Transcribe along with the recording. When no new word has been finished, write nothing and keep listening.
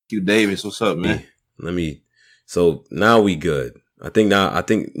Q Davis, what's up, man? So now we good. I think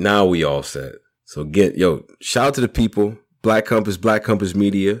now we all set. So shout out to the people. Black Compass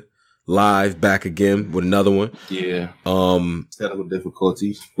Media, live back again with another one. Yeah. Technical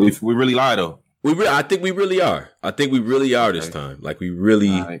difficulties. We really lie though. I think we really are. This time. Like we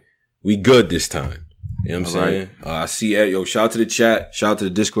good this time. You know what I'm saying? I see shout out to the chat, shout out to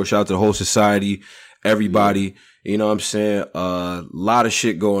the Discord, shout out to the whole society, everybody. You know what I'm saying? A lot of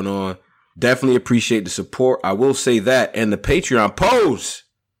shit going on. Definitely appreciate the support. I will say that. And the Patreon pose.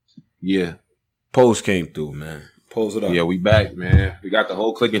 Yeah. Pose came through, man. Pose it up. Yeah, we back, man. We got the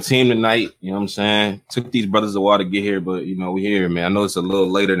whole clicking team tonight. You know what I'm saying? Took these brothers a while to get here, but we here, man. I know it's a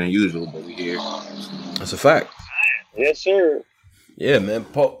little later than usual, but we here. That's a fact. Yes, sir. Yeah, man.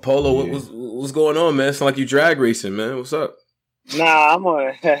 Polo, what's going on, man? It's like you drag racing, man. What's up? Nah, I'm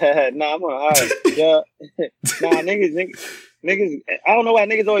on hard. Yeah. Niggas. I don't know why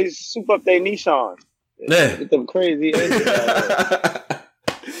niggas always soup up their Nissan. Yeah. Get them crazy.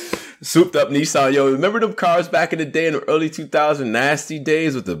 Souped up Nissan. Yo, remember them cars back in the day in the early 2000 nasty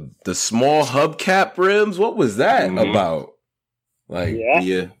days with the small hubcap rims? What was that about? Like,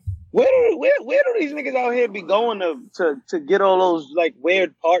 yeah. Where do these niggas out here be going to get all those like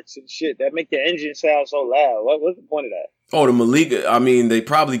weird parts and shit that make the engine sound so loud? What's the point of that? Oh, the Malika. I mean, they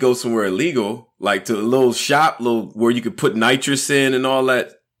probably go somewhere illegal, like to a little shop, where you could put nitrous in and all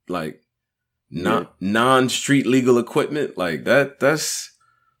that, like non-street legal equipment. Like that's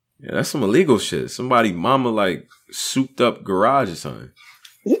some illegal shit. Somebody mama like souped up garage or something.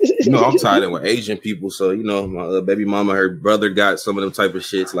 I'm tied in with Asian people, so my baby mama, her brother got some of them type of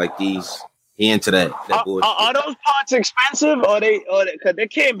shits like these. He into that bullshit. Are those parts expensive, or because they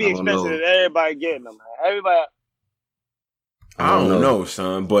can't be expensive if everybody getting them, man. Everybody. I don't know,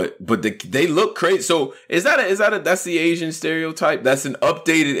 son, but they look crazy. So is that that's the Asian stereotype? That's an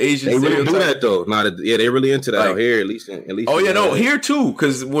updated Asian stereotype. They really do that though. They really into that out here, at least. Here too.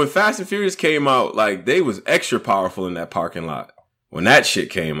 Because when Fast and Furious came out, like they was extra powerful in that parking lot. When that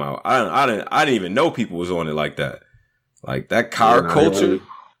shit came out, I didn't even know people was on it like that. Like that car culture.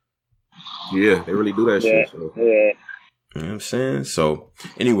 Yeah, they really do that shit. So. Yeah. You know what I'm saying? So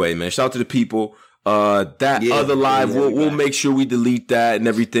anyway, man, shout out to the people. Other live, we'll make sure we delete that and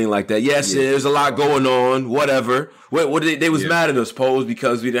everything like that. Yes, there's a lot going on. Whatever. What they was mad at us, Pose,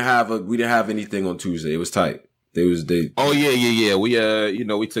 because we didn't have anything on Tuesday. It was tight. Oh yeah. We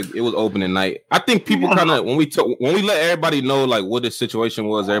we took, it was opening night. I think people kind of when we let everybody know like what the situation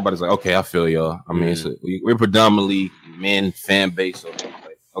was, everybody's like, okay, I feel y'all. I mean, we're predominantly men fan base, so like,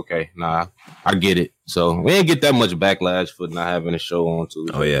 okay, nah, I get it. So we didn't get that much backlash for not having a show on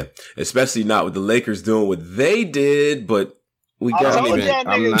Tuesday. Oh yeah, especially not with the Lakers doing what they did, but we got. Let's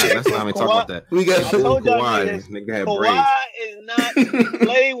not even talk about that. We got Kawhi. Nigga had braids. Kawhi is not to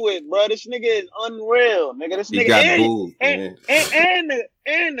play with, bro. This nigga is unreal, nigga. This nigga got booed, and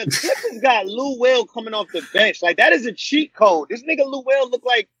the Clippers got Lou Will coming off the bench. Like that is a cheat code. This nigga Lou Will look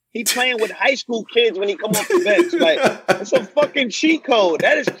like he playing with high school kids when he come off the bench. Like it's a fucking cheat code.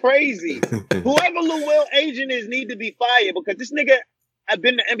 That is crazy. Whoever Lou Will agent is need to be fired because this nigga have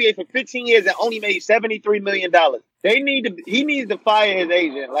been in the NBA for 15 years and only made $73 million. He needs to fire his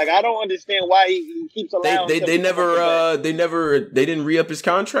agent. Like I don't understand why he keeps allowing. They didn't re-up his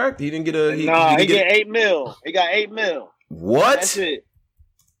contract. He didn't get a. He get $8 million. He got $8 million. What? That's it.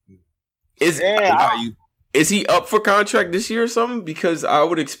 Is he up for contract this year or something? Because I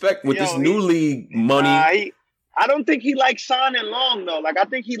would expect with this new league money. I don't think he likes signing long though. Like I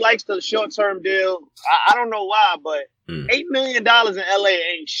think he likes the short-term deal. I don't know why, but $8 million in LA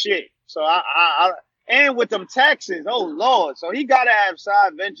ain't shit. So I and with them taxes, oh Lord. So he gotta have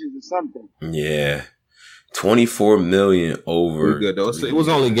side ventures or something. Yeah. 24 million over. Good though. It was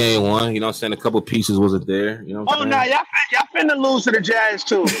only game one. You know what I'm saying? A couple pieces wasn't there. You know what I'm saying? Y'all finna lose to the Jazz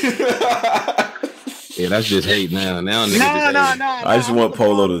too. Yeah, that's just hate now. Now niggas No. I just want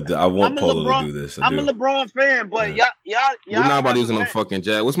Polo to. I want Polo to do this. I'm a LeBron fan, but y'all. We're not about using them fucking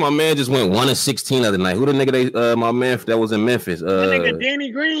Jazz. What's my man just went 1-16 the other night? Who the nigga my man that was in Memphis? My nigga Danny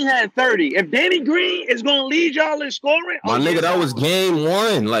Green had 30. If Danny Green is gonna lead y'all in scoring, that was game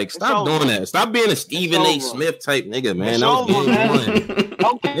one. Like, stop doing that. Stop being a Stephen A. Smith type nigga, man. That was game one.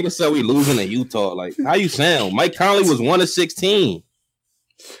 Okay. Nigga said we losing to Utah. Like, how you sound? Mike Conley was 1-16.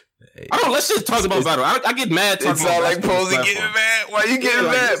 Let's just talk about battle. I get mad talking about like Posey getting mad. Why you getting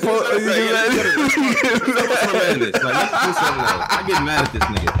mad? I get mad at this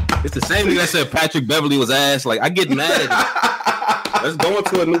nigga. It's the same thing that said Patrick Beverly was ass. Like, I get mad at it. Let's go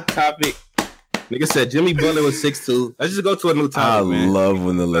into a new topic. Nigga said Jimmy Butler was 6'2". Let's just go to a new topic, I love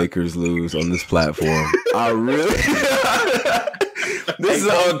when the Lakers lose on this platform. I really... This is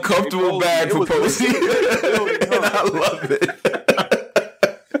an uncomfortable bag for Posey. And I love it.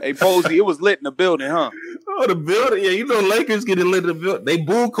 Hey, Posey, it was lit in the building, huh? Oh, the building. Yeah, you know Lakers getting lit in the building. They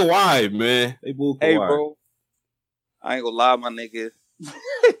booed Kawhi, man. They booed Kawhi. Hey, bro. I ain't gonna lie, my nigga.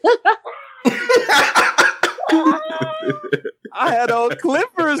 I had on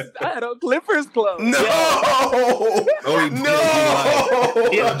Clippers clothes. No.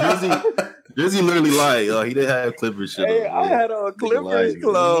 Drizzy literally lied. He didn't have Clippers shit. Hey, I had on Clippers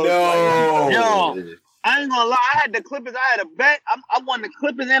clothes. No. Yo, I ain't gonna lie. I had the Clippers. I had a bet. I won the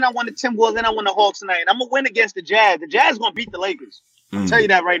Clippers and I won the Timberwolves and I won the Hawks tonight. I'm gonna win against the Jazz. The Jazz gonna beat the Lakers. I'll tell you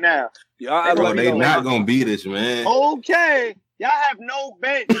that right now. Bro, they not gonna beat us, man. Okay. Y'all have no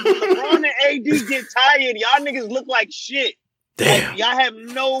bench. LeBron and AD get tired. Y'all niggas look like shit. Damn. Like, y'all have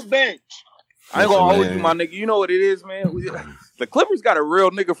no bench. I ain't gonna hold you, my nigga. You know what it is, man? The Clippers got a real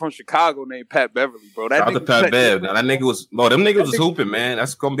nigga from Chicago named Pat Beverly, bro. That Shout out to Pat Bev. Now, that nigga was, them niggas was hooping, man.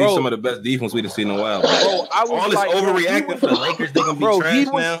 That's gonna be some of the best defense we've seen in a while. Bro. All this overreacting for the Lakers, they gonna be trash he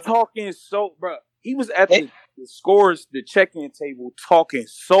was now. talking so, bro. He was at the check-in table talking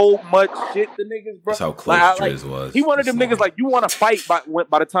so much shit to niggas, bro. That's how close Driz was. He one of them niggas like, you want to fight by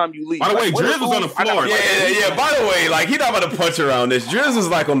the time you leave. By the way, Driz was on the floor. Yeah. By the way, like, he not about to punch around this. Driz was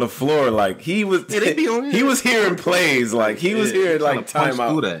like on the floor, like he was. He was hearing plays, like he was hearing like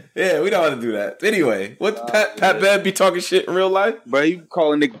timeout. Yeah, we don't want to do that. Anyway, what Pat Bev be talking shit in real life, bro? You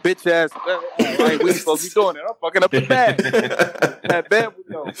calling nigga bitch ass? We ain't supposed to be doing it. I'm fucking up the bag. Pat Bev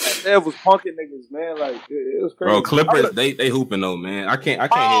was punking niggas, man. Like it was crazy. Bro, Clippers, they hooping though, man. I can't hate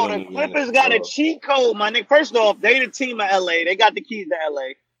the Clippers got a cheat code, my nigga. First off, they the team of LA. They got the keys to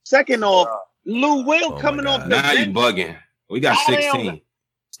LA. Second off, Lou Will coming off the now bench. You bugging. We got 16.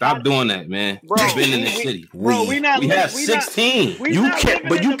 Stop doing that, man. Bro, we've been in this city. Bro, we have 16. You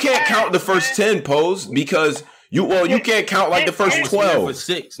can't count the first 10, Pose, because you can't count like the first 12. For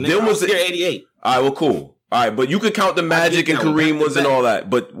 6. Then was 88. All right, well, cool. All right, but you could count the Magic and Kareem was and all that.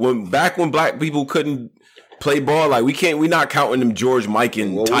 But when black people couldn't play ball, like we not counting them George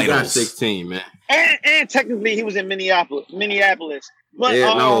Mikan titles. We got 16, man. And technically he was in Minneapolis. But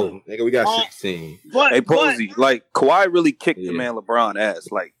nigga, we got 16. But hey, Posey, like Kawhi really kicked the man LeBron ass.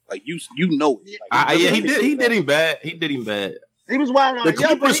 Like you know it. Like, he did him bad. He did him bad. He was wild on the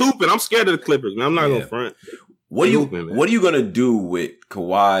Clippers hooping. I'm scared of the Clippers, man. I'm not gonna front. What are you gonna do with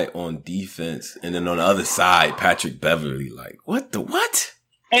Kawhi on defense, and then on the other side, Patrick Beverly? Like what?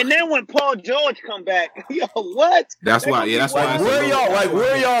 And then when Paul George come back, yo, what? That's why. Yeah, that's why.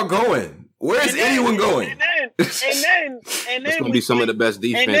 Where y'all going? Where is anyone going? And then it's gonna be some of the best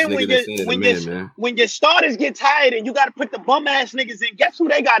defense niggas seen in a minute, man. When your starters get tired and you got to put the bum ass niggas in, guess who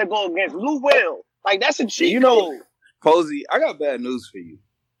they got to go against? Lou Will. Like that's a cheat. You know, Posey, I got bad news for you.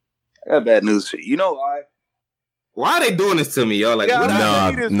 You know why? Why are they doing this to me, y'all? Like,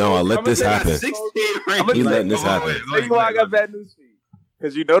 no, I let this happen. You letting this happen? Tell you why I got bad news for you.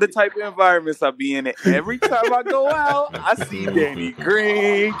 Because you know the type of environments I be in. Every time I go out, I see Danny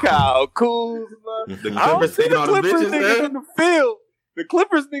Green, Kyle Kuzma. I don't see the Clippers niggas in the field. The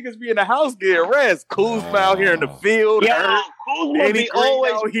Clippers niggas be in the house getting rest. Kuzma out here in the field. Yeah, Kuzma Danny be Green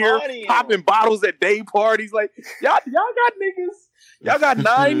always out here partying. popping bottles at day parties. Like y'all got niggas. Y'all got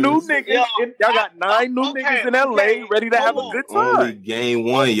 9 new niggas. Y'all got 9 new niggas in LA ready to have a good time. Only game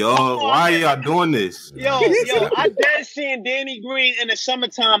 1, y'all. Why are y'all doing this? Yo, I dead seeing Danny Green in the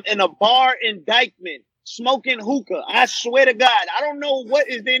summertime in a bar in Dykeman smoking hookah. I swear to God, I don't know what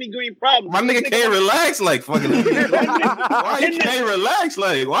is Danny Green problem. My nigga can't relax like fucking. Why you can't relax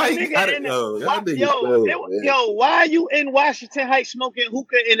like? Why you got it? Why are you in Washington Heights smoking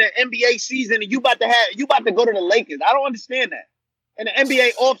hookah in the NBA season and you about to go to the Lakers? I don't understand that. In the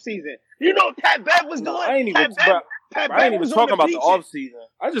NBA offseason. You know what Pat Bev was doing? I ain't even talking about the offseason.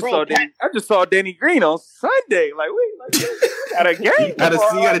 I just saw Danny Green on Sunday. Like, we got a game. You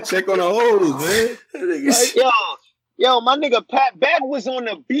gotta check on the hoes, man. Like, yo, my nigga Pat Bev was on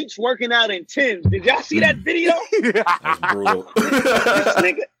the beach working out in Tim's. Did y'all see that video? That's brutal.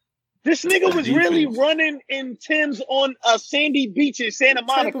 This nigga was really running in Tim's on a sandy beach in Santa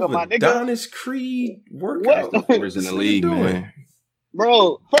Monica, my nigga. Adonis Creed workout. What? In the league, man.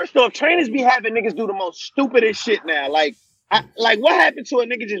 Bro, first off, trainers be having niggas do the most stupidest shit now. Like what happened to a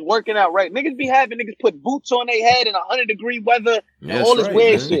nigga just working out right? Niggas be having niggas put boots on their head in 100-degree weather and all this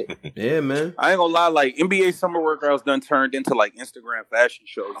weird shit. Yeah, man. I ain't gonna lie, like NBA summer workouts done turned into like Instagram fashion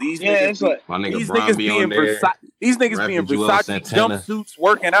shows. These niggas being Versace jumpsuits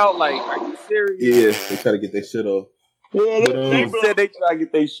working out. Like, are you serious? Yeah, they try to get their shit off. Yeah, they said they try to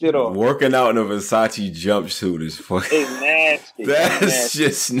get their shit off. Working out in a Versace jumpsuit is fucking nasty. That's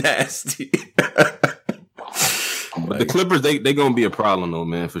just nasty. But the Clippers, they gonna be a problem though,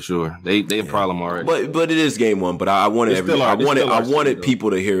 man, for sure. They a problem already. But it is game one. But I wanted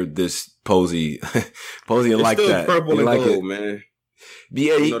people to hear this Posey and like that. Purple and like gold, it, man.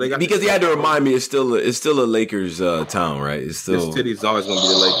 Yeah, because he had to remind me it's still a Lakers town, right? It's still this city's always gonna be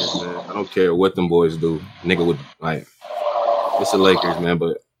the Lakers, man. I don't care what them boys do, nigga. Would like it's the Lakers, man.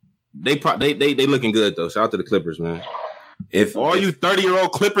 But they looking good though. Shout out to the Clippers, man. If all you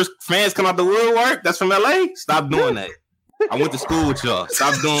 30-year-old Clippers fans come out the woodwork, that's from LA. Stop doing that. I went to school with y'all.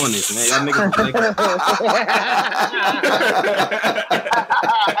 Stop doing this, man. Y'all niggas.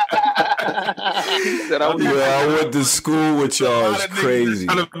 I went to school with y'all. It's crazy.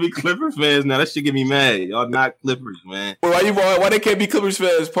 Trying to be Clippers fans now. That shit get me mad. Y'all not Clippers, man. Why they can't be Clippers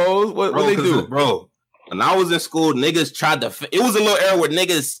fans, Pose? What they do, bro? When I was in school, niggas tried to. It was a little era where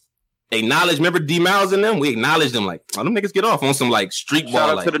niggas acknowledge. Remember D Miles and them? We acknowledged them like, oh, them niggas get off on some like street ball. Shout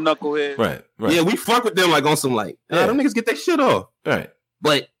out like, to the knucklehead. Right. Yeah, we fuck with them like on some like, them niggas get their shit off. Right.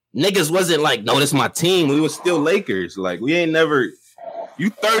 But niggas wasn't like, no, this my team. We was still Lakers. Like, we ain't never. You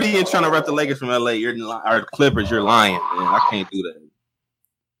 30 and trying to rep the Lakers from LA, or Clippers, you're lying, man. I can't do that.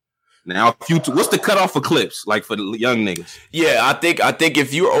 Now, what's the cutoff for Clips, like for the young niggas? Yeah, I think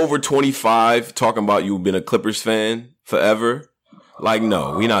if you're over 25, talking about you've been a Clippers fan forever, like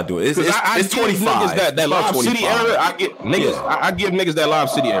no, we not doing it. It's 25. That Lob City era, I get niggas. Yeah. I give niggas that Lob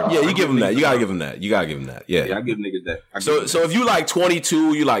City era. Yeah, you give them that. You gotta give them that. Yeah, I give niggas that. So if you like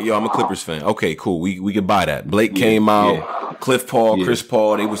 22, you like, yo, I'm a Clippers fan. Okay, cool. We could buy that. Blake came out, Cliff Paul, Chris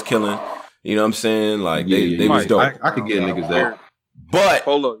Paul, they was killing. You know what I'm saying? Like they was dope. I could give niggas that. But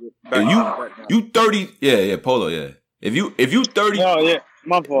Polo, you 30, Polo, yeah. If you 30, oh yeah,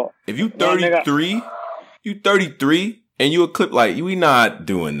 my fault. If you 33, and you a Clip, like we not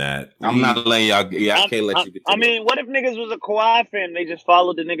doing that. I'm not letting y'all. Yeah, I can't let you get. I mean, what if niggas was a Kawhi fan? They just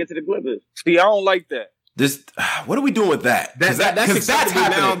followed the nigga to the Clippers. See, I don't like that. What are we doing with that? That's happening. That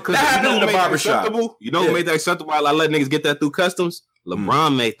happened in the barbershop. You know who made that acceptable? I let niggas get that through customs.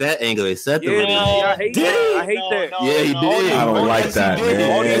 LeBron made that angle acceptable. Yeah, I hate that. Yeah, he did. I don't like that,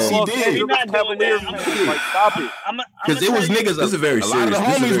 man. Yes, he did. You're not doing that. Like, stop it. Because it was niggas. This is very serious. A lot of the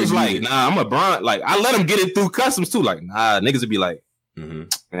homies was like, nah, I'm a Bron. Like, I let him get it through customs too. Like, nah, niggas would be like, man,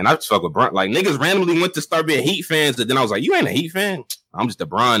 I just fuck with Bron. Like, niggas randomly went to start being Heat fans, and then I was like, you ain't a Heat fan? I'm just a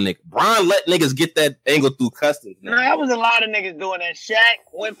Bron nigga. Bron let niggas get that angle through customs. Nah, that was a lot of niggas doing that. Shaq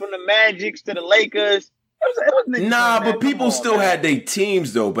went from the Magics to the Lakers. But people still had their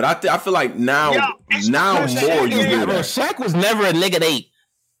teams though. But I feel like now more you hear that. Shaq was never a nigga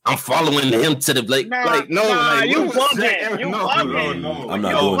I'm following him to the Blake. You bugging. I'm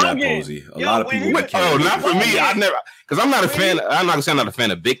not doing that, Posey. A lot of people. Not for me. I never, because I'm not a fan. I'm not gonna say I'm not a fan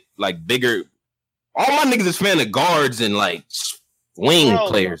of bigger. All my niggas is fan of guards and like wing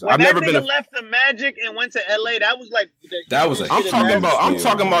players. I've never been. Left the Magic and went to LA. That was like. I'm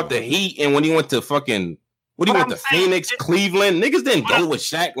talking about the Heat and when he went to fucking. What do you want, the Phoenix, Cleveland? Niggas didn't go with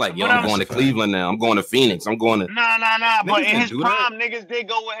Shaq like, yo, I'm going to Cleveland now. I'm going to Phoenix. I'm going to... Nah. But in his prime, niggas did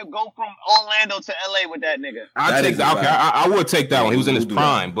go from Orlando to LA with that nigga. I would take that one. He was in his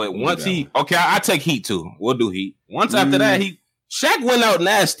prime. But once I take Heat too. We'll do Heat. Once after that, Shaq went out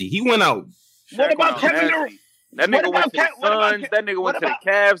nasty. He went out... What about Kevin Durant? That nigga went to the Suns. That nigga went to the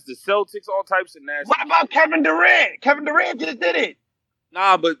Cavs, the Celtics, all types of nasty. What about Kevin Durant? Kevin Durant just did it.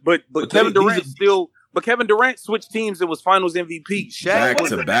 Nah, but Kevin Durant still... But Kevin Durant switched teams and was Finals MVP. Shaq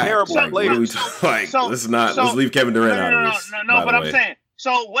was a terrible player. Let's leave Kevin Durant out of this. No, but I'm saying,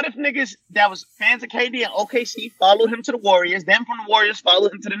 so what if niggas that was fans of KD and OKC followed him to the Warriors, then from the Warriors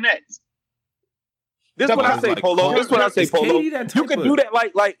followed him to the Nets? This is what I say, Polo. This is what I say, Polo. You can do that.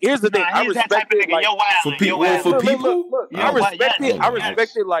 Like, here's the thing. I respect it. Like, for people, I respect it. I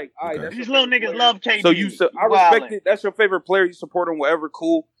respect it. Like, all right, these little niggas love KD. So I respect it. That's your favorite player. You support him, whatever.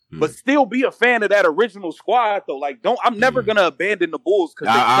 Cool. But still be a fan of that original squad, though. Like, I'm never gonna abandon the Bulls.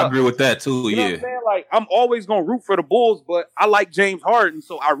 I agree with that too. You know what I'm saying? Like, I'm always gonna root for the Bulls, but I like James Harden,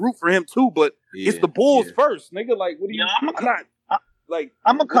 so I root for him too. But it's the Bulls first, nigga. Like, what do you? I'm gonna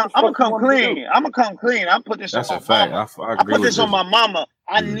come clean. I'm gonna come clean. I put this. That's on my fact. Mama. I put this on my mama.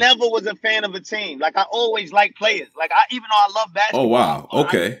 I never was a fan of a team. Like, I always liked players. Like, even though I love basketball. Oh wow.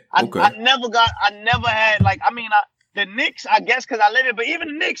 Okay. I never had like. I mean, the Knicks, I guess, because I let it. But even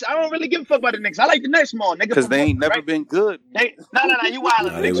the Knicks, I don't really give a fuck about the Knicks. I like the Nets more, nigga. Because they ain't never been good. No, you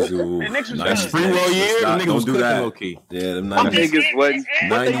wild. The Knicks was good. Spring roll year, the niggas was cooking low key. Yeah, them niggas wasn't.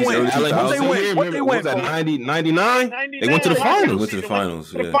 What they went? 90, 99? They went to the finals. The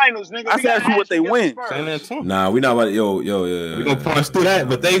finals, nigga. I asked you what they win. Nah, we not about to, yo. We gonna punch through that,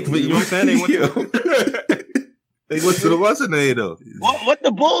 but you know what I'm saying? They went to the what's the name though? What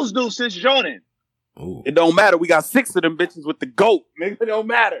the Bulls do since Jordan? Ooh. It don't matter. We got 6 of them bitches with the GOAT. Nigga, it don't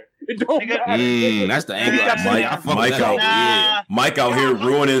matter. It don't matter. That's the angle. Mike out here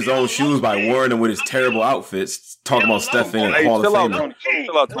ruining his own shoes by wearing them with his terrible outfits. Talking about Stephen and Hall of Fame.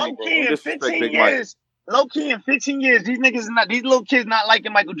 Low key in 15 years, these little kids not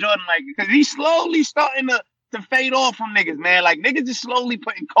liking Michael Jordan like because he's slowly starting to fade off from niggas, man. Like niggas is slowly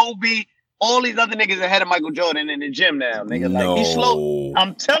putting Kobe, all these other niggas ahead of Michael Jordan in the gym now, nigga. Like he's slow.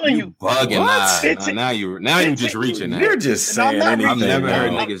 I'm telling you, bugging. Now you just reaching. You're just saying anything. I've never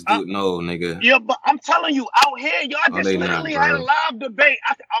heard niggas do no, nigga. Yeah, but I'm telling you, out here, y'all just literally had a live debate.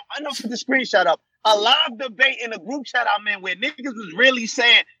 I know for the screenshot up. A live debate in a group chat I'm in where niggas was really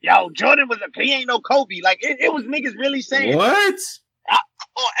saying, yo, Jordan he ain't no Kobe. Like, it was niggas really saying what?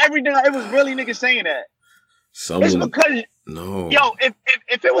 Everything. It was really niggas saying that. It's because, yo,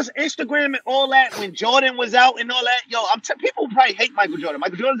 if it was Instagram and all that, when Jordan was out and all that, yo, people would probably hate Michael Jordan.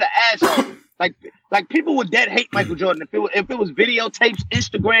 Michael Jordan's an asshole. Like people would dead hate Michael Jordan. If it was videotapes,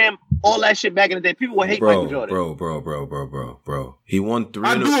 Instagram, all that shit back in the day, people would hate Michael Jordan. Bro. He won 3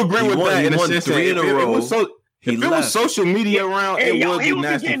 I do agree with that. He won 3 in a row. If it was social media around, it would be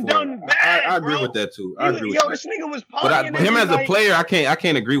nasty for him. I agree with that too. This nigga was but him as a player, I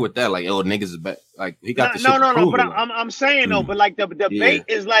can't agree with that. Like, niggas is back. Like he got the shit to prove but I'm saying though, but like the debate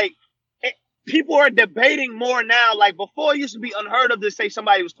is like people are debating more now. Like before, it used to be unheard of to say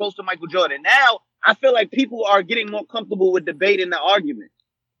somebody was close to Michael Jordan. Now I feel like people are getting more comfortable with debating the argument.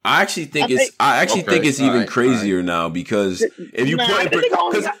 I actually think it's even crazier now because if you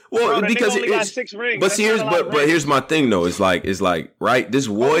here's my thing though. It's like right, this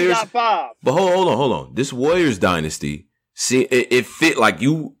Warriors. But hold on. This Warriors dynasty. See, it fit like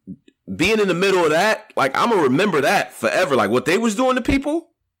you being in the middle of that. Like I'm gonna remember that forever. Like what they was doing to people.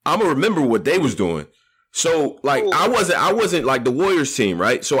 I'm gonna remember what they was doing. So like I wasn't like the Warriors team,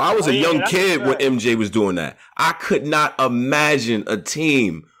 right? So I was a young kid when MJ was doing that. I could not imagine a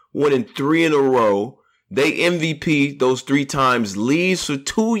team winning 3 in a row. They MVP those 3 times, leaves for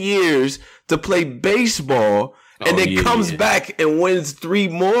 2 years to play baseball, and then comes back and wins 3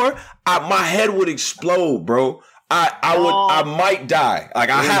 more. My head would explode, bro. I might die. Like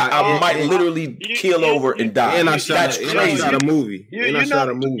I might literally keel over and die. And that's crazy. Shot a movie.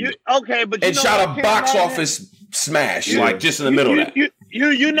 Okay, but and shot a box office smash, like just in the middle of that.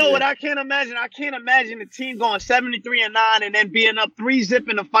 You know what I can't imagine? I can't imagine a team going 73-9 and then being up 3-0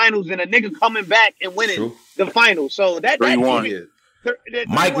 in the finals and a nigga coming back and winning the finals. So that 3-1.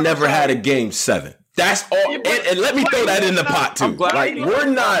 Mike never had a game 7. That's all, and let me throw that in the pot too. Like we're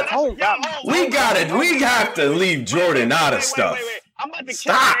not, we have to leave Jordan out of stuff. Wait. I'm about to catch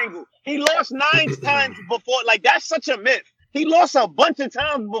an angle. He lost 9 times before. Like that's such a myth. He lost a bunch of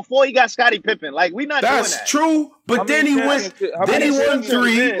times before he got Scottie Pippen. Like we not doing that. That's true, but then he went. Then he won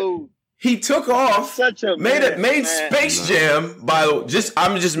 3. He took off. Made Space Jam.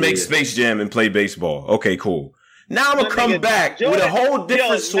 I'm just make Space Jam and play baseball. Okay, cool. Now I'm gonna come back with a whole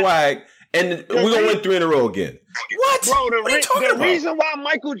different swag. And we're going to win 3 in a row again. What? Bro, the reason why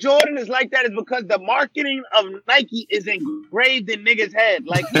Michael Jordan is like that is because the marketing of Nike is engraved in niggas' head.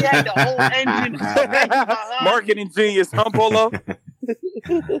 Like, he had the whole engine. Marketing genius, huh, Polo?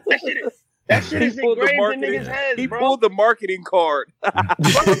 That shit is engraved in niggas' heads, He pulled the marketing card.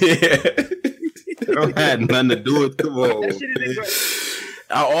 It don't have nothing to do with the ball. That shit is engraved.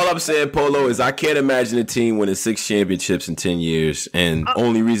 All I'm saying, Polo, is I can't imagine a team winning 6 championships in 10 years, and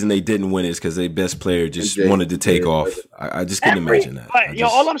only reason they didn't win is because their best player just wanted to take off. I just couldn't imagine that. But,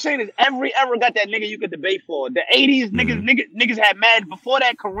 all I'm saying is every era got that nigga you could debate for. The 80s, niggas had Magic. Before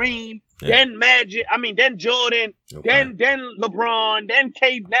that, Kareem. Then Magic. Then Jordan. Then LeBron. Then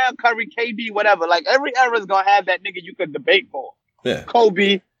now Curry, KD, whatever. Like, every era's going to have that nigga you could debate for. Yeah.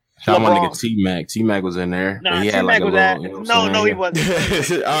 Kobe. Shout out my nigga T-Mac. T-Mac was in there. Nah, he had like a little, no, he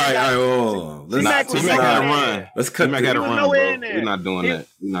wasn't. all right, hold on. T-Mac had a run. Let's cut T-Mac had a run, bro. We're not doing that.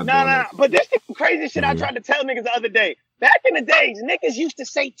 Nah. But this the crazy shit I tried to tell niggas the other day. Back in the days, niggas used to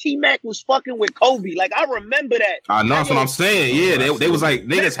say T-Mac was fucking with Kobe. Like, I remember that. I know, that's what I'm saying. Yeah, they was like,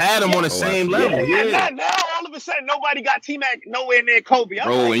 niggas had him on the same level. Yeah. Now, all of a sudden, nobody got T-Mac nowhere near Kobe.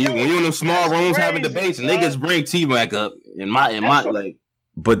 Bro, when you in them small rooms having debates, niggas bring T-Mac up in my like.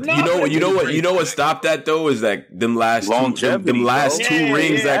 But you know what stopped that though is that them last 2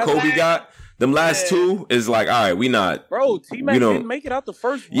 rings that Kobe got. Them last 2 is like, all right, we not. Bro, T-Mac didn't make it out the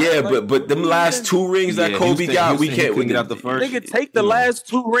first one. Yeah, but them last 2 rings that Kobe got, we can't get out the first. Nigga, take the last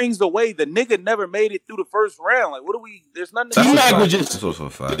 2 rings away. The nigga never made it through the first round. Like, what are we? There's nothing. T-Mac was just the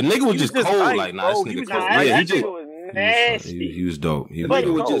nigga was just cold. Like, nah, this nigga cold. Yeah, he just he was dope. He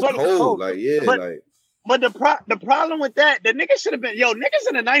was just cold. Like, yeah, like. But the problem with that, the niggas should have been niggas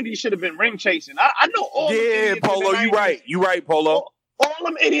in the 90s should have been ring chasing. I know all. Yeah, Polo, you right. You right, Polo. All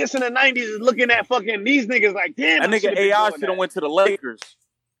them idiots in the 90s is looking at fucking these niggas like, damn. That nigga AI should have went to the Lakers.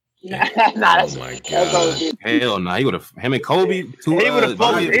 Nah, oh my god! Hell no, he would have. Him and Kobe. He would have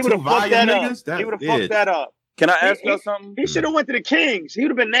fucked that up. He would have fucked that up. Can I ask y'all something? He should have went to the Kings. He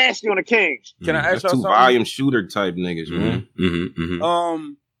would have been nasty on the Kings. Can I ask y'all something? 2-volume shooter type niggas, man.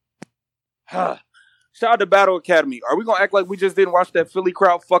 Shout out to Battle Academy. Are we gonna act like we just didn't watch that Philly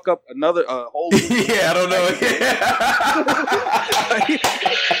crowd fuck up another whole? Yeah, I don't know.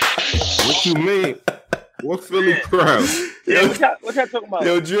 What you mean? What Philly crowd? What y'all talking about?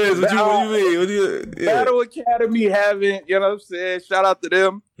 Yo, Driz, what you mean? Battle Academy having, you know what I'm saying? Shout out to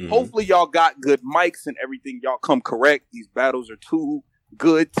them. Mm-hmm. Hopefully y'all got good mics and everything. Y'all come correct. These battles are too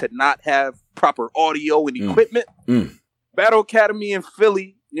good to not have proper audio and equipment. Battle Academy in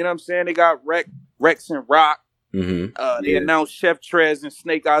Philly, you know what I'm saying? They got Rex and Rock. Mm-hmm. They announced Chef Trez and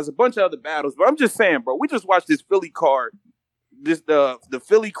Snake Eyes, a bunch of other battles. But I'm just saying, bro, we just watched this Philly card. The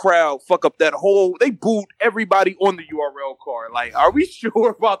Philly crowd fuck up that whole. They booed everybody on the URL card. Like, are we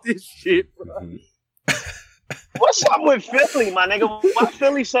sure about this shit, bro? What's up with Philly, my nigga? Why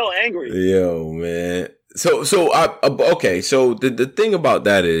Philly so angry? Yo, man. So okay. So the thing about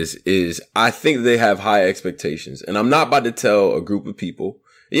that is I think they have high expectations, and I'm not about to tell a group of people.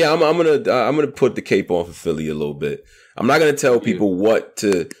 Yeah, I'm gonna put the cape on for Philly a little bit. I'm not gonna tell people what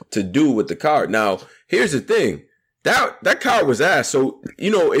to do with the card. Now, here's the thing. That card was ass. So,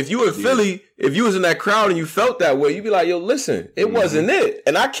 you know, if you were in Philly, if you was in that crowd and you felt that way, you'd be like, yo, listen, it wasn't it.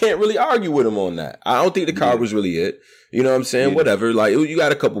 And I can't really argue with him on that. I don't think the card was really it. You know what I'm saying? Whatever. Like, you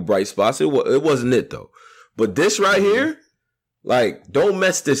got a couple bright spots. It wasn't it, though. But this right here, like, don't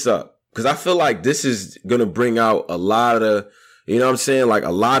mess this up. Because I feel like this is going to bring out a lot of, you know what I'm saying? Like,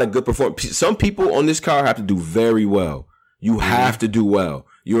 a lot of good performance. Some people on this card have to do very well. You have to do well.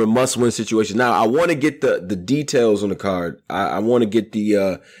 You're a must-win situation. Now, I want to get the details on the card. I want to get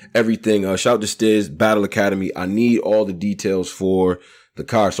the everything. Shout out to Stiz, Battle Academy. I need all the details for the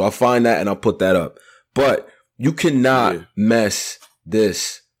card. So I'll find that and I'll put that up. But you cannot mess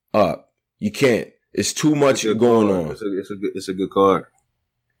this up. You can't. It's too much going on. It's a good card.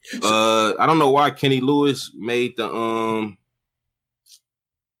 I don't know why Kenny Lewis made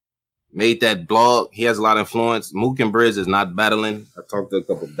that blog. He has a lot of influence. Mook and Briz is not battling. I talked to a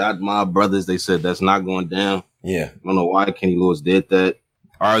couple of Dot Mob brothers. They said that's not going down. Yeah. I don't know why Kenny Lewis did that.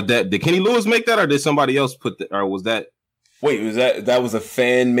 Or did Kenny Lewis make that, or did somebody else put that, or was that? Wait, was that was a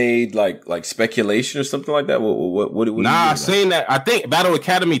fan made like speculation or something like that? What I seen that. I think Battle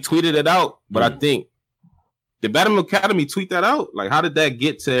Academy tweeted it out, but I think did Battle Academy tweet that out? Like, how did that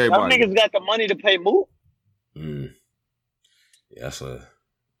get to everybody? Some niggas got the money to pay Mook. Yeah, that's a.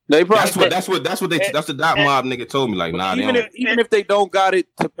 That's what the Dot Mob nigga told me. Like, nah, even if they don't got it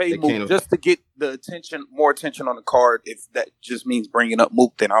to pay Mook, just to get more attention on the card, if that just means bringing up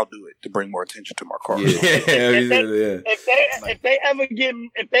Mook, then I'll do it to bring more attention to my card. If they ever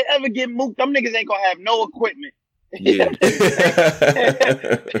get Mook, them niggas ain't gonna have no equipment. Yeah. Them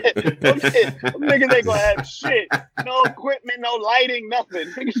niggas ain't gonna have shit. No equipment, no lighting, nothing.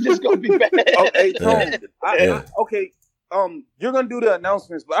 Niggas just gonna be bad. Okay, Tone. Okay. You're gonna do the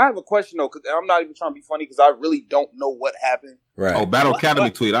announcements, but I have a question though, because I'm not even trying to be funny, because I really don't know what happened. Right. Oh, Battle Academy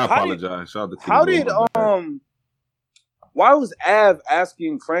tweet. I apologize. Why was Av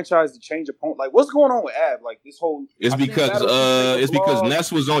asking franchise to change opponent? Like, what's going on with Av? Like, this whole. It's because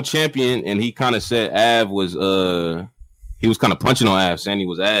Ness was on Champion, and he kind of said Av was he was kind of punching on Av, saying he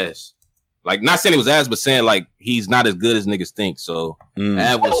was ass. Like, not saying he was ass, but saying like he's not as good as niggas think. So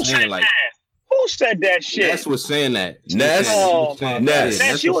Av was saying like. Who said that shit? Ness was saying that. Ness,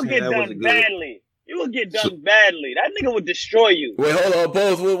 you will get done badly. You will get done badly. That nigga would destroy you. Wait, hold on,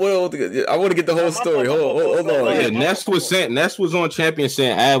 both. I want to get the whole story. Hold on. Yeah, Ness was on Champion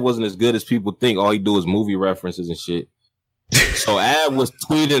saying Av wasn't as good as people think. All he do is movie references and shit. So Av was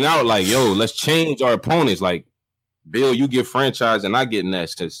tweeting out like, "Yo, let's change our opponents. Like, Bill, you get franchise and I get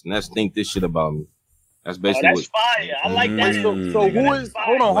Ness. Cause Ness think this shit about me." That's basically that's fire. I like that. So who is?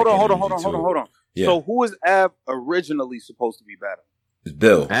 Hold on. Yeah. So who is Av originally supposed to be battling? It's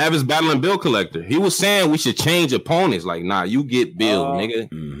Bill. Av is battling Bill Collector. He was saying we should change opponents. Like, nah, you get Bill,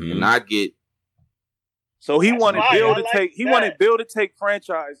 nigga, and I get. So he wanted Bill to take. He wanted Bill to take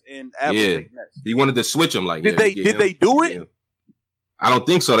franchise and Av to take Ness. He wanted to switch them. Like, did they do it? I don't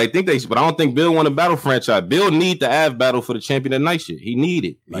think so. But I don't think Bill want to battle franchise. Bill need the Av battle for the champion of night shit. He need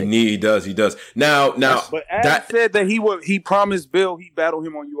it. Like, he does. Now. But Av said that he promised Bill he'd battle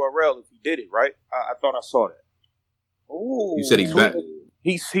him on URL if he did it, right? I thought I saw that. Ooh. You said he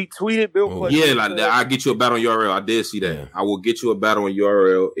He tweeted Bill Clutch. Yeah, like that. I'll get you a battle on URL. I did see that. I will get you a battle on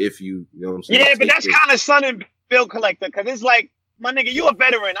URL if you know what I'm saying. Yeah, but that's kind of Son and Bill Collector because it's like, my nigga, you a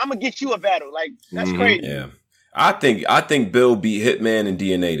veteran. I'm gonna get you a battle. Like that's crazy. Yeah, I think Bill beat Hitman and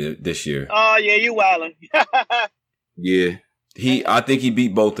DNA this year. Oh yeah, you wildin'. Yeah, I think he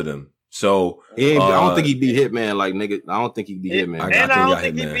beat both of them. So I don't think he beat Hitman. Like nigga, I don't think he beat Hitman. I don't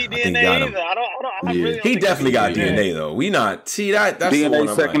think he beat DNA either. I really don't he think definitely got DNA. DNA though. We not see that's DNA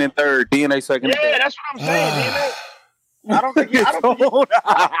the second and third. DNA second. Yeah, and third. that's what I'm saying. DNA. I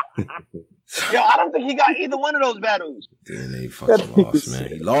don't think he got either one of those battles. DNA fucking lost, man.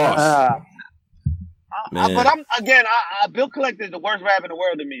 He lost. But Bill Collector is the worst rapper in the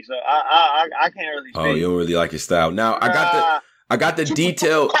world to me, so I can't really speak. Oh, you don't really like his style. Now I got the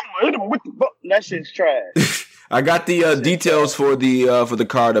detail. That shit's trash. I got the details for the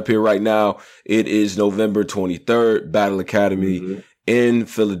card up here right now. It is November 23rd, Battle Academy in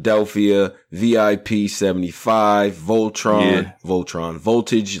Philadelphia, VIP 75, Voltron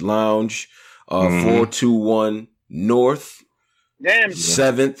Voltage Lounge, 421 North,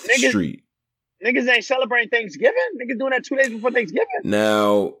 7th Street. Niggas ain't celebrating Thanksgiving. Niggas doing that 2 days before Thanksgiving.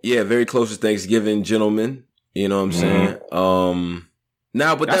 Now, yeah, very close to Thanksgiving, gentlemen. You know what I'm saying?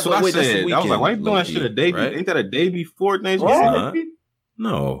 Now, but that's what I said. Weekend, I was like, why you doing that shit a day? Right? Ain't that a day before Thanksgiving?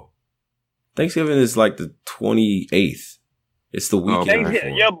 No. Thanksgiving is like the 28th. It's the weekend.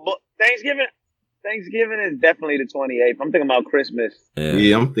 Thanksgiving is definitely the 28th. I'm thinking about Christmas.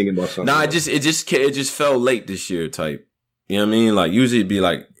 Yeah, I'm thinking about something. Nah, it just fell late this year type. You know what I mean? Like usually it'd be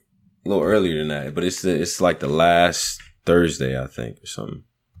like a little earlier than that, but it's like the last Thursday, I think, or something.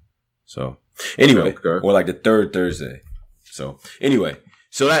 So anyway, or like the third Thursday. So anyway,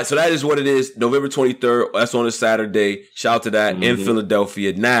 so that is what it is. November 23rd. That's on a Saturday. Shout out to that in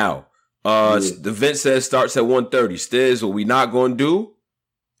Philadelphia. Now, the event says starts at 1:30. Stiz, what we not going to do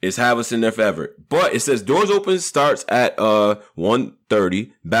is have us in there forever. But it says doors open starts at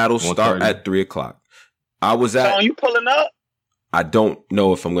 1:30. Battles start at 3:00. I was at. Are you pulling up? I don't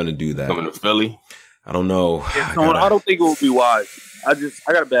know if I'm going to do that. Coming to Philly? I don't know. I don't think it would be wise. I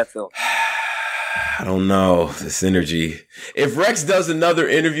got a bad feeling. I don't know this energy. If Rex does another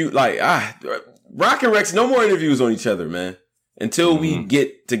interview, like Rock and Rex, no more interviews on each other, man. Until we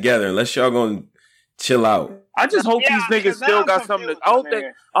get together, unless y'all gonna chill out. I just hope these niggas still got something to.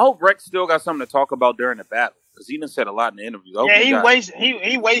 I hope Rex still got something to talk about during the battle because he done said a lot in the interview.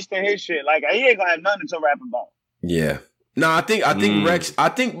 He wasting his shit. Like he ain't gonna have nothing to rap about. Yeah. No, I think Rex.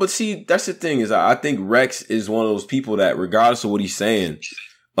 But see, that's the thing is, I think Rex is one of those people that, regardless of what he's saying,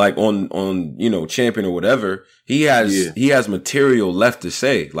 like on Champion or whatever, he has material left to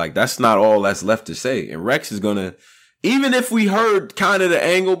say. Like that's not all that's left to say. And Rex is gonna, even if we heard kind of the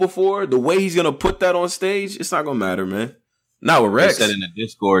angle before, the way he's gonna put that on stage, it's not gonna matter, man. Not with Rex. They said in the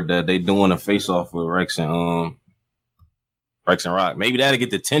Discord that they doing a face off with Rex and Rock. Maybe that'll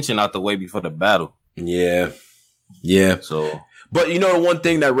get the tension out the way before the battle. Yeah. So, but the one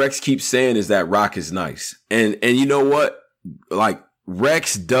thing that Rex keeps saying is that Rock is nice, and you know what? Like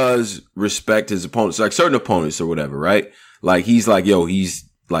Rex does respect his opponents, like certain opponents or whatever, right? Like he's like, yo, he's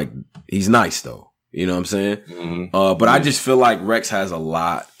nice though. You know what I'm saying? But I just feel like Rex has a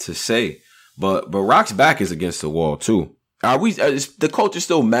lot to say. But Rock's back is against the wall too. Are we? Is the culture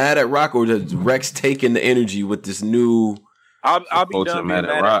still mad at Rock, or does Rex taking the energy with this new? I'll be done mad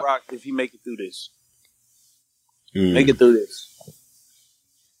at Rock if he make it through this. Make it through this.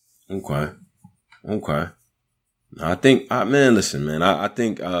 Okay. I think, man, listen, man. I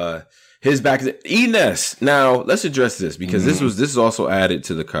think his back is Enes. Now let's address this because this is also added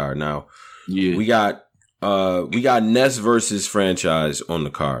to the card. Now, we got Ness versus Franchise on the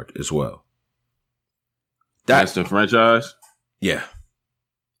card as well. That's the Franchise. Yeah.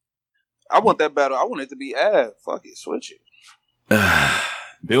 I want that battle. I want it to be fuck it, switch it.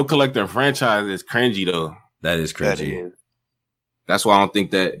 Bill Collector Franchise is cringy though. That is crazy. That's why I don't think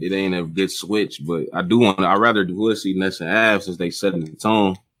that it ain't a good switch. But I rather see Ness and Av since they setting the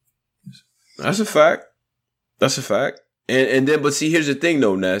tone. That's a fact. And then, but see, here's the thing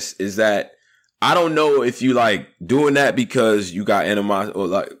though, Ness, is that I don't know if you like doing that because you got animosity or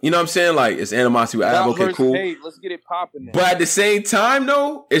like, you know what I'm saying? Like it's animosity with Av. Okay, cool. Let's get it popping. But at the same time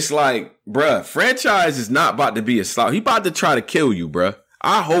though, it's like, bruh, Franchise is not about to be a slouch. He about to try to kill you, bruh.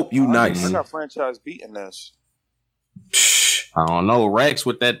 I hope you nice. I got Franchise beating us. I don't know. Rex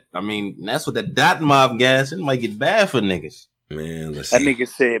with that. I mean, that's with that dot mob gas. It might get bad for niggas. Man, listen. That nigga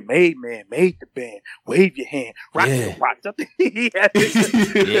said, made the band. Wave your hand. Rock the rock.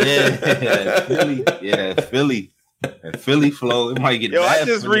 Philly. That Philly flow, it might get. Yo, bad I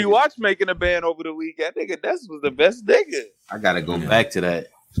just rewatched Making a Band over the weekend. Nigga, that was the best nigga. I gotta go back to that.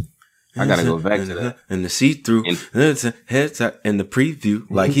 I gotta go back to that. And the see-through, and the preview,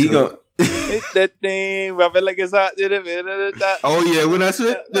 like he gonna. Hit that thing, I feel like it's hot. Oh yeah, when I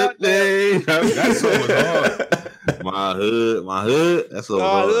said that thing, that song was hard. My hood, that's so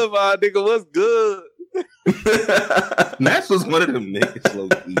hard. My nigga, what's good? Ness was one of them niggas, low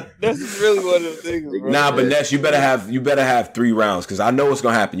key. That's really one of them niggas, bro. Nah, but Ness, you better have 3 rounds because I know what's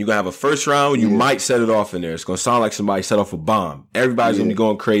gonna happen. You're gonna have a first round, you might set it off in there. It's gonna sound like somebody set off a bomb. Everybody's gonna be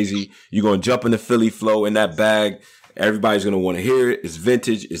going crazy. You're gonna jump in the Philly flow in that bag. Everybody's gonna want to hear it. It's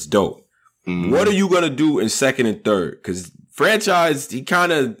vintage. It's dope. Mm-hmm. What are you gonna do in second and third? Because franchise, he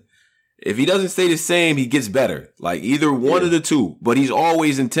kind of, if he doesn't stay the same, he gets better. Like either one of the two, but he's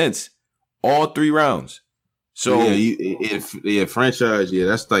always intense. All 3 rounds. So franchise,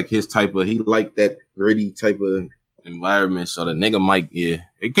 that's like his type of. He like that gritty type of environment. So the nigga might,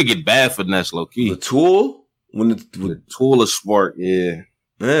 it could get bad for Ness, low key. The Tool, the Tool is spark, the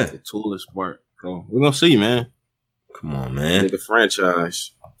Tool is spark. So we're gonna see, man. Come on, man. Nigga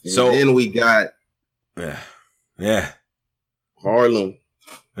franchise. So then we got Harlem.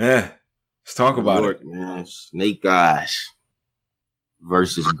 Yeah. Let's talk about it. Man. Snake Eyes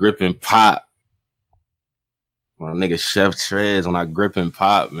versus Grip and Pop. My nigga Chef Trez on that Grip and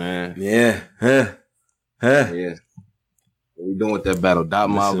Pop, man. Yeah. Yeah. What we doing with that battle? Dot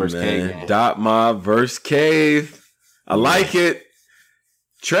Mob versus Cave. Dot Mob versus Cave. I like it.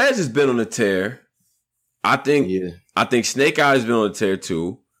 Trez has been on a tear. I think Snake Eyes has been on a tear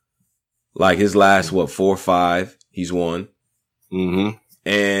too. Like his last 4 or 5, he's won. Mm-hmm.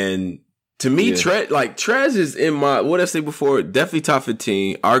 And to me, Trez is in my, what did I say before? Definitely top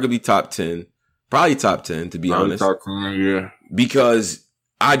 15, arguably top 10, probably top 10 to be honest. Top 10, because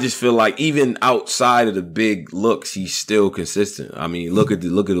I just feel like even outside of the big looks, he's still consistent. I mean, look at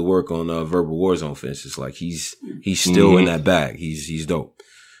the work on Verbal Warzone, for instance. Like he's still in that bag. He's dope.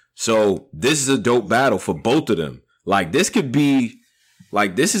 So this is a dope battle for both of them. Like this could be.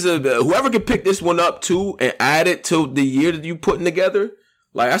 Like this is whoever can pick this one up too and add it to the year that you putting together.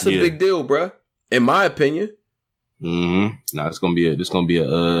 Like that's a big deal, bruh. In my opinion. Mm-hmm. No, it's gonna be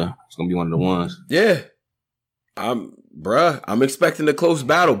one of the ones. Yeah. I'm expecting a close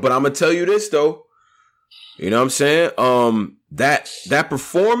battle, but I'm gonna tell you this though. You know what I'm saying? That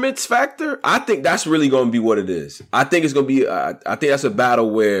performance factor, I think that's really gonna be what it is. I think it's gonna be. I think that's a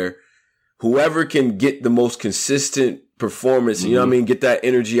battle where whoever can get the most consistent performance, you know what I mean, get that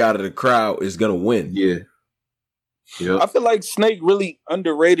energy out of the crowd is gonna win. Yeah. I feel like Snake really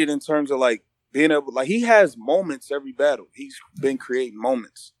underrated in terms of like being able, like he has moments every battle. He's been creating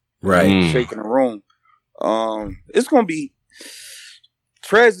moments, right? Shaking the room. It's gonna be.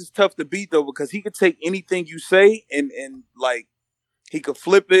 Trez is tough to beat though because he could take anything you say and like he could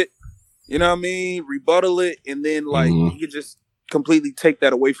flip it, you know what I mean, rebuttal it, and then like he could just completely take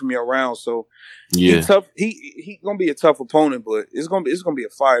that away from your round. So he's tough. He gonna be a tough opponent, but it's gonna be a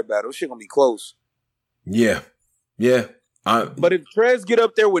fire battle. This shit gonna be close. Yeah. But if Trez get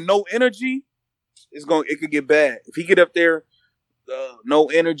up there with no energy, it could get bad. If he get up there, no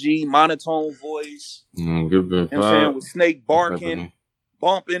energy, monotone voice, you know what I'm saying, with Snake barking,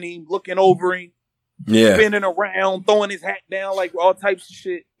 bumping him, looking over him, spinning around, throwing his hat down, like all types of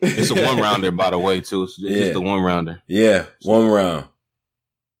shit. It's a 1-rounder, by the way, too. It's just a 1-rounder. Yeah, 1 round.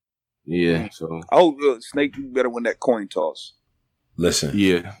 Yeah, so. Snake, you better win that coin toss. Listen.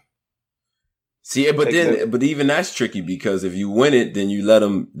 Yeah. See, but even that's tricky because if you win it, then you let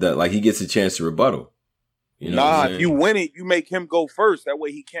him, he gets a chance to rebuttal. You know if you win it, you make him go first. That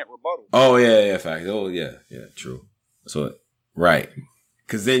way he can't rebuttal. Oh, yeah, fact. Oh, yeah, true. So, right.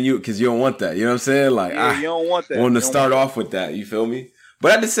 Because you don't want that. You know what I'm saying? Like, you don't want that. Want to start off with that. You feel me?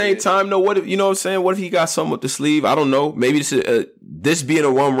 But at the same time, though, what if, you know what I'm saying? What if he got something with the sleeve? I don't know. Maybe this being a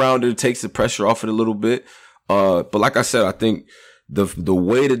 1-rounder takes the pressure off it a little bit. But like I said, I think the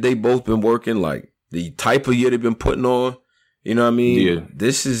way that they both been working, like the type of year they've been putting on, you know what I mean? Yeah.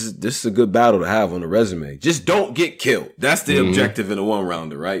 This is a good battle to have on the resume. Just don't get killed. That's the objective in a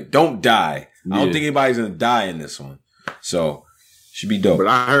 1-rounder, right? Don't die. I don't think anybody's gonna die in this one. So should be dope. But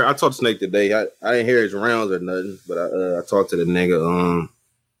I talked to Snake today. I didn't hear his rounds or nothing, but I talked to the nigga.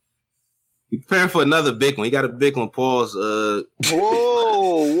 He preparing for another big one. He got a big one. Pause. Whoa.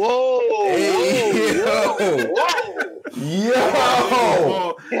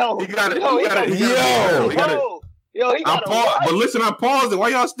 But listen, I paused it. Why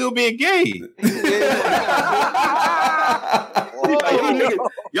y'all still being gay?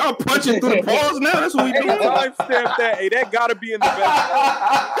 Y'all punching through the pause now? That's what we doing. Timestamp that. Hey, that gotta be in the best.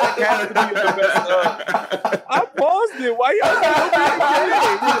 That has to be in the best. I paused it. Why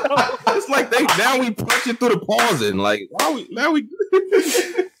y'all? It's like now we punching through the pausing. Like now we.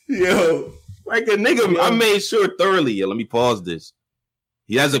 Yo, like a nigga. I made sure thoroughly. Let me pause this.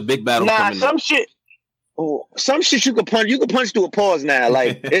 He has a big battle coming. Some shit. Oh, some shit you can punch. You can punch through a pause now.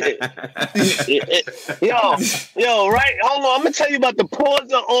 Like, right? Hold on. I'm gonna tell you about the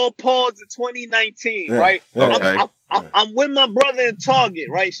pause of all pause of 2019. Right? Okay. I'm with my brother in Target.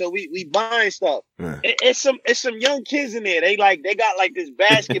 Right? So we buying stuff. It's some young kids in there. They got like this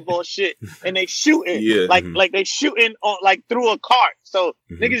basketball shit, and they shooting. Yeah. Like they shooting on like through a cart. So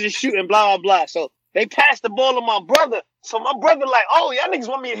niggas is shooting. Blah blah blah. So they passed the ball to my brother. So my brother like, oh, y'all niggas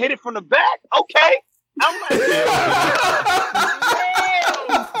want me to hit it from the back? Okay. I'm like,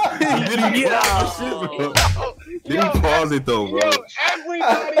 Did he pause it though, bro? Yo,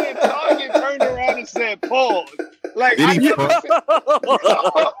 everybody in Target turned around and said pause. Like,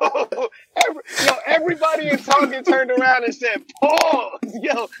 everybody in Target turned around and said pause.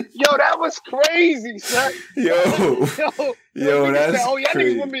 Yo, that was crazy, son. Yo, that's said, y'all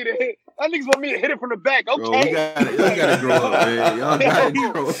crazy. Niggas want me to hit. Y'all niggas want me to hit it from the back. Okay, bro, y'all gotta grow up, man. Y'all gotta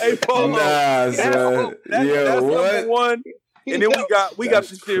grow up. Hey, Polo. Nah, son. That's what? number one. And then we got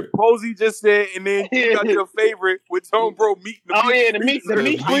the shit Posey just said, and then you got your favorite with Tone Bro meat. The meat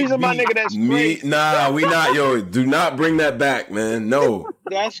freezer, my nigga. That's crazy. Nah, we not. Yo, do not bring that back, man. No.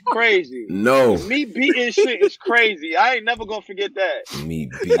 That's crazy. No. Meat beating shit is crazy. I ain't never gonna forget that. Meat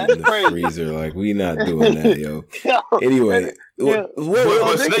beating the freezer, like we not doing that, yo. Anyway,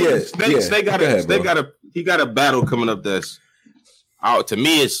 he got a battle coming up that's out. To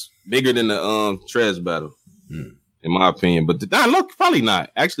me, it's bigger than the Trez battle. In my opinion, but look, probably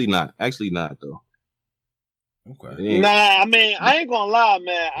not. Actually not though. Okay. Nah, I mean, I ain't gonna lie,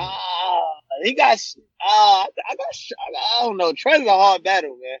 man. He got. I don't know. Trez is a hard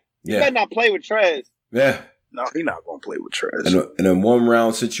battle, man. You better not play with Trez. Yeah. No, he not gonna play with Trez. In a 1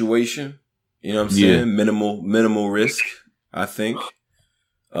 round situation, you know what I'm saying? Minimal risk, I think.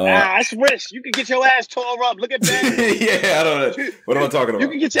 It's risk. You can get your ass tore up. Look at that. Yeah, I don't know. What am I talking about? You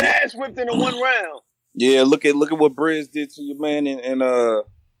can get your ass whipped in a 1 round. Yeah, look at what Briz did to your man in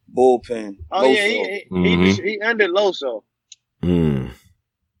bullpen. Oh Loso. He ended Loso.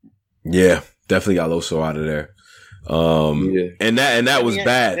 Yeah, definitely got Loso out of there. And that was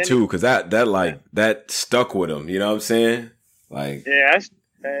bad too, because that stuck with him. You know what I'm saying? Like, that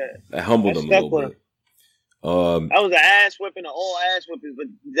humbled him a little bit. That was an ass whipping, all ass whipping, but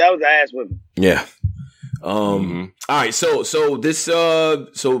that was an ass whipping. Yeah. All right, so this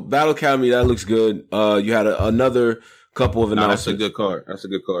Battle Academy, that looks good. You had another couple of announcements. That's a good card. That's a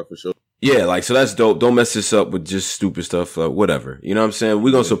good card for sure. Yeah, like, so that's dope. Don't mess this up with just stupid stuff, whatever. You know what I'm saying?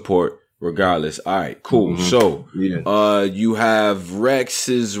 We're gonna support regardless. All right, cool. So you have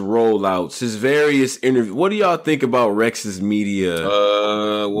Rex's rollouts, his various interviews. What do y'all think about Rex's media?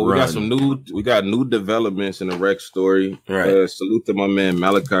 We got new developments in the Rex story. Right. Salute to my man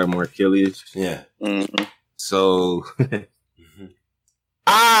Malachi Markelius. Yeah. So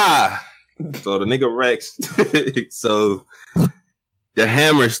so the nigga Rex. So the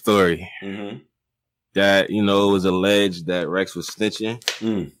Hammer story. That, it was alleged that Rex was snitching.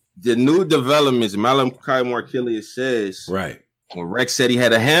 The new developments, Malachi Markelius says, right, when Rex said he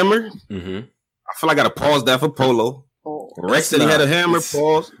had a hammer, I feel like I gotta pause that for Polo. Rex said he had a hammer.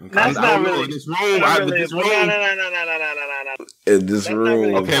 Pause. That's not really. In this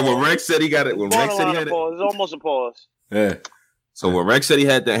room. Okay, when Rex said he got it. When Rex said he had it. It's almost a pause. Yeah. So when Rex said he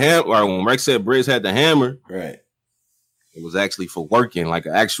had the hammer, or when Rex said Briz had the hammer, right, it was actually for working, like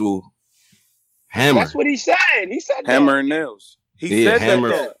an actual hammer. That's what he said. He said hammer and nails. He said hammer.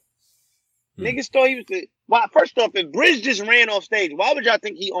 That. Niggas thought he was the. Well, first off, if Briz just ran off stage, why would y'all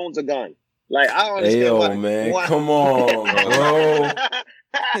think he owns a gun? Like, I don't understand. Man, come on, bro.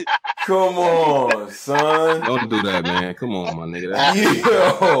 Come on, son. Don't do that, man. Come on, my nigga.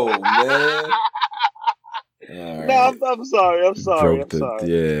 Man. No, I'm sorry.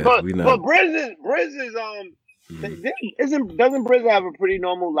 Yeah, but Briz is doesn't Briz have a pretty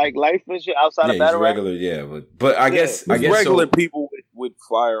normal like life and shit outside of battle rap? Regular, yeah, but I guess regular people with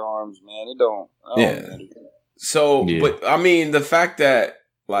firearms, man. It don't. So, but I mean, the fact that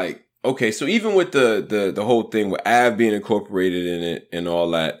like. Okay, so even with the whole thing with Av being incorporated in it and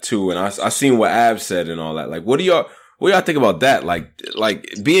all that too, and I seen what Av said and all that. Like, what do y'all think about that? Like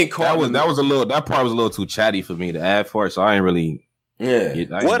being caught. That part was a little too chatty for me, the Av part. So I ain't really Yeah.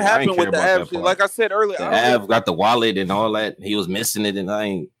 What happened with the Av shit? Like I said earlier, the Av got the wallet and all that. He was missing it, and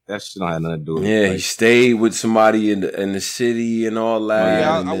that shit don't have nothing to do with it. Yeah, he stayed with somebody in the city and all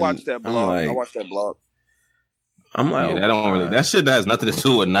that. I watched that blog. I'm like, that shit has nothing to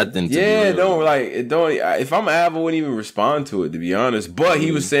do with nothing. If I'm Av, I wouldn't even respond to it, to be honest. But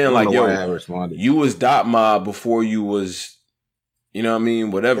he was saying like, yo, you was Dot Mob before you was, you know what I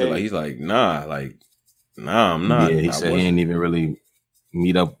mean? Whatever. Like, he's like, nah, I'm not. Yeah, he said he ain't even really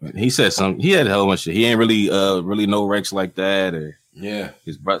meet up. He said he had a whole bunch of shit. He ain't really know Rex like that, or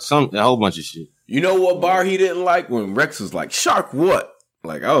his brother, a whole bunch of shit. You know what bar he didn't like? When Rex was like, Shark what?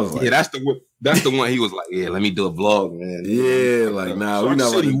 Like, I was like, that's the one he was like, yeah, let me do a vlog, man. Yeah, like, nah, we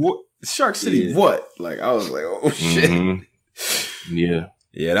not City, what? Shark City what? Like, I was like, oh shit. Mm-hmm.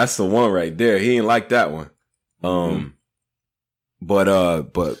 Yeah, that's the one right there. He ain't like that one. But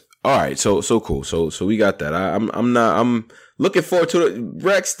all right, so cool. So we got that. I'm looking forward to it.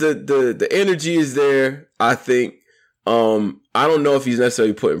 Rex, the energy is there, I think. I don't know if he's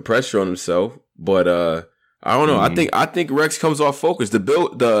necessarily putting pressure on himself, but I don't know. I think Rex comes off focused.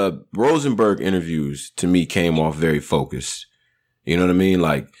 The Rosenberg interviews to me came off very focused. You know what I mean?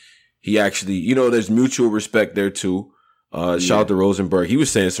 Like, he actually, there's mutual respect there too. Shout out to Rosenberg. He was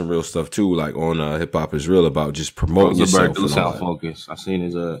saying some real stuff too, like on Hip Hop Is Real, about just promoting yourself. Rosenberg do sound focused. I seen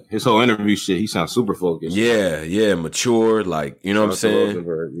his whole interview shit. He sounds super focused. Yeah, mature. Like, you know what I'm saying?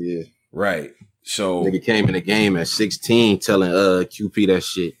 Rosenberg, yeah, right. So nigga came in the game at 16, telling QP that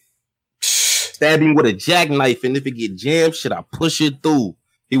shit. Stab him with a jackknife, and if it get jammed, shit, I push it through.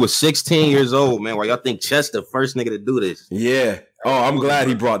 He was 16 years old, man. Why y'all think Chess the first nigga to do this? Yeah. Oh, I'm glad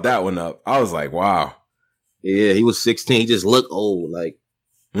he brought that one up. I was like, wow. Yeah, he was 16. He just looked old. Like,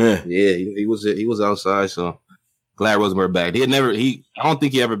 he was outside. So glad Rosenberg back. I don't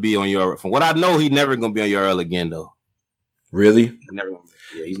think he ever be on URL. From what I know, he never gonna be on URL again though. Really?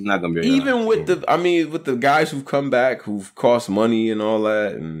 He's not gonna be. Even with with the guys who've come back, who've cost money and all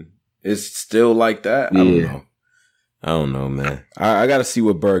that, and it's still like that. I don't know, man. I got to see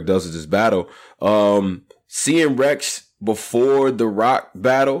what Berg does with this battle. Seeing Rex before the Rock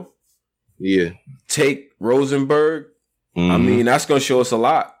battle, take Rosenberg. I mean, that's gonna show us a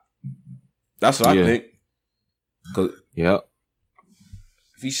lot. That's what I think. If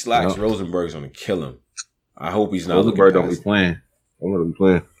he slacks, Rosenberg's gonna kill him. I hope he's not. Rosenberg don't be playing. I'm gonna be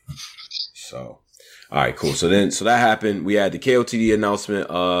playing. So, all right, cool. So that happened. We had the KOTD announcement.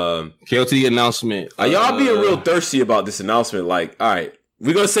 KOTD announcement. Y'all being real thirsty about this announcement. Like, all right,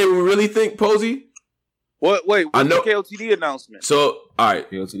 we gonna say what we really think, Posey? What? Wait, what's the KOTD announcement? So, all right,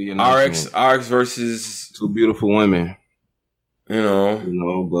 KOTD announcement. RX versus two beautiful women.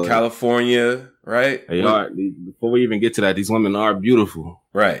 But California, right? Before we even get to that, these women are beautiful,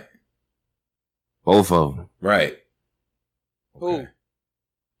 right? Both of them, right? Okay.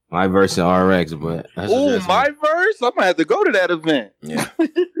 My verse and RX, but my verse. I'm gonna have to go to that event. Yeah,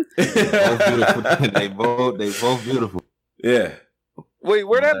 they both beautiful. Yeah. Wait,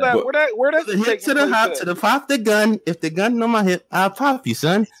 where does the hip to the hop to the pop the gun? If the gun on my hip, I'll pop you,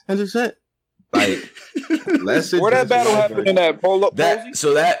 son. And just it. Like, where that battle happened in that polo?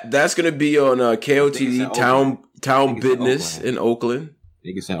 That's gonna be on KOTD Town Business in Oakland.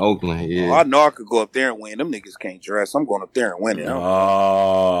 Niggas in Oakland, yeah. Oh, I know I could go up there and win. Them niggas can't dress. I'm going up there and win it.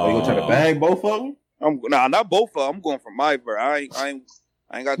 Oh, you gonna try to bang both of them? Not both of them. I'm going for my ver. I ain't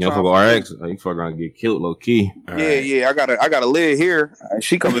got time. You for RX? You fucking gonna get killed low key. Yeah. I gotta live here.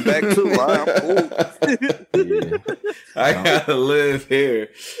 She coming back too. I'm cool. I gotta live here.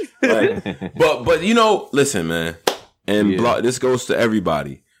 Like, but listen, man. And this goes to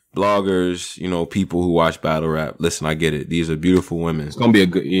everybody. Bloggers, people who watch battle rap. Listen, I get it. These are beautiful women. It's gonna be a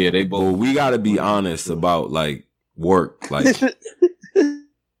good, they both. But we gotta be honest about work. Like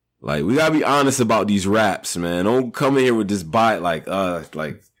we gotta be honest about these raps, man. Don't come in here with this bite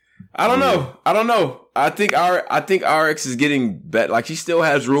I don't know. I think RX is getting better. Like, she still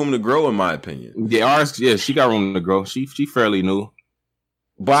has room to grow, in my opinion. Yeah, RX, she got room to grow. She fairly new.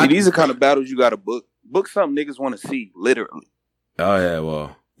 But these are kind of battles you gotta book. Book something niggas want to see, literally. Oh yeah,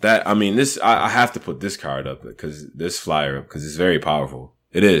 well. I have to put this card up this flyer up because it's very powerful.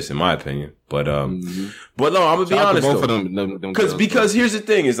 It is, in my opinion. But no, I'm gonna be honest though. Because here's the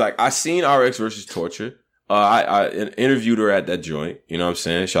thing: is I seen RX versus Torture. I interviewed her at that joint. You know what I'm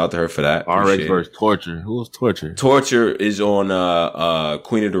saying? Shout out to her for that. RX versus Torture. Who was Torture? Torture is on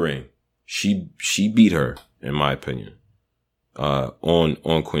Queen of the Ring. She beat her, in my opinion. On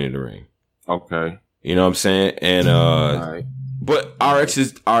Queen of the Ring. Okay. You know what I'm saying? And all right. But RX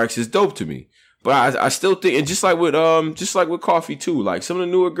is dope to me. But I still think, and just like with Coffee too, like some of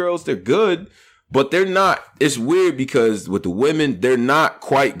the newer girls, they're good, But they're not. It's weird because with the women, they're not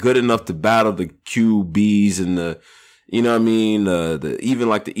quite good enough to battle the QBs and the, you know what I mean? The even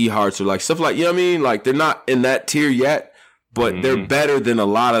like the E-Hearts or like stuff like, you know what I mean? Like they're not in that tier yet, but they're better than a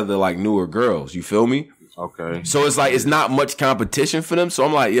lot of the like newer girls. You feel me? Okay. So it's like, it's not much competition for them. So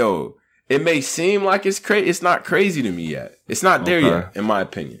I'm like, yo, it may seem like it's crazy. It's not crazy to me yet. It's not there yet, in my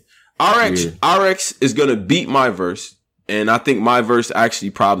opinion. RX is going to beat my verse. And I think my verse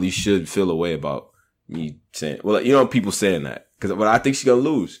actually probably should feel a way about me saying, well, you know, people saying that. But I think she's going to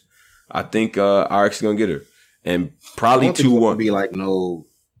lose. I think RX is going to get her. And probably 2-1. Be like no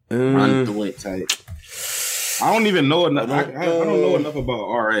run through it type. I don't even know enough. I don't know enough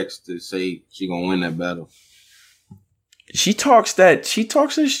about RX to say she going to win that battle. She talks that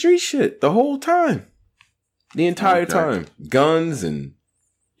street shit the whole time. The entire time. Guns and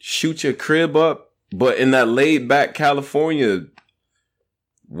shoot your crib up. But in that laid back California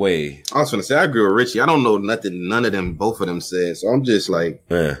way. I was gonna say I agree with Richie. I don't know nothing none of them, both of them said. So I'm just like,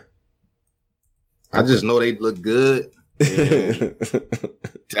 I just know they look good. I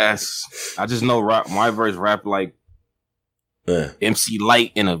just know my verse rap like MC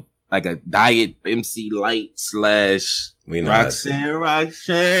Light in a diet MC Light / Roxanne.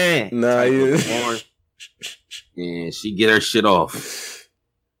 Nah, and she get her shit off.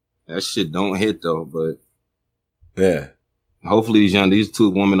 That shit don't hit though, but hopefully these two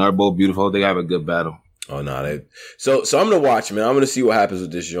women are both beautiful. They have a good battle. Oh no, so I'm gonna watch, man. I'm gonna see what happens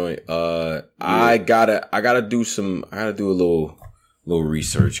with this joint. I gotta do a little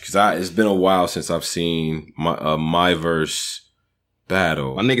research because it's been a while since I've seen my verse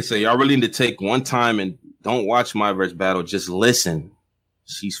battle. My nigga say y'all really need to take one time and don't watch my verse battle. Just listen.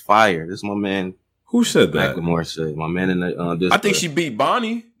 She's fire. This is my man. Who said that? Macklemore said. My man in the. I think she beat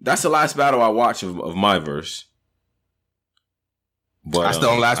Bonnie. That's the last battle I watched of my verse. But that's the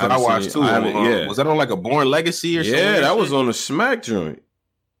only last one I watched too. Was that on like a Born Legacy or something? Yeah, that was on a Smack joint.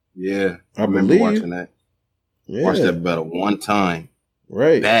 Yeah, I remember watching that. Yeah. Watched that battle one time.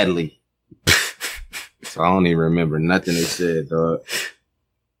 Right. Badly. So I don't even remember nothing they said, dog.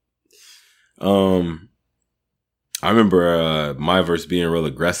 I remember my verse being real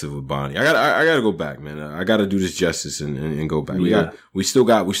aggressive with Bonnie. I gotta go back, man. I gotta do this justice and go back. We still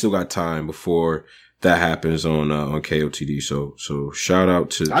got time before that happens on KOTD. So shout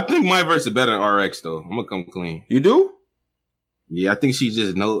out to. I think my verse is better than RX though. I'm gonna come clean. You do? Yeah, I think she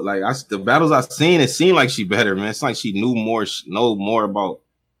just the battles I've seen. It seemed like she better, man. It's like she know more about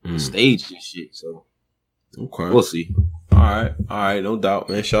the stage and shit. So okay, we'll see. All right, no doubt,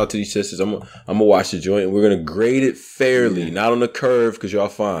 man. Shout out to these sisters. I'm gonna watch the joint and we're gonna grade it fairly, not on the curve because y'all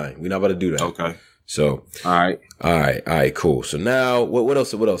fine. We're not about to do that. Okay. So all right, cool. So now what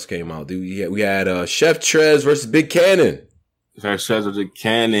else came out? Dude, we had Chef Trez versus Big Cannon. Chef Trez versus Big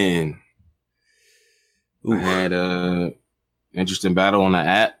Cannon. We had interesting battle on the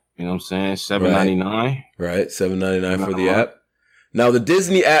app. You know what I'm saying? $7.99. Right, $7.99 for the app. Now the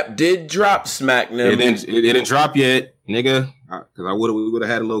Disney app did drop Smack Them. It didn't drop yet, nigga. Because we would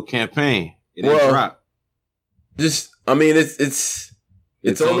have had a little campaign. It didn't drop. It's on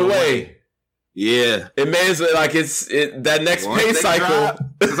the way. Yeah, it means like that next pay cycle.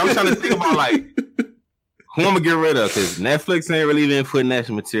 Because I'm trying to think about like who I'm gonna get rid of. Because Netflix ain't really been putting that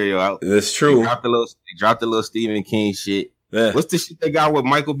material out. That's true. They dropped the little Stephen King shit. Yeah. What's the shit they got with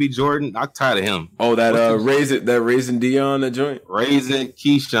Michael B. Jordan? I'm tired of him. Oh, that Raising Dion, that joint? Raising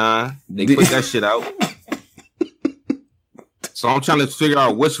Keyshawn. They put that shit out. So I'm trying to figure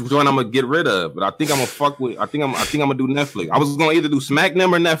out which joint I'm gonna get rid of. But I think I'm gonna do Netflix. I was gonna either do Smack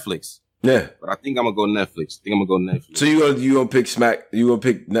Them or Netflix. Yeah. But I think I'm gonna go Netflix. So you gonna pick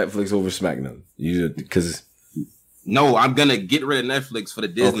Netflix over Smack Them? Because no, I'm gonna get rid of Netflix for the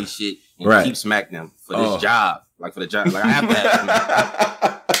Disney shit and keep Smack Them for this job. Like for the job, like I have to have it.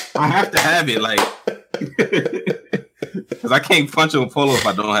 I have to have it, like because I can't punch on Polo if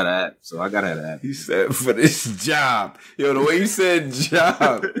I don't have the app. So I gotta have the app. He said for this job. Yo, the way you said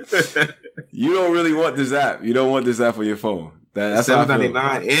job, you don't really want this app. You don't want this app on your phone. That's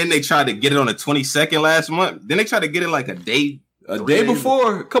 $7.99, and they tried to get it on the 22nd last month. Then they tried to get it like a day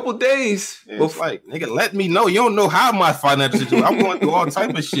before, a couple days. It's like, nigga, let me know. You don't know how my financial situation. I'm going through all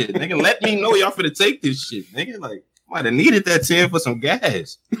type of shit. Nigga, let me know y'all finna take this shit. Nigga, like, might have needed that 10 for some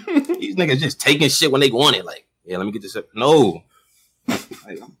gas. These niggas just taking shit when they want it. Like, yeah, let me get this up. No.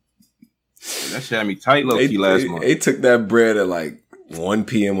 Like, that shit had me tight low key last month. They took that bread at like 1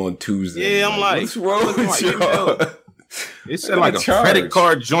 p.m. on Tuesday. Yeah, I'm like, what's wrong with y'all? It said like a credit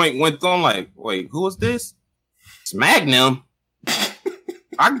card joint went on. Like, wait, who was this? It's Magnum.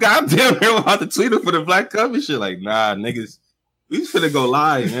 I goddamn near about to tweet it for the Black Cover shit. Like, nah, niggas We finna go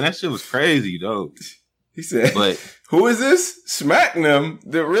live, man. That shit was crazy, though. He said, "But who is this? Smacking them?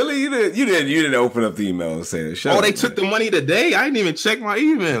 Really? You didn't open up the email and say that. They took the money today. I didn't even check my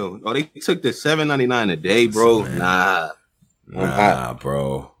email. Oh, they took the $7.99 a day, bro. Nah,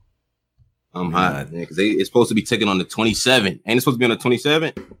 bro. I'm hot, man. Because it's supposed to be taken on the 27th. Ain't it supposed to be on the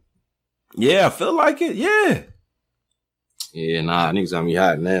 27th? Yeah, I feel like it. Yeah. Yeah, nah, niggas got me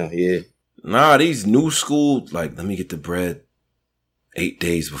hot now. Yeah. Nah, these new school, like, let me get the bread 8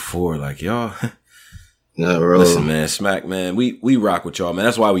 days before. Like, y'all. Nah, bro. Listen, man, Smack, man, we rock with y'all, man.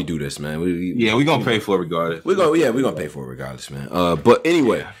 That's why we do this, man. We gonna pay for it regardless. We're gonna pay for it regardless, man. But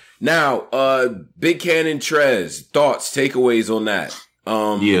anyway, now, Big Cannon Trez, thoughts, takeaways on that.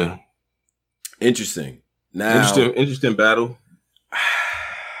 Yeah. Interesting. Now, interesting battle.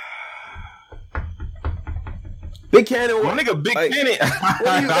 Big Cannon, my nigga, Big Cannon.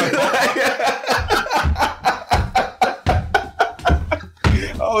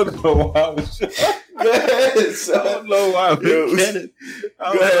 I don't know why I was. Go ahead, son. I don't know why Big Cannon.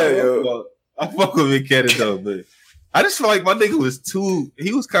 Go ahead, yo. I fuck with Big Cannon though, but I just feel like my nigga was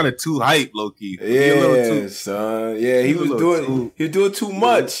he was kind of too hype, low key. Yeah, son. Yeah, he was doing too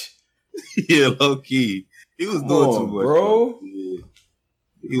much. Yeah, low key. He was doing too much, bro. Yeah.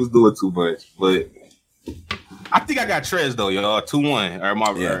 He was doing too much, but I think I got Trez though, y'all. 2-1. Or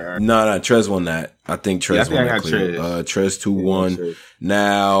my No, Trez won that. I think Trez won that. Trez 2-1.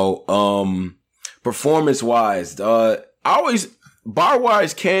 Now, performance wise, bar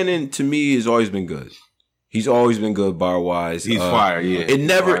wise, Cannon to me has always been good. He's always been good bar wise. He's fire, yeah.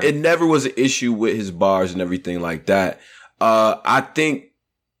 It never was an issue with his bars and everything like that. I think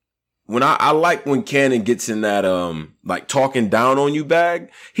when I like when Cannon gets in that like talking down on you bag,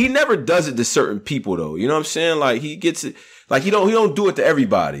 he never does it to certain people though. You know what I'm saying? Like he gets it, like he don't do it to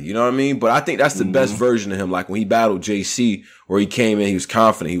everybody. You know what I mean? But I think that's the best version of him. Like when he battled JC, where he came in, he was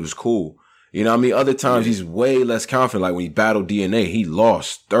confident, he was cool. You know what I mean? Other times he's way less confident. Like when he battled DNA, he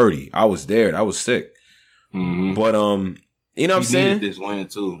lost 30. I was there. That was sick. Mm-hmm. But you know what I'm saying? This one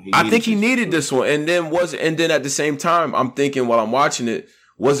too. I think he needed this one, and then at the same time, I'm thinking while I'm watching it,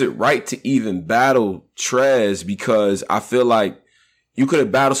 was it right to even battle Trez? Because I feel like you could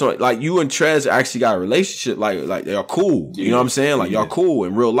have battled someone like you and Trez actually got a relationship, like y'all cool. You know what I'm saying? Like y'all cool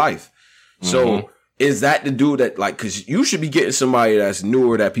in real life. So is that the dude that like? Because you should be getting somebody that's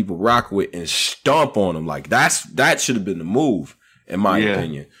newer that people rock with and stomp on them. Like that should have been the move, in my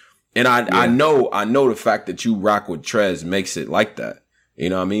opinion. And I know the fact that you rock with Trez makes it like that. You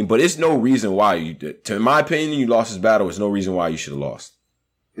know what I mean? But it's no reason why you did. In my opinion, you lost this battle. It's no reason why you should have lost.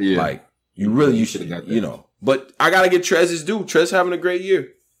 Yeah. Like you should have got that. You know. But I gotta get Trez his due. Trez having a great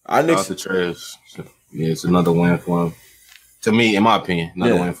year. Shout out to Trez. Yeah, it's another win for him. To me, in my opinion,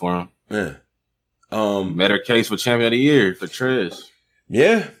 another win for him. Yeah. Better case for champion of the year for Trez.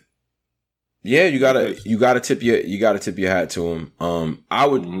 Yeah. Yeah, you gotta tip your hat to him. I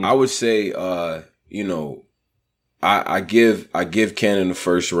would say, you know, I give Cannon the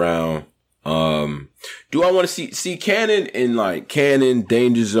first round. Do I want to see Cannon in like Cannon,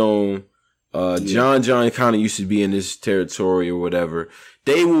 Danger Zone? John kind of used to be in this territory or whatever.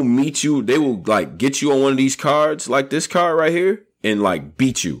 They will meet you. They will like get you on one of these cards, like this card right here, and like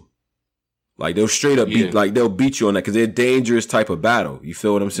beat you. Like they'll straight up beat, like they'll beat you on that because they're a dangerous type of battle. You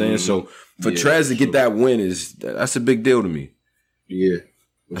feel what I'm saying? So for Trez to get that win that's a big deal to me. Yeah,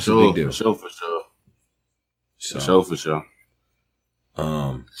 that's a big deal. For sure.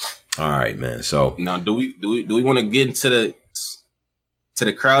 All right, man. So now, do we want to get into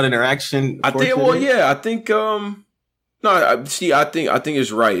the crowd interaction? I think. Well, yeah. I think. No. I think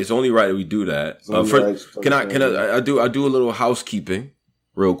it's right. It's only right that we do that. I do a little housekeeping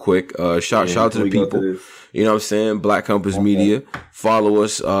real quick. Shout out to the people. You know what I'm saying? Black Compass Media. Follow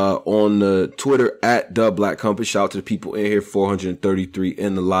us on the Twitter at The Black Compass. Shout out to the people in here. 433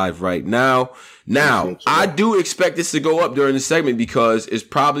 in the live right now. Now, I do expect this to go up during the segment because it's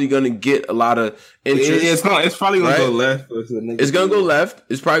probably going to get a lot of interest. It's probably going to go left. It's going to go left.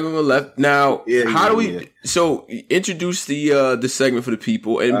 It's probably going to go left. Now, how do we... So, introduce the segment for the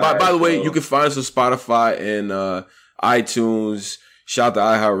people. And by the way, you can find us on Spotify and iTunes. Shout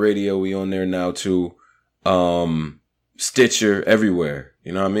out to iHeartRadio. We on there now, too. Stitcher, everywhere.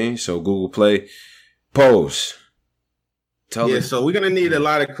 You know what I mean? So, Google Play. Pose. So we're going to need a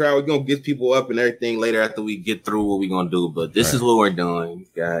lot of crowd. We're going to get people up and everything later after we get through what we're going to do. But this is what we're doing,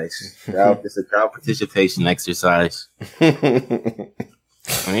 guys. It's a crowd participation exercise. Me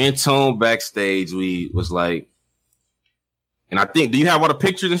and Tone backstage, we was like, and I think, do you have all the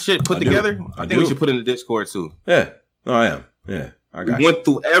pictures and shit put together? I think we should put in the Discord too. Yeah. No, I am. Yeah. We went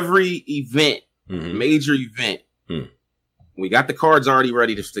through every event, major event. We got the cards already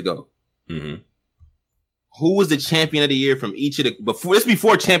ready to go. Mm-hmm. Who was the champion of the year from each of the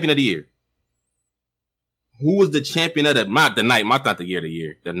before champion of the year? Who was the champion of the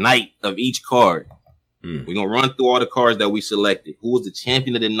night of each card? We're gonna run through all the cards that we selected. Who was the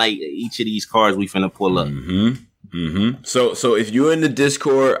champion of the night of each of these cards we finna pull up? So if you're in the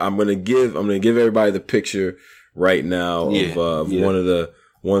Discord, I'm gonna give everybody the picture right now of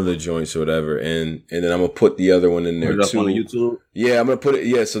one of the joints or whatever, and then I'm gonna put the other one in there put it too. Up on the YouTube? Yeah, I'm gonna put it.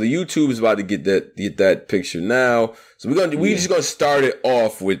 Yeah, so the YouTube is about to get that picture now. So we just gonna start it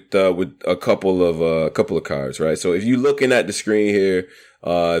off with a couple of cards, right? So if you're looking at the screen here,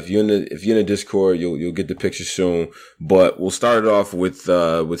 if you're in the Discord, you'll get the picture soon. But we'll start it off with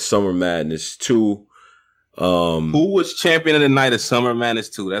Summer Madness 2. Who was champion of the night of Summer Madness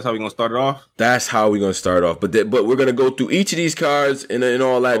 2? That's how we're gonna start it off? That's how we're gonna start off. But we're gonna go through each of these cards and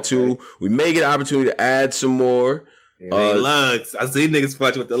all that too. We may get an opportunity to add some more. Lugs. I see niggas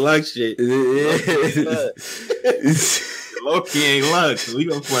punch with the Lux shit. Low-key ain't Lux. We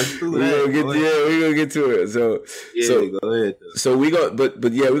gonna punch through that. We're gonna get to it. So go ahead. So we go, but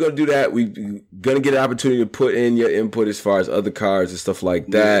we're gonna do that. We gonna get an opportunity to put in your input as far as other cards and stuff like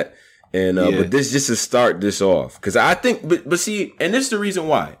that. And but this just to start this off, because I think, but see, and this is the reason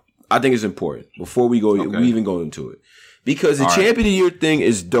why I think it's important before we even go into it, because the champion of the year thing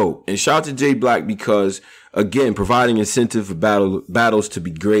is dope. And shout out to Jay Black, because again, providing incentive for battles to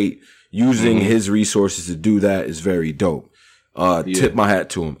be great, using his resources to do that is very dope. Tip my hat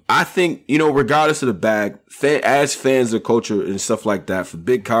to him. I think, regardless of the bag, as fans of culture and stuff like that, for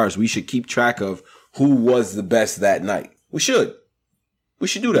big cards, we should keep track of who was the best that night. We should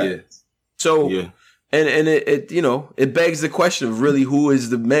do that. Yeah. So, and it begs the question of really who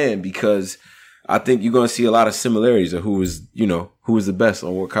is the man, because I think you're going to see a lot of similarities of who is the best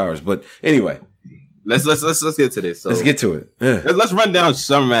on what cards. But anyway, let's get to this. So let's get to it. Yeah. Let's run down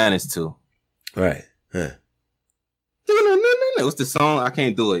Summer Madness 2. All right. Yeah. What's the song? I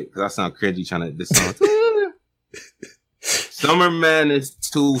can't do it because I sound cringy trying to this song. Summer Madness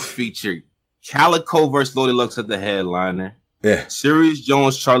 2 featured Calico versus Loaded Lux at the headliner. Yeah. Serious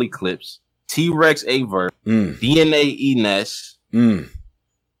Jones, Charlie Clips, T-Rex Aver, DNA Enes. And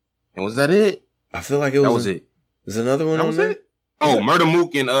was that it? I feel like was it. There's another one on there? Oh, Murder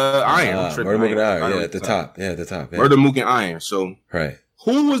Mook and Iron. Murder Mook and Iron. Yeah, at the top. Yeah, at the top. Yeah. Murder Mook and Iron. So, right.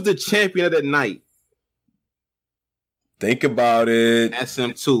 Who was the champion of that night? Think about it.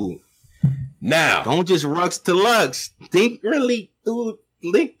 SM2. Now, don't just Rux to Lux. Think through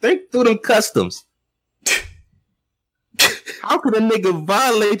them customs. How could a nigga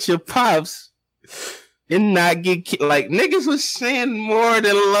violate your pops and not get like niggas was saying more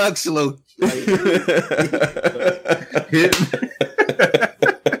than Lux, look.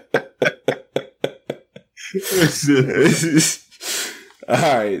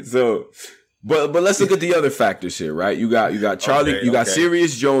 All right, so but let's look at the other factors here, right? You got Charlie, got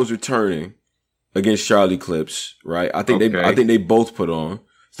Serious Jones returning against Charlie Clips, right? I think they both put on.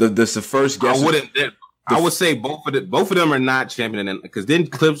 That's the first guess. I would say both of them are not champion, because then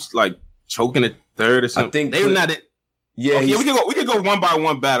Clips like choking at third or something. I think they're not it. Yeah, we could go one by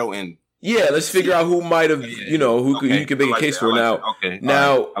one battle and. Yeah, let's figure out who might have, who could make a case for now.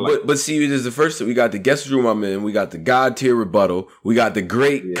 Now, but see, this is the first. We got the guest room I'm in. We got the God tier rebuttal. We got the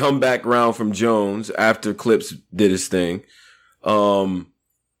great comeback round from Jones after Clips did his thing. He'll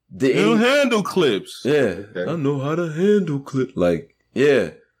handle Clips. Yeah, I know how to handle Clips. Like,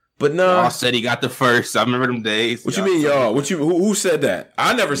 yeah. But no, y'all said he got the first. I remember them days. What you mean, y'all? Who said that?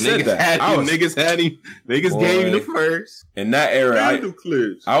 I never said that. Niggas had him. Niggas gave him the first. In that era,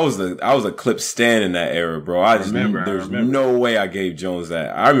 I was a Clip stan in that era, bro. I remember. There's no way I gave Jones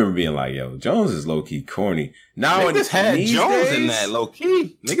that. I remember being like, yo, Jones is low key corny. Now niggas had Jones in that low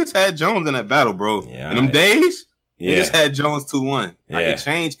key. Niggas had Jones in that battle, bro. Yeah, in them days, niggas had Jones 2-1. Like it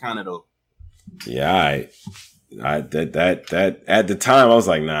changed kind of though. Yeah, all right. That at the time I was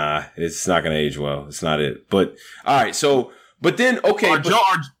like, nah, it's not gonna age well. It's not it. But all right, so but then are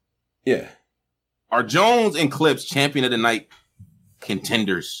Jones and Clips champion of the night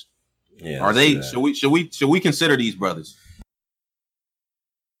contenders? Yeah, are they? Should we consider these brothers?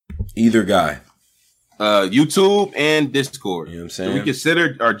 Either guy, YouTube and Discord. You know what I'm saying? Do we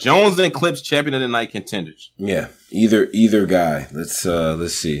consider are Jones and Clips champion of the night contenders? Yeah, either guy. Let's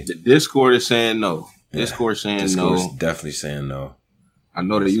see. The Discord is saying no. Discord's definitely saying no. I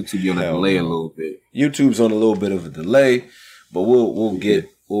know that YouTube on a delay a little bit. YouTube's on a little bit of a delay, but we'll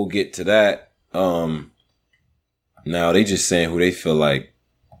get to that. Now they just saying who they feel like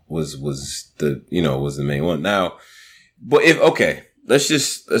was the main one. Now, but let's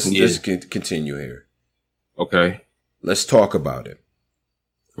just continue here. Okay. Let's talk about it.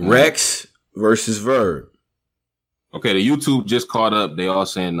 Rex versus Verb. Okay, the YouTube just caught up. They all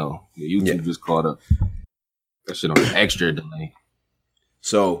saying no. The YouTube just caught up. That shit on extra delay.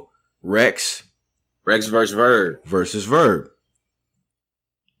 So, Rex versus Verb. Versus Verb.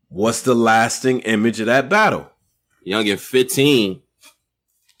 What's the lasting image of that battle? Youngin 15.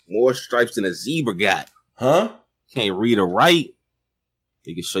 More stripes than a zebra got. Huh? Can't read or write.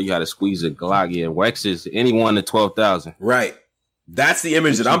 He can show you how to squeeze a Glock. Yeah, Wex is anyone to 12,000. Right. That's the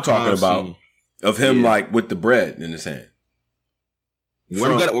image that I'm talking about of him like with the bread in his hand.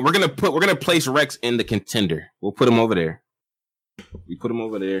 We're gonna place Rex in the contender. We'll put him over there. We put him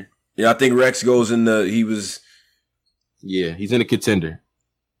over there. Yeah, I think Rex goes in the. Yeah, he's in the contender.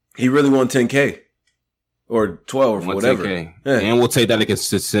 He really won 10K or 12 or whatever. 10K. Yeah. And we'll take that into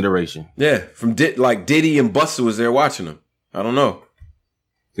consideration. Yeah, from Diddy and Busta was there watching him. I don't know.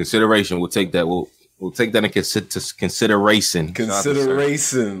 Consideration. We'll take that. We'll take that into consideration.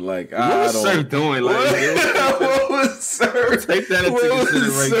 Consideration, like what was Surf doing? Like, what was Surf? Take that into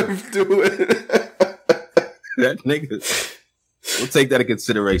consideration. What was Surf doing? That nigga. We'll take that into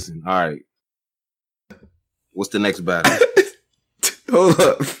consideration. All right. What's the next battle? Hold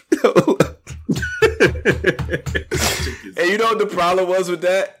up. And you know what the problem was with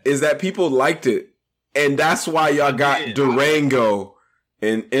that? Is that people liked it. And that's why y'all got Durango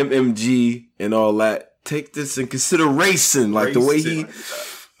and MMG and all that. Take this in consideration. Like the way he...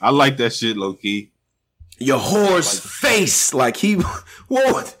 I like that shit, low-key. Your horse face. Like he...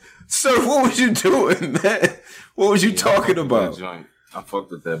 What? Sir, what was you doing, man? What was you talking about? I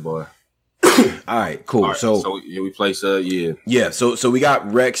fucked with that boy. All right, cool. All right, so we place yeah. So we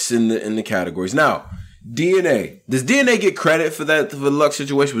got Rex in the categories now. DNA. Does DNA get credit for that for the luck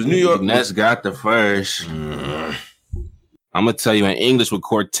situation? Was New York? Nets got the first. I'm gonna tell you in English with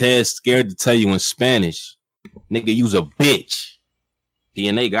Cortez. Scared to tell you in Spanish. Nigga, use a bitch.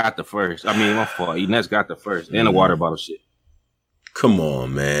 DNA got the first. I mean, my fault. Nets got the first and the water bottle shit. Come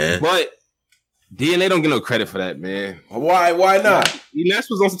on, man. But DNA don't get no credit for that, man. Why not? Ness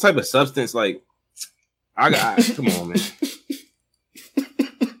was on some type of substance. Like, come on, man.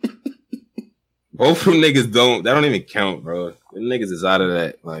 Both of them niggas that don't even count, bro. Them niggas is out of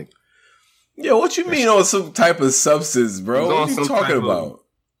that. Like, yeah, what you mean on some type of substance, bro? What are you talking about?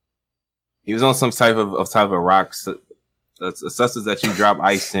 He was on some type of rock, a substance that you drop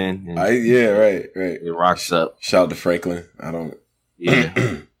ice in. And right. It rocks up. Shout out to Franklin. I don't.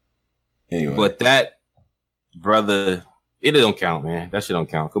 Yeah. Anyway. But that, brother, it don't count, man. That shit don't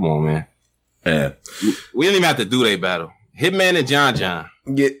count. Come on, man. Yeah. We didn't even have to do their battle. Hitman and John.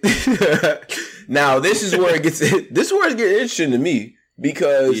 Now, this is where it gets interesting to me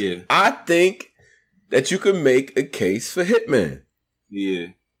because I think that you can make a case for Hitman. Yeah.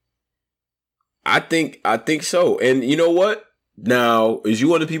 I think so. And you know what? Now, is you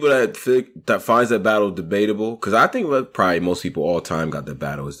one of the people that finds that battle debatable? Because I think probably most people all time got the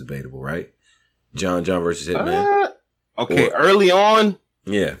battle as debatable, right? John versus Hitman. Okay, early on,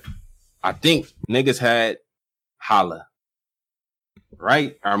 yeah, I think niggas had Holla,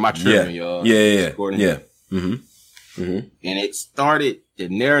 right? Or am I tripping, y'all? Yeah. Mm-hmm. And the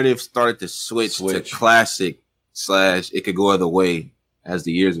narrative started to switch to classic / it could go other way as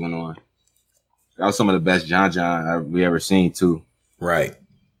the years went on. That was some of the best John we ever seen too. Right.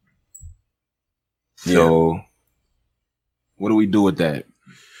 So, what do we do with that?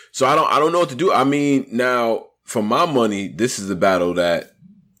 So I don't know what to do. I mean, now for my money, this is the battle that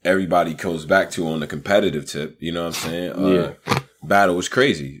everybody goes back to on the competitive tip. You know what I'm saying? Battle was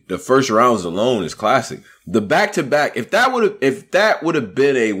crazy. The first rounds alone is classic. The back to back, if that would have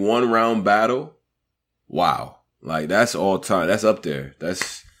been a 1-round battle, wow, like that's all time. That's up there.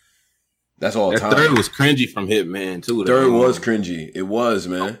 That's all time. Third was cringy from Hitman too. Third was cringy. It was,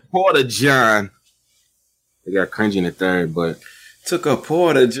 man. Porter John. They got cringy in the third, but took a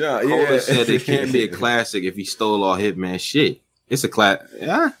Porter John. Porter said it can't be a classic if he stole all Hitman shit. It's a class.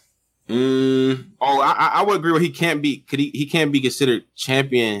 Yeah. I would agree with he can't be considered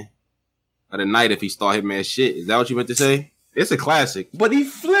champion of the night if he stole Hitman shit. Is that what you meant to say? It's a classic. But he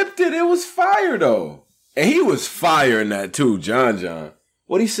flipped it. It was fire though. And he was fire in that too, John.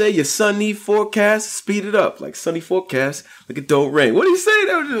 What'd he say? Your sun need forecast? Speed it up. Like sunny forecast. Like it don't rain. What'd he say?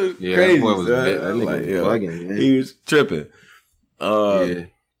 That was just crazy. That boy was bugging, man. He was tripping. All right,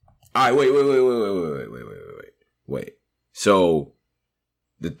 wait. So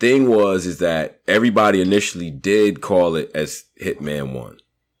the thing is that everybody initially did call it as Hitman 1.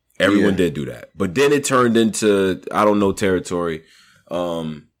 Everyone did do that. But then it turned into, I don't know, territory.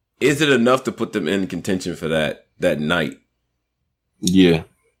 Is it enough to put them in contention for that night? Yeah.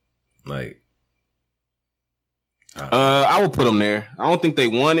 Like, I would put them there. I don't think they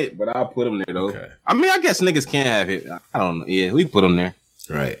won it, but I'll put them there though. Okay. I mean, I guess niggas can't have it. I don't know. Yeah, we put them there.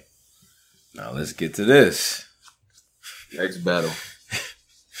 Right. Now let's get to this next battle.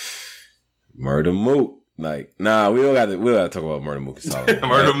 Murder Mook. Like, nah, we don't got to talk about Murder Mook.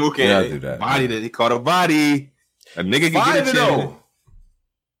 Murder Mook can't do that. Body that he caught a body. A nigga can get a chance.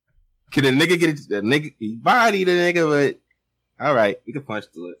 Can a nigga get a nigga? He bodied the nigga, but all right, we can punch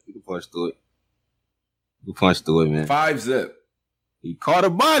through it. We punch through it, man. 5-0. He caught a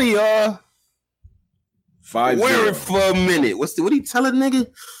body, y'all. 5-0. Wear it for a minute. What he tell a nigga?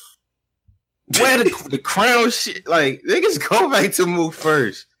 Wear the crown shit. Like, niggas go back to Mook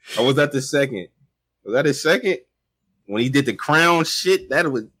first. Or was that the second? Was that his second? When he did the crown shit, that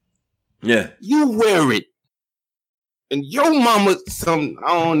was... Yeah. You wear it. And your mama, I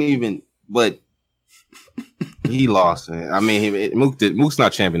don't even... But he lost, man. I mean, Mook's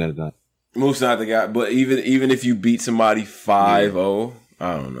not champion at the time. Mook's not the guy. But even if you beat somebody 5-0,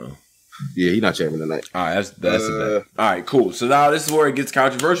 I don't know. Yeah, he's not champion tonight. All right, that's a bet. All right, cool. So now this is where it gets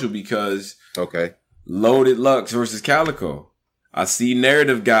controversial because... Okay. Loaded Lux versus Calico. I see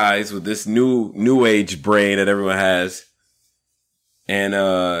narrative guys with this new age brain that everyone has. And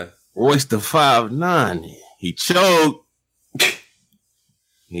Royce the 5'9". He choked.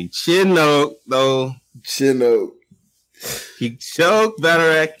 He chin-oked, though. He choked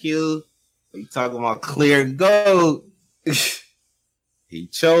better at you. He talking about clear gold. He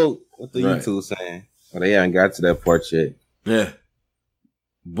choked. What the YouTube saying? Well, they haven't got to that part yet. Yeah.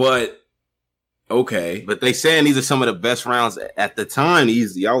 But okay. But they saying these are some of the best rounds at the time.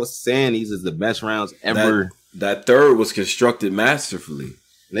 Y'all was saying these are the best rounds ever. That third was constructed masterfully.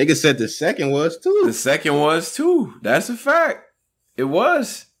 Nigga said the second was too. The second was too. That's a fact. It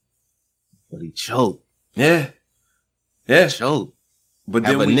was. But he choked. Yeah. He choked. But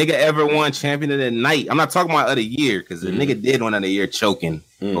have a nigga ever won champion of the night? I'm not talking about of the year, because the nigga did one of the year choking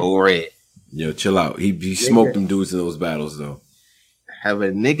over it. Yo, chill out. He smoked them dudes in those battles, though. Have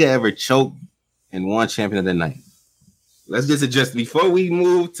a nigga ever choked and won champion of the night? Let's just adjust before we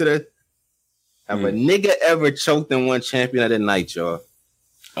move to the... Have a nigga ever choked and won champion of the night, y'all?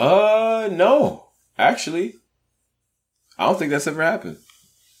 No. Actually, I don't think that's ever happened.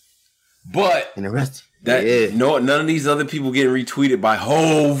 But interesting. None of these other people getting retweeted by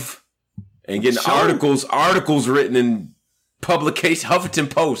Hove and getting articles written in publication. Huffington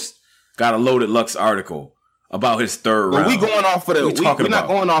Post got a Loaded Lux article about his third round. We going off of we're not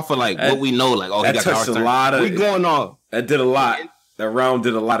going off of like what we know. Like, oh, he got touched a lot of. We going off. That did a lot. That round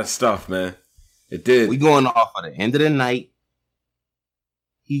did a lot of stuff, man. It did. We going off of the end of the night.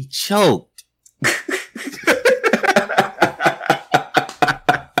 He choked.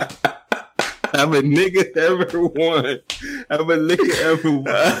 Have a nigga ever won? Champion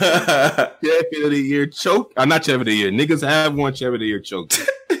of the year choke? Not champion of the year. Niggas have won champion of the year choke.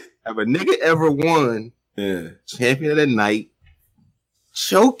 Have a nigga ever won champion of the night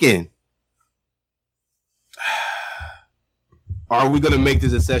choking? Are we gonna make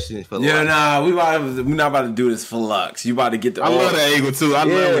this a session for Lux? Yeah, nah, we're not about to do this for Lux. You about to get the. I love that angle too. I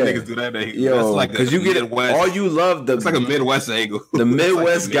love when niggas do that angle. Yo, that's like because you get it. All you love it's like a Midwest angle. The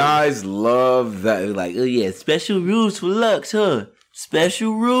Midwest like guys love that. They're like, oh yeah, special rules for Lux, huh?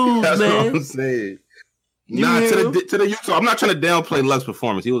 Special rules, that's man. What I'm saying. Nah, to the YouTube. I'm not trying to downplay Lux's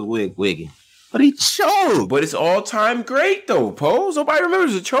performance. He was wigging, but he choked. But it's all time great though, Pose. Nobody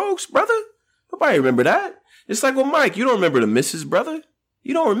remembers the chokes, brother. Nobody remember that. It's like with Mike. You don't remember the misses, brother.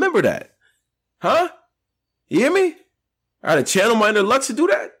 You don't remember that. Huh? You hear me? I had to channel my inner Lux to do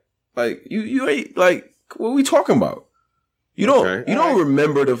that. Like, you ain't, like, what are we talking about? You don't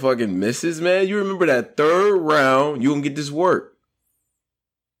remember the fucking misses, man. You remember that third round, you gonna get this work.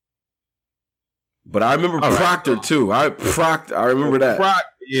 But I remember Proctor, too. I remember that.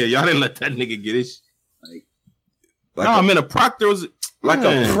 Yeah, y'all didn't let that nigga get his. A Proctor was... Like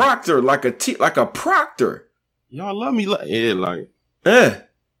a Proctor, like a Proctor. Y'all love me like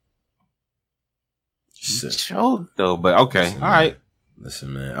choked though, but okay. Listen, all right.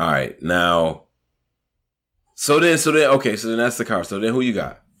 Listen, man. All right. Now so then that's the card. So then who you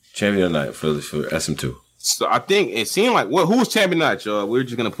got? Champion of the night for SM2. So I think it seemed like who was champion of the night, y'all? We're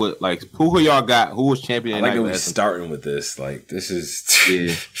just gonna put like who y'all got, who was champion of the night. I like starting with this. Like this is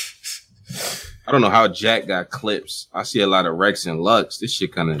I don't know how Jack got clips. I see a lot of Rex and Lux. This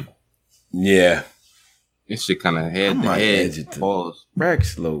shit kind of This shit kind of head to head. Pause.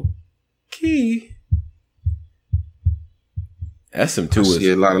 Rex low key. SM2 is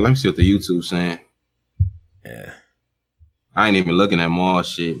a lot of. Let me see what the YouTube saying. Yeah, I ain't even looking at Maul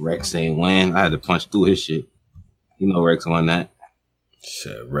shit. Rex ain't win. I had to punch through his shit. You know Rex won that.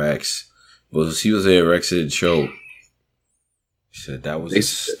 Shit, Rex. Well, she was there. Rex didn't show. Said that was a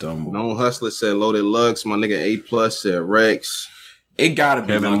stumble. No Hustler said Loaded Lux. My nigga A+ said Rex. It gotta be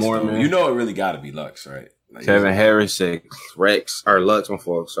Kevin Lux, Moore, man. You know it really gotta be Lux, right? Like, Kevin Harris said Rex or Lux. My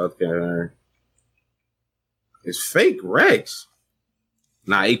fault. South Carolina. It's fake Rex.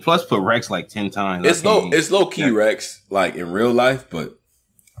 Nah, A+ put Rex like 10 times. It's low key Rex, like in real life, but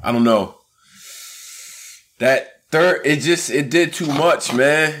I don't know. That third, it did too much,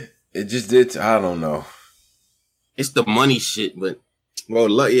 man. It just did. I don't know. It's the money shit, but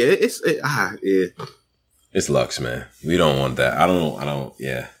well, yeah, yeah. It's Lux, man. We don't want that. I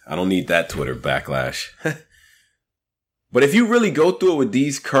don't need that Twitter backlash. But if you really go through it with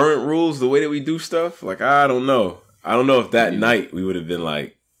these current rules, the way that we do stuff, like, I don't know. I don't know if that night we would have been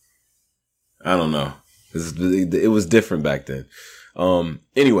like, I don't know. It was different back then.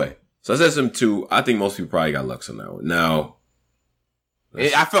 Anyway, so I said some 2. I think most people probably got Lux on that one. Now,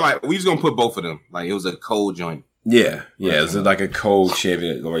 I feel like we was gonna put both of them. Like it was a cold joint. Yeah. It was like a cold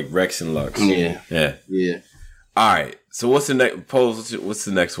champion, like Rex and Lux. Yeah. All right. So what's the next pose? What's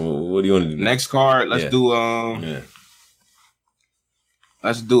the next one? What do you want to do? Next card. Let's do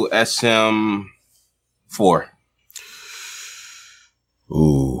Let's do SM4.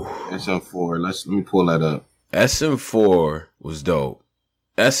 Ooh. SM4. Let me pull that up. SM4 was dope.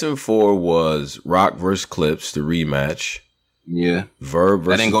 SM4 was Rock vs. Clips, the rematch. Yeah. Verb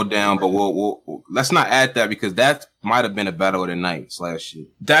versus... That didn't go down, but we'll let's not add that because that might have been a battle of the night / shit.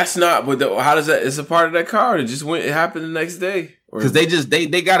 That's not, but how does that? It's a part of that card. It happened the next day. Because they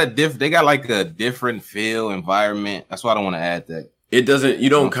got like a different feel, environment. That's why I don't want to add that. It doesn't. You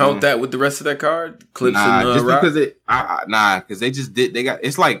don't count that with the rest of that card. Clips and just Rock? because because they just did. They got.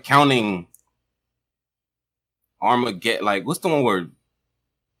 It's like counting Armageddon. Like what's the one where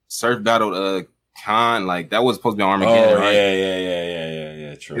Surf battled Khan? Like that was supposed to be Armageddon. Oh right?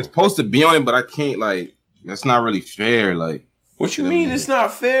 Yeah. True. It's supposed to be on it, but I can't. Like that's not really fair. Like what you mean? It's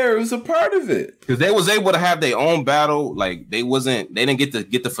not fair. It was a part of it because they was able to have their own battle. Like they didn't get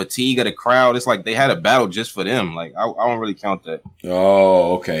the fatigue of the crowd. It's like they had a battle just for them. Like I don't really count that.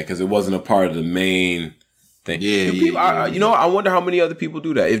 Oh, okay, because it wasn't a part of the main thing. Yeah, people, you know, I wonder how many other people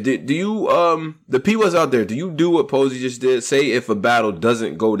do that. If do you the people's out there, do you do what Posey just did? Say if a battle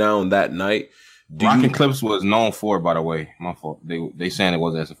doesn't go down that night. Rockin' Clips was known for it, by the way. My fault. They saying it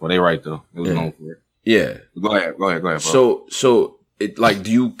wasn't SM4. They right though. It was known for it. Yeah. Go ahead, bro. So it like,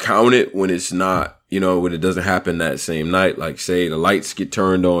 do you count it when it's not, you know, when it doesn't happen that same night? Like say the lights get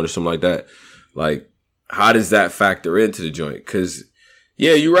turned on or something like that. Like how does that factor into the joint? Cause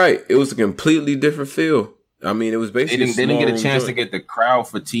yeah, you're right. It was a completely different feel. I mean, it was basically they didn't get a chance to get the crowd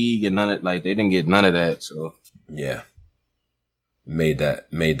fatigue and they didn't get none of that. So yeah. Made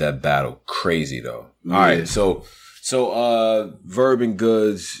that battle crazy though. Yeah. All right, so Verb and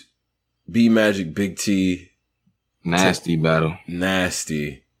Goods, B Magic, Big T, nasty battle,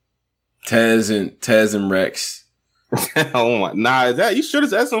 nasty. Tez and Rex. Oh my, nah, is that you sure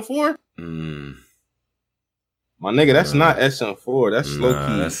it's SM4? My nigga, that's not SM4. That's low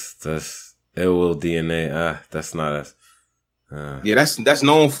key. That's Ill DNA. That's not us. Yeah, that's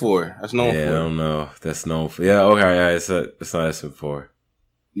known for. That's known for. I don't know. That's known for. Yeah, okay, yeah, it's not SM4.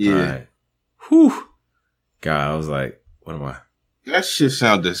 Yeah. All right. Whew. God, I was like, what am I? That shit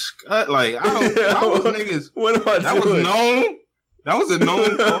sound disgusting. Like, I don't. That was niggas. What am I that doing? Was known. That was a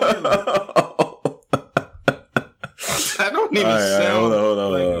known card. That don't even sound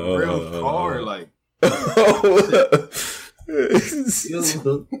like a real card. Like.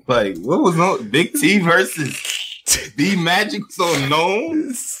 Like, what was on Big T versus B Magic so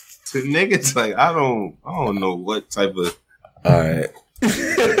known to niggas? Like, I don't know what type of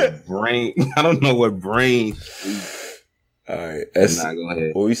brain. I don't know what brain. All right, go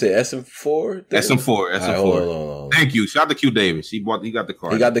ahead. What you say? SM4. SM4. Right, hold on. Thank you. Shout out to Q Davis. He got the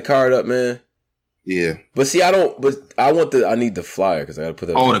card. He got the card up, man. Yeah, but see, I need the flyer because I got to put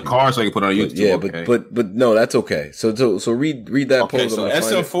that. Oh, the card so you can put it on YouTube. Yeah, okay. but no, that's okay. So read that. Okay, so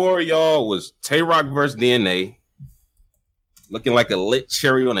SM4 y'all was Tay Rock versus DNA. Looking like a lit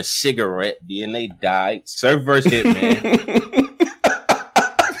cherry on a cigarette. DNA died. Surf versus Hitman.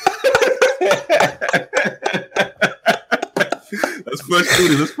 Let's push through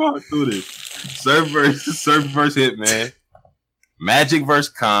this. Let's pop through this. Surf versus Hitman. Magic versus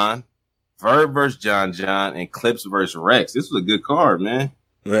Khan. Verb versus John, and Clips versus Rex. This was a good card, man.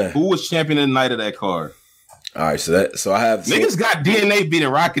 Yeah. Who was champion of the night of that card? All right, so I have niggas got DNA beating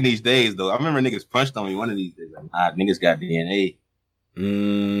Rockin' these days, though. I remember niggas punched on me one of these days. Like, niggas got DNA.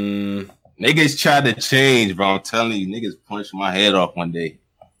 Niggas tried to change, bro. I'm telling you, niggas punched my head off one day.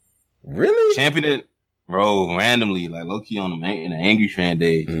 Really? Champion, bro, randomly, like low key on the Angry Fan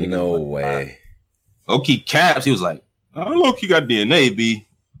days. No way. Low key Caps, he was like, Look, he got DNA, B.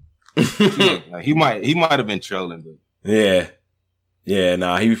 he might have been trolling, but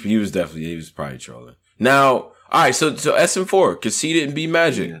nah, he was probably trolling. Now, all right, so SM4, Conceited and B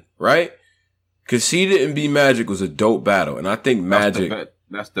Magic, right? Conceited and B Magic was a dope battle, and I think Magic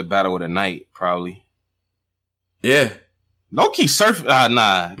that's the battle of the night, probably. Yeah. Low key surf,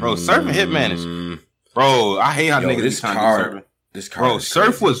 nah, bro. Surfing Hitman is, bro. I hate how niggas this trying card, to this card, bro.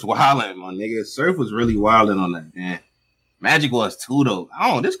 Surf crazy. was wilding, my nigga. Surf was really wilding on that, man. Magic was too, though.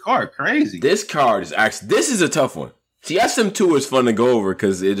 This card crazy. This card is actually, this is a tough one. See, SM2 is fun to go over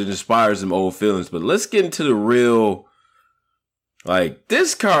because it inspires some old feelings, but let's get into the real, like,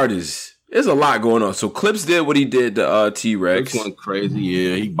 this card there's a lot going on. So Clips did what he did to T-Rex. This one crazy,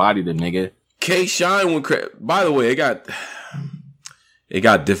 yeah. He bodied a nigga. K-Shine went crazy. By the way, it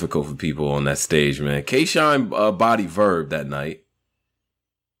got difficult for people on that stage, man. K-Shine body Verb that night.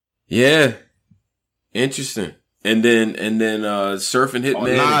 Yeah. Interesting. And then Surf and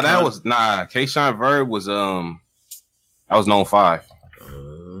Hitman. K-Shine Verb was that was known 5.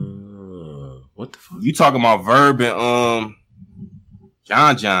 What the fuck? You talking about Verb and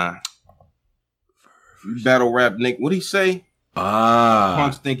John. You battle rap Nick. What'd he say?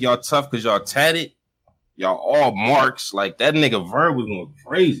 Punks think y'all tough because y'all tatted. Y'all all marks. Like that nigga Verb was going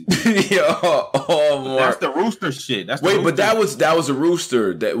crazy. all marks. That's the Rooster shit. But that was a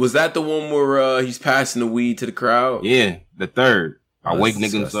Rooster. Was that the one where he's passing the weed to the crowd? Yeah, the third. I wake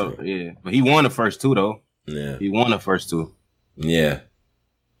niggas up. Yeah, but he won the first 2 though. Yeah, he won the first 2. Yeah.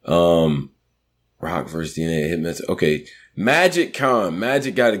 Rock versus DNA Hitman. Okay, Magic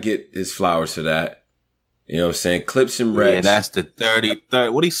got to get his flowers for that. You know what I'm saying? Clips and Rex. Yeah, that's the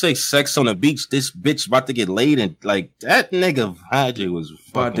 33rd. What do you say? Sex on the beach. This bitch about to get laid and like that nigga Magic was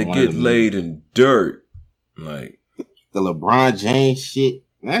about to get laid in dirt. Like the LeBron James shit.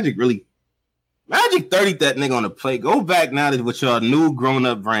 Magic 30 that nigga on the plate. Go back now with your new grown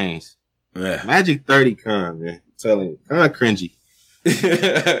up brains. Yeah. Magic 30 man. I'm telling you. Kind of cringy.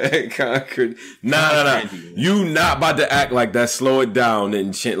 Nah. You not about to act like that. Slow it down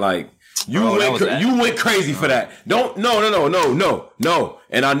and shit like. You went crazy for that. No.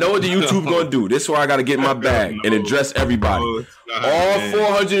 And I know what the YouTube gonna do. This is where I gotta get my bag and address everybody. All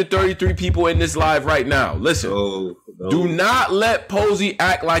 433 people in this live right now. Listen, do not let Posey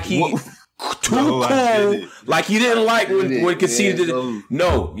act like he too cool, like he didn't like when Conceited did it.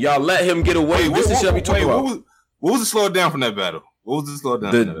 No, y'all let him get away. This is what we talking about. What was the slow down from that battle? What was the slow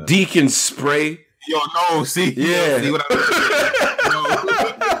down? The Deacon spray. Yo, no, see, yeah. See what I mean?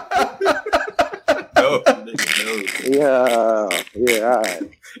 Yeah, all right.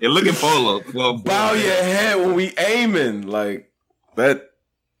 You're looking polo. Bow your head when we aiming like that.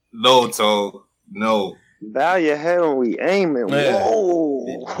 No, Toe. No. Bow your head when we aiming. Yeah.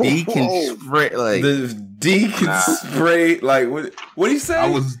 Whoa. Deacon spray like the Deacon spray like what do you say? I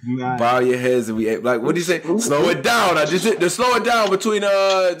was not. Bow your heads and we aim. Like what do you say? Slow it down. I just to slow it down between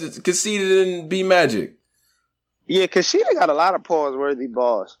Conceited and B Magic. Yeah, Conceited got a lot of pause worthy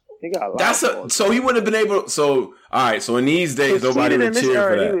balls. He got a lot. So he wouldn't have been able. So all right. So in these days, nobody would cheer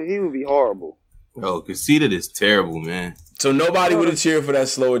for that. He would be horrible. Yo, Conceited is terrible, man. So nobody would have cheered for that.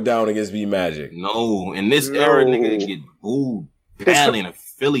 Slow it down against B Magic. No, in this era, nigga get booed badly in a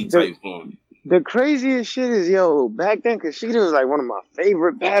Philly type form. The craziest shit is, back then, Conceited was like one of my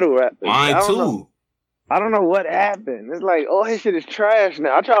favorite battle rappers. Mine too. I don't know what happened. It's like, his shit is trash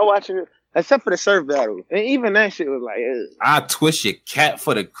now. I tried watching it. Except for the surf battle. And even that shit was like, ugh. I twist your cat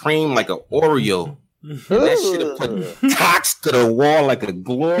for the cream like an Oreo. That shit have put cocks to the wall like a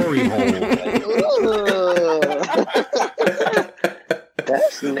glory hole.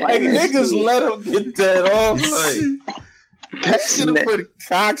 That's nasty. Like niggas let him get that off. Like, that shit have put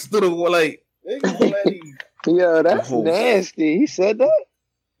cocks to the wall. Like, niggas let him. Yo, that's nasty. He said that?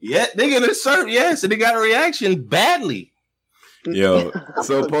 Yeah, nigga in the surf, yes. And they got a reaction badly. Yo,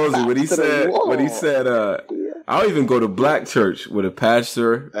 so Posey, when he said, I'll even go to black church with a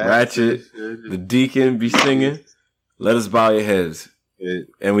pastor, Ratchet, the deacon be singing, let us bow your heads,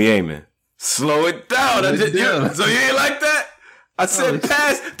 and we aiming. Slow it down. So you ain't like that? I said,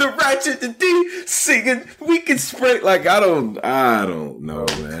 pass the Ratchet, the D singing. We can spray. Like I don't know,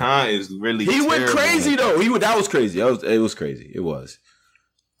 man. Khan is really. He went crazy though. That was crazy. It was crazy. It was.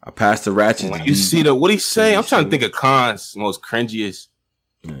 I passed the Ratchet. When you see what he say? I'm trying to think of Khan's most cringiest.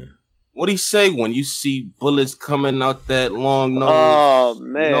 Yeah. What he say when you see bullets coming out that long nose? Oh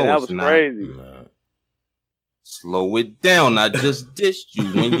man, that was crazy. Slow it down. I just dissed you.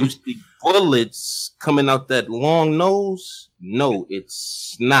 When you see bullets coming out that long nose, no,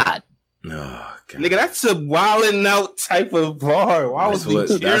 it's not. Oh, God. Nigga, that's a wilding out type of bar. Why was he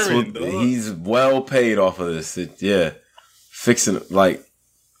cheering? He's well paid off of this. Yeah. fixing like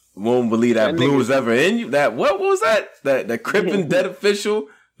won't believe that blue was ever in you. That what was that? That Crippin' dead official.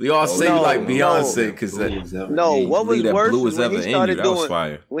 We all say like Beyonce because what was worse blue was when ever he started in you. That doing was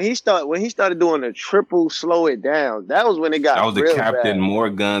fire. when he started doing the triple slow it down. That was when it got. That was real the Captain bad. More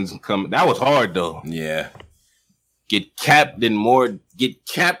guns coming. That was hard though. Yeah. Get them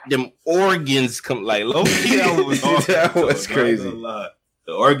organs come like low key. That was hard. That was crazy.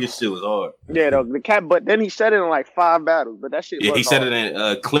 The organ shit was hard. Yeah, the cap. But then he said it in like 5 battles. But that shit. Yeah, was he said hard. it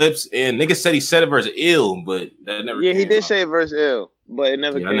in clips, and niggas said he said it versus Ill, but that never. Yeah, he came did out. say it versus Ill, but it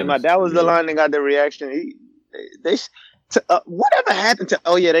never Yeah, I came never out. That was seen the it. line that got the reaction. Whatever happened to?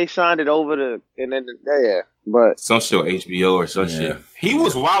 Oh yeah, they signed it over to, and then yeah. But Some shit on HBO or some shit. He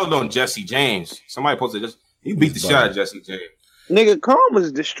was wild on Jesse James. Somebody posted just he beat the shit out of Jesse James. nigga, Khan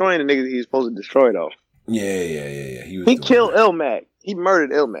was destroying the niggas he was supposed to destroy though. Yeah. He killed Ilmac. He murdered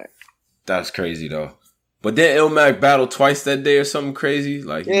Ilmac. That's crazy though. But then Ilmac battled twice that day or something crazy.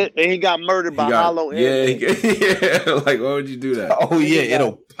 Like, And he got murdered by Hollow. Yeah, like, why would you do that? Oh yeah,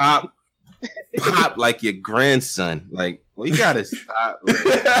 it'll pop like your grandson. Like, well, you gotta stop.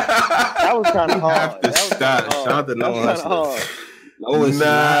 That was kind of hard. That was stop. Shout out to No Hustler.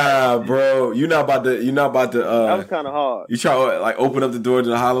 Nah, bro, you're not about to. That was kind of hard. You try to like open up the door to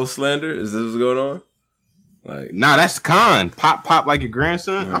the Hollow slander? Is this what's going on? Like, nah, that's Khan. Pop like your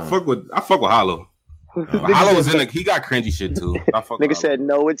grandson. I fuck with Hollow. Hollow was in the. He got cringy shit too. Nigga said,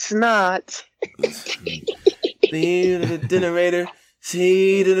 "No, it's not." See the generator.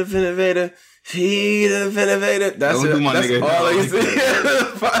 See the innovator. See the innovator. That's it. That's all I used to.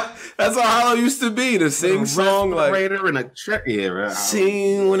 That's all Hollow used to be. The sing song like and a track. Yeah, right.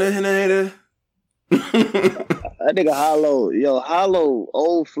 Sing with a innovator. That nigga Hollow,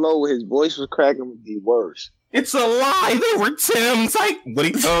 old flow. His voice was cracking would be worse. It's a lie. They were Tim's. Like, what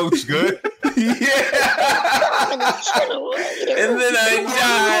he told good. Yeah. And then I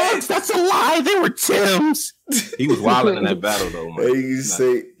died. That's a lie. They were Tim's. He was wilding in that battle though. Man. He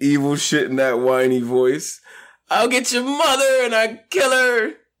say evil shit in that whiny voice. I'll get your mother and I kill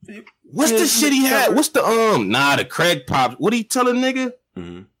her. What's the shit he had? What's the the Craig Pops. What he tell a nigga?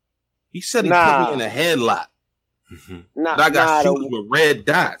 Mm-hmm. He said he put me in a headlock. But I got shoes with red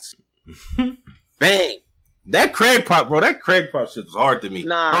dots. Bang. That Craig Pop, bro, that Craig Pop shit was hard to me.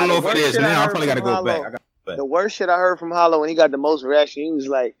 I don't know if it is now. I probably got to go back. The worst shit I heard from Hollow when he got the most reaction, he was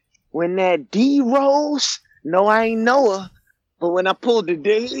like, when that D rose, no, I ain't know her. But when I pulled the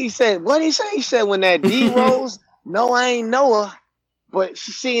D, he said, what did he say? He said, when that D rose, no, I ain't know her. But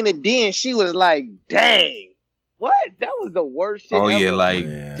she seen the D and she was like, dang. What? That was the worst shit ever. Yeah, like,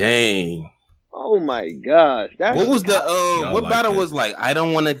 dang. Oh my gosh. What was the what battle was like? I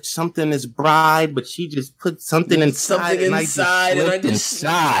don't want to something as bride, but she just put something inside and I just slid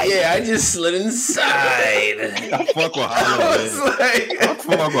inside. Yeah, I just slid inside. I fuck with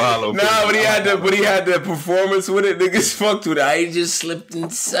Hollow. Nah, but he had the performance with it. Niggas fucked with it. I just slipped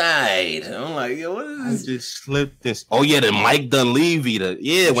inside. I'm like, yo, what is this? I just slipped this. Oh yeah, the Mike Dunleavy.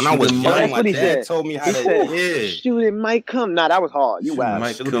 When I was young, my dad told me how to. Shoot, it might come. Nah, that was hard. You wild.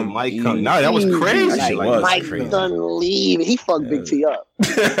 Mike come. Nah, that was crazy. Like, Mike Dunleavy. He fucked Big T up.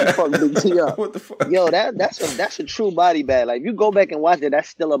 What the fuck? Yo, that's a true body bag. Like if you go back and watch it, that's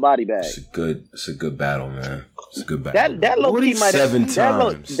still a body bag. It's a good battle, man. It's a good battle. That low key might have 7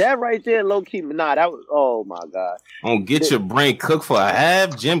 times. That right there, low key. Nah, that was. Oh my god. Don't get your brain cooked for a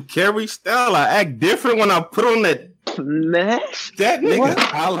half. Jim Carrey style. I act different when I put on that mask. That nigga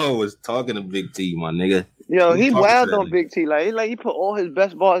Hollow was talking to Big T, my nigga. Yo, he wild on Big T. Like he put all his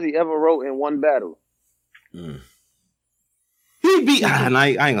best bars he ever wrote in one battle. He beat. And I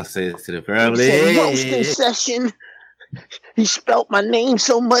ain't gonna say this to the family. Roasting session. He spelt my name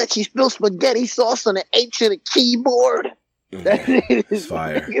so much he spilled spaghetti sauce on the H of the keyboard. That is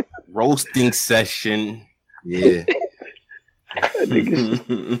fire. Roasting session. Yeah.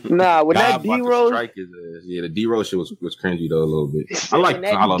 Nah, when that D Rose, the D Rose shit was cringy though a little bit. I like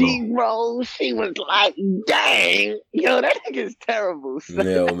that D Rose. She was like, "Dang, yo, that nigga's terrible."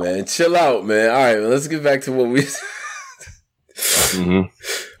 Yo, man, chill out, man. All right, let's get back to what we. All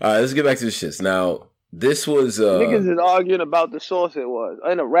right, let's get back to the shits. Now, this was niggas is arguing about the sauce it was,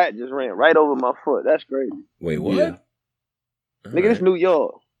 and a rat just ran right over my foot. That's crazy. Wait, what? Yeah. Nigga, this New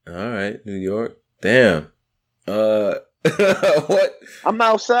York. All right, New York. Damn. What? I'm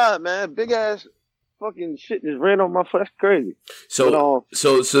outside, man. Big ass fucking shit just ran on my foot. That's crazy. So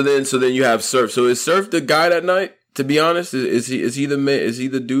then you have Surf. So is Surf the guy that night? To be honest, is he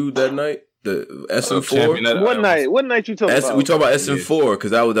the dude that night? The SM4. What night you talking about? We talking about SM4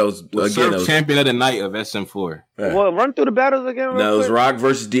 because that was again Surf champion of the night of SM4. Yeah. Well, run through the battles again. Now it was Rock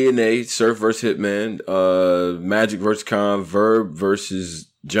versus DNA, Surf versus Hitman, Magic versus Khan, Verb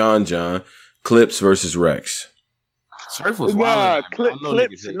versus John, Clips versus Rex. Surf was wild. Clips.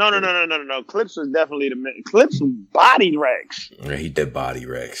 No. Clips was definitely the man. Clips bodied Rex. Yeah, he did body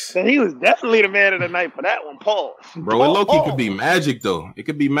Rex. So he was definitely the man of the night for that one. Pause. Bro, it low-key could be Magic, though. It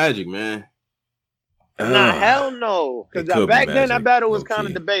could be Magic, man. Nah, hell no. Because back then, that battle was kind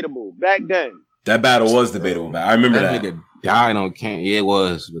of debatable. Back then. That battle was debatable. I remember that. Nigga died on camp. Yeah, it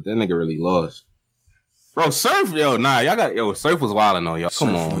was. But that nigga really lost. Bro, Surf, Surf was wilding though, y'all.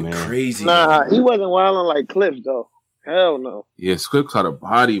 Come on, man. Crazy. Nah, he wasn't wilding like Clips, though. Hell no. Yeah, Clips had a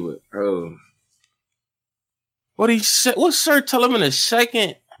body, but what Sir tell him in a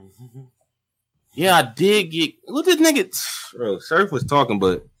second? Yeah, I did get. What this nigga? Bro, Surf was talking,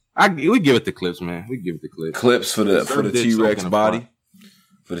 but we give it to Clips, man. We give it to Clips. Clips for the T-Rex body,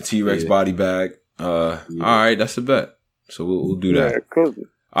 for the T-Rex body bag. All right, that's a bet. So we'll do that. Yeah, cool.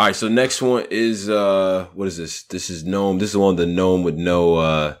 All right, so next one is what is this? This is Gnome. This is one of the Gnome with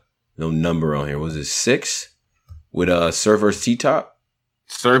no number on here. Was it 6? With Surf vs T-Top?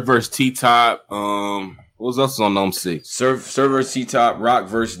 Surf vs T-Top. What was else on Gnome 6? Surf vs T-Top, Rock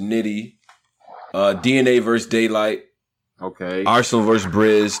vs Nitty, DNA vs Daylight. Okay. Arsenal vs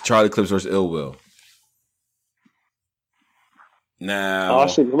Briz, Charlie Clips vs Ill Will. Now. Oh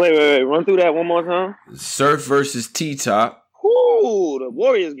shit! Wait! Run through that one more time. Surf versus T-Top. Ooh, the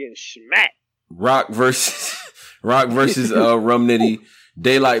Warriors getting smacked. Rock versus Rum Nitty.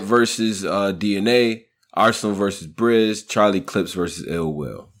 Daylight versus DNA. Arsenal versus Briz. Charlie Clips versus Ill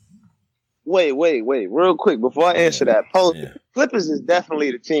Will. Wait. Real quick, before I answer that, Clippers is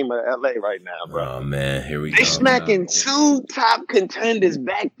definitely the team of LA right now, bro. Oh, man. Here we go. They smacking 2 top contenders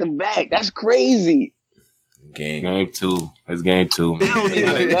back to back. That's crazy. Game 2. It's game 2. They don't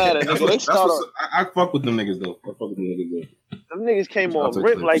even matter. I fuck with them niggas, though. Them niggas came on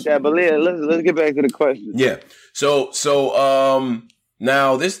rip like that, but let's get back to the question. Yeah. So,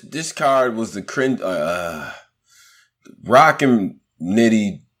 now this card was the cringe. Rock and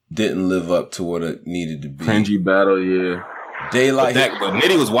Nitty didn't live up to what it needed to be. Cringy battle, yeah. Daylight, but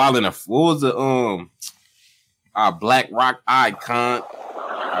Nitty was wild enough. What was the Black Rock Icon?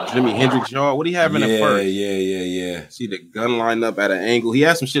 Jimi Hendrix, y'all. What do you have in the first? Yeah. See the gun lined up at an angle. He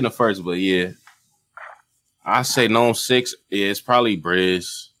had some shit in the first, but yeah. I say Gnome 6. Yeah, it's probably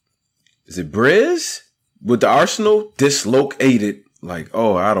Briz. Is it Briz? With the Arsenal dislocated. Like,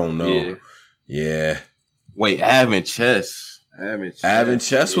 I don't know. Yeah. Wait, Avin Chess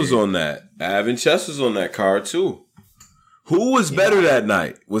was on that. Avin Chess was on that card too. Who was better that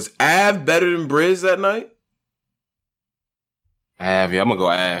night? Was Av better than Briz that night? Av, yeah, I'm gonna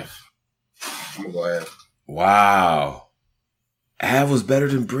go Av. Wow. Av was better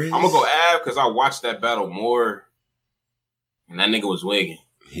than Briz? I'm gonna go Av because I watched that battle more, and that nigga was wigging.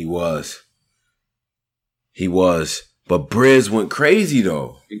 He was. But Briz went crazy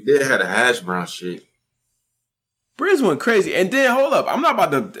though. He did have a hash brown shit. Briz went crazy. And then hold up. I'm not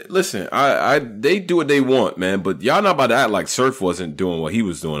about to listen. They do what they want, man. But y'all not about to act like Surf wasn't doing what he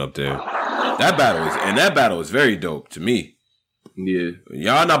was doing up there. That battle was very dope to me. Yeah.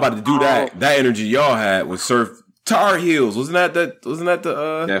 Y'all not about to do that. That energy y'all had with Surf. Tar Heels. Wasn't that the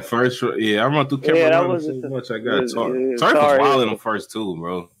that first? Yeah, I run through camera that was so much. I got Surf was wild in the first two,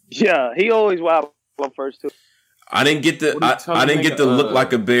 bro. Yeah, he always wild on first two. I didn't get the look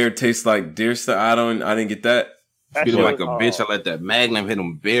like a bear, taste like deer stuff. I didn't get that. Feeling like a bitch. I let that Magnum hit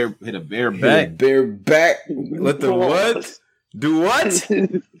a bear back. Bear back. Let the what? Do what?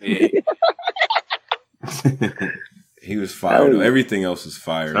 Yeah. He was fire. Everything else was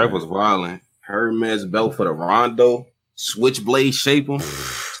fire. Surf was wilding. Hermes belt for the Rondo. Switchblade shape him.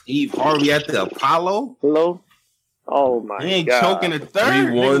 Steve Harvey at the Apollo. Hello. Oh my god. He ain't choking the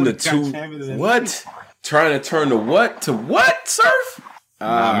third. 3-1 to 2. What? Trying to turn the what to what, Surf?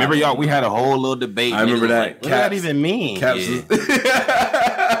 Remember y'all, we had a whole little debate. I remember that. Like, what does that even mean? Caps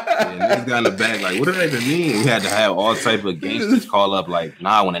niggas got in the bag like, what does that even mean? We had to have all type of gangsters call up like,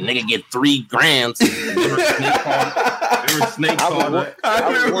 nah, when a nigga get 3 grams, remember Snake called up. I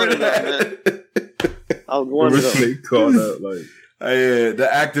remember that. I was one of them. Snake called up like, yeah, that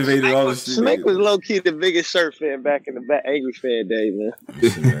activated all the shit. Snake was low key the biggest Surf fan back in the Angry Fan days, man.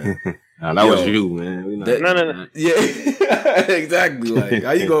 Nah, that was you, man. No. Yeah, exactly. Like,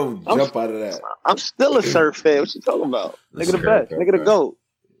 how you gonna jump out of that? I'm still a Surf fan. What you talking about? Nigga the best. Nigga the GOAT.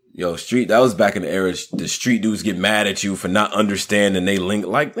 Yo, Street, that was back in the era. The street dudes get mad at you for not understanding they link.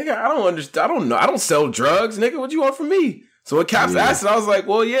 Like, nigga, I don't understand. I don't know. I don't sell drugs, nigga. What you want from me? So when Caps asked it, I was like,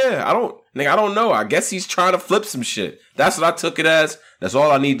 well, yeah, I don't. Nigga, I don't know. I guess he's trying to flip some shit. That's what I took it as. That's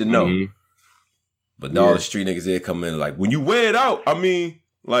all I need to know. Mm-hmm. But all the street niggas there come in like, when you wear it out, I mean,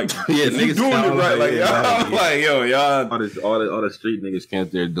 like, yeah, niggas doing it right. Like, I'm like, yo, y'all. All the street niggas came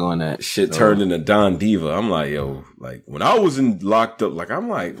there doing that. Shit turned into Don Diva. I'm like, yo, like, when I was locked up, like, I'm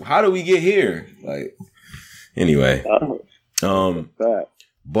like, how do we get here? Like, anyway.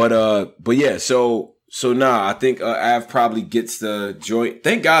 But yeah, so nah, I think Av probably gets the joint.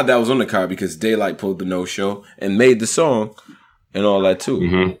 Thank God that was on the card because Daylight pulled the no show and made the song and all that too.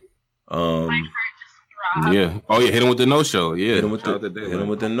 Mm-hmm. Yeah. Oh yeah, hit him with the no show. Yeah. Hit him with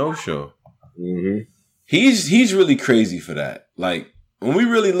the no show. Mm-hmm. He's really crazy for that. Like when we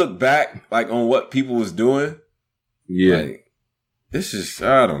really look back, like on what people was doing. Yeah. Like, this is,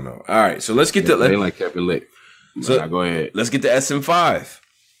 I don't know. All right, so let's get to Daylight kept it lit. So go ahead. Let's get to SM5.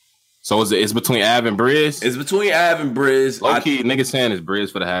 So it's between Av and Briz? It's between Av and Briz. Low key, niggas saying it's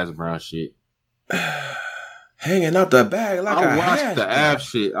Briz for the Hasbro Brown shit. Hanging out the bag like I watched the Av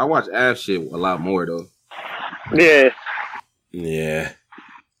shit. I watch Av shit a lot more though. Yeah.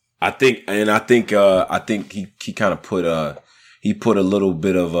 I think he kind of put a little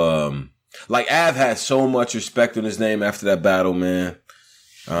bit of like Av had so much respect in his name after that battle, man.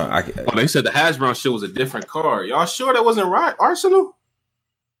 They said the Hash Brown shit was a different card. Y'all sure that wasn't right? Arsenal?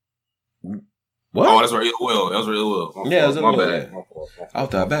 What? Oh, that's right. It was Real Will. Yeah, it was my bad.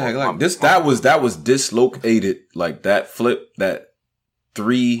 Out that bag, like this. That was dislocated. Like that flip, that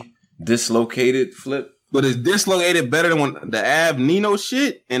 3 dislocated flip. But is dislocated better than when the Av Nino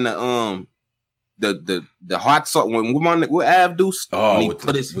shit and the hot sauce when what Av do? Oh,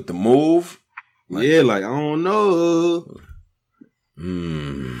 with the move. Like, yeah, like I don't know.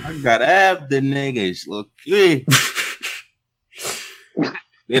 I got Av the niggas. Look, yeah.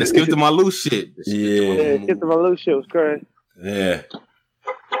 Yeah, to skip to my loose shit. Skip to my loose shit was crazy. Yeah.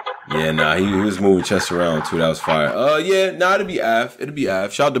 Yeah, nah, he was moving chest around too. That was fire. Yeah, nah, it'll be Av.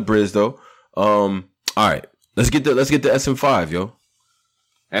 Shout out to Briz though. All right, let's get the SM5, yo.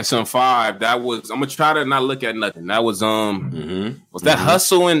 SM5. That was. I'm gonna try to not look at nothing. That was Was that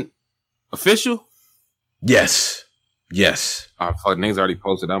Hustle and Official? Yes. Fuck, niggas already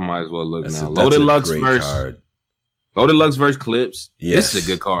posted. I might as well look now. Loaded Lux verse. Loaded Lux verse Clips. Yes. This is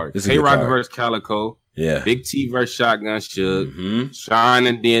a good card. K-Rock verse Calico. Yeah. Big T verse Shotgun Suge. Shine,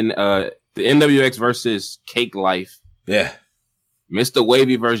 and then the NWX versus Cake Life. Yeah. Mr.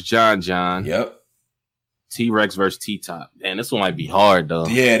 Wavy versus John. Yep. T-Rex versus T-Top. Man, this one might be hard, though.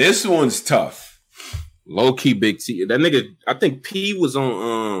 Yeah, this one's tough. Low-key Big T. That nigga, I think P was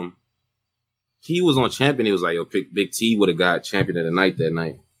on Champion. He was like, yo, Big T would have got Champion of the Night that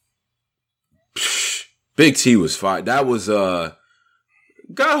night. Big T was fire. That was got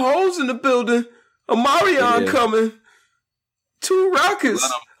holes in the building. Amarion coming. 2 Rockets.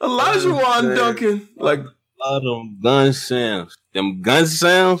 Elijah Wan Duncan. Like a lot of them gun sounds. Them gun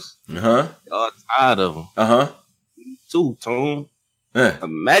sounds. Y'all tired of them. Too, Tone.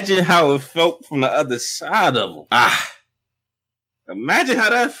 Imagine how it felt from the other side of them. Imagine how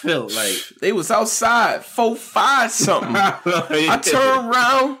that felt. Like they was outside 4-5 something. I turned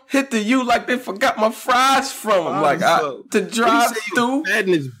around, hit the U like they forgot my fries from him. Like to drive through.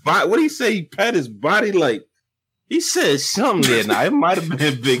 His body. What did he say? He pat his body like he said something there. Now it might have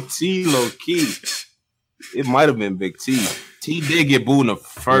been Big T, low key. It might have been Big T. T did get booed in the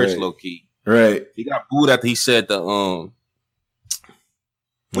first, low key. Right. He got booed after he said we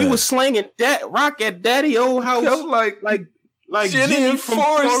was slinging that rock at Daddy old house. Like Jenny and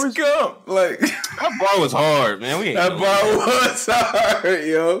Forrest Gump. Like that bar was hard, man. That bar was hard,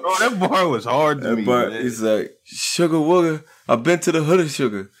 yo. Bro, that bar was hard to me. Man. He's like, Sugar Wooger. I've been to the hood of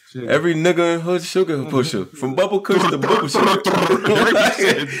sugar. Every nigga in hood sugar pusher. From Bubble Kush to Bubble Sugar.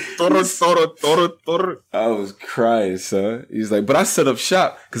 I was crying, son. He's like, but I set up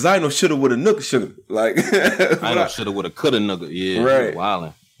shop because I ain't no shoulda woulda nooka sugar. Like I ain't no shoulda woulda coulda nigga. Yeah, right.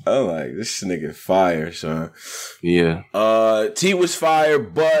 Wildin'. I'm like, this nigga fire, son. Yeah. T was fire,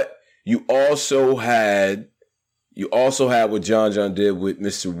 but you also had what John did with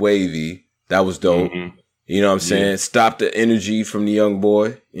Mr. Wavy. That was dope. You know what I'm saying? Stop the energy from the young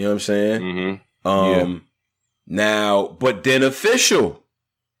boy. You know what I'm saying? Now, but then Official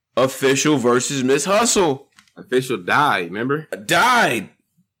versus Miss Hustle. Official died, remember? Died.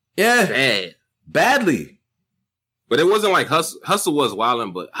 Yeah. Bad. Badly. But it wasn't like Hustle was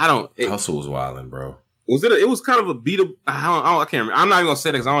wilding, but Hustle was wilding, bro. Was it? It was kind of a beat up. I can't remember. I'm not even gonna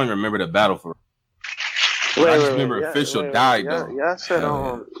say that because I don't even remember the battle for. I just remember Official died though. Yeah, I said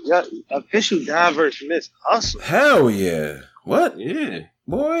Official died versus Miss Hustle. Hell yeah! What? Yeah,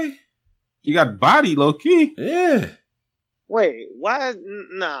 boy, you got body low key. Yeah. Wait, why?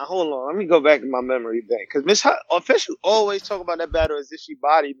 Nah, hold on. Let me go back to my memory bank. Because Official always talk about that battle as if she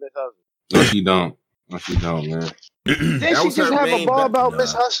bodied Miss Hustle. No, she don't. No, she don't, man. Didn't she just have a bar about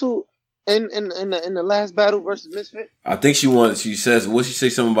Miss Hustle in the last battle versus Misfit? I think she won. She says, what she say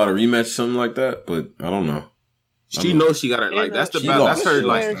something about a rematch or something like that? But I don't know. She knows she got it. Like that's the battle. That's her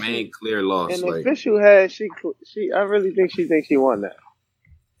like main clear loss. And like, Official had she. I really think she thinks she won that.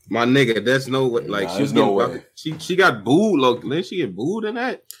 My nigga, there's no way. Like she's no way. She got booed. Look, didn't she get booed in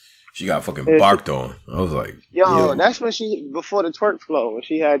that? She got fucking barked on. I was like, yo, that's when before the twerk flow, when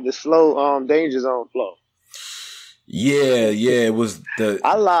she had the slow Danger Zone flow. Yeah, it was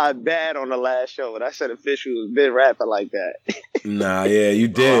I lied bad on the last show, but I said Official was been rapping like that. Nah, yeah, you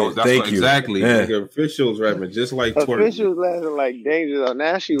did. Thank you. Exactly. Yeah. Nigga, Official's rapping just like Twerk. Official's rapping like Danger Zone.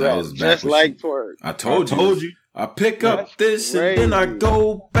 Now she raps just like Twerk. I told you. I pick up this and then I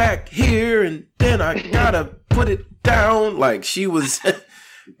go back here and then I gotta put it down. Like she was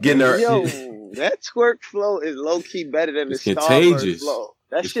getting her. Yo, that Twerk flow is low key better than the Starburst flow.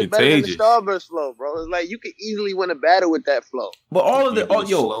 That shit better than the Starburst flow, bro. It's like you could easily win a battle with that flow. But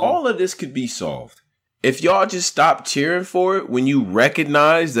all of this could be solved if y'all just stop cheering for it when you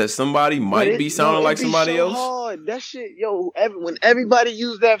recognize that somebody might be sounding like somebody else. Hard. That shit, when everybody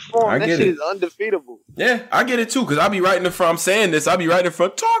use that form, that shit is undefeatable. Yeah, I get it too, because I'll be right in the front. I'm saying this, I'll be right in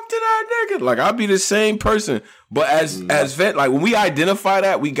front. Talk to that nigga. Like, I'll be the same person. But as vet, like, when we identify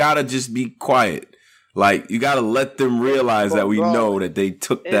that, we gotta just be quiet. Like, you gotta let them realize that we know that they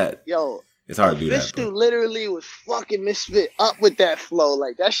took that. Yo, it's hard to do that. Official literally was fucking Misfit up with that flow.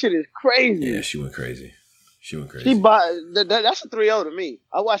 Like, that shit is crazy. Yeah, she went crazy. That's a 3-0 to me.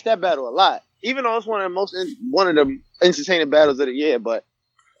 I watched that battle a lot. Even though it's one of the entertaining battles of the year, but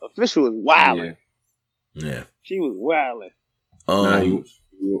Official was wilding. Yeah. She was wilding.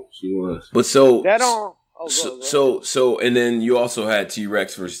 She was. But so that on So and then you also had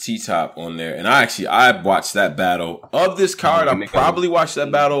T-Rex versus T-Top on there, and I watched that battle of this card. I probably watched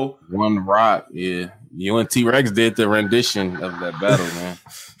that battle. One rock, yeah. You and T-Rex did the rendition of that battle, man.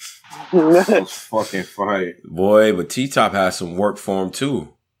 That was fucking fire, boy. But T-Top has some work for him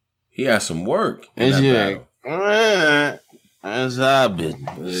too. He has some work in that battle. That's our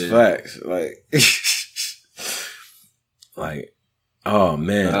business. It's facts, like, oh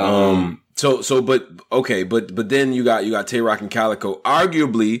man. But then you got Tay Rock and Calico.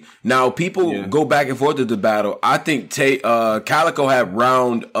 Arguably, now people go back and forth with the battle. I think Calico had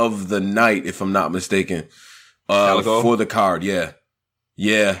round of the night, if I'm not mistaken, for the card. Yeah.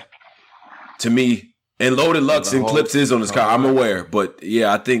 To me, and Loaded Lux and Clips is on this card. I'm aware, but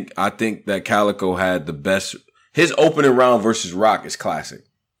yeah, I think that Calico had the best. His opening round versus Rock is classic.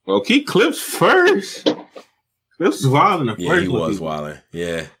 Well, keep Clips first. Clips was wilding the first. Yeah, he was wilding.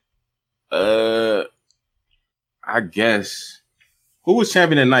 Yeah. I guess. Who was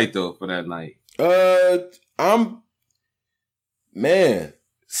champion at night though for that night?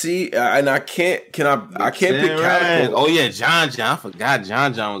 See, and I can't pick Calico. Oh yeah, John. I forgot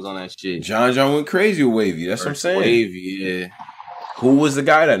John was on that shit. John went crazy with Wavy. That's what I'm saying. Wavy, yeah. Who was the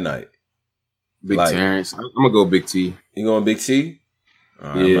guy that night? Big Terrence. I'm gonna go Big T. You going Big T?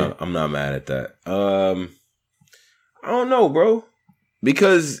 Yeah. I'm not mad at that. I don't know, bro.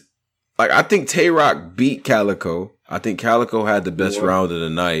 Because I think Tay Rock beat Calico. I think Calico had the best round of the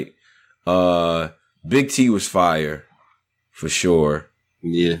night. Big T was fire. For sure.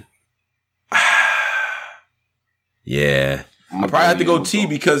 Yeah. Yeah. I probably have to go T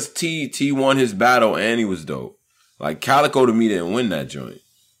because T won his battle and he was dope. Like Calico to me didn't win that joint.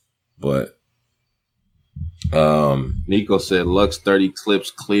 But Nico said Lux 30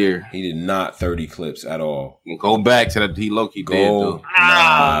 clips clear. He did not 30 clips at all. Go back to that. He low-key did though. He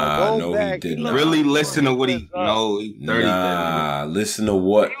did not. Really listen to what he 30. Listen to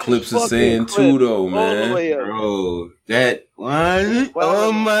what Clips is saying too though, man. Bro, that one.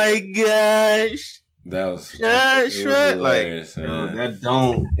 Oh my gosh. That was hilarious, man. That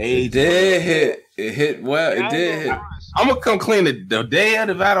don't age. It did hit. It hit well. It did hit. I'm gonna come clean it. The day of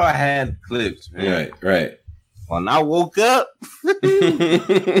the battle, I had Clips, man. Right. When I woke up, Lux 30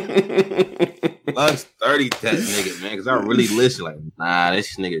 that nigga, man, because I really listened. Like, nah,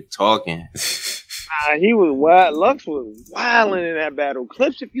 this nigga talking. He was wild. Lux was wilding in that battle.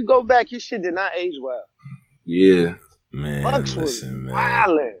 Clips, if you go back, his shit did not age well. Yeah, man. Lux was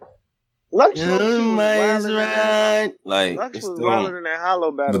wilding. Lux was wilding in that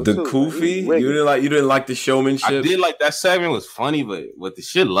Hollow battle. But the Koofy, you didn't like the showmanship. I did like that segment was funny, but what the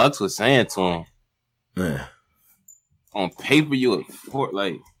shit Lux was saying to him, man. On paper, you would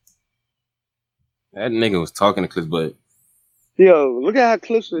that nigga was talking to Clips, but Yo, look at how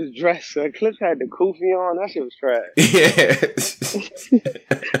Clips was dressed. Clips had the kufi on. That shit was trash. Yeah.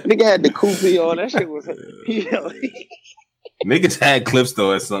 Nigga had the kufi on. That shit was. Niggas had Clips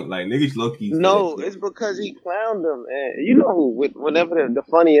though or something. Like niggas low key. No, it's because he clowned them. And you know, whenever the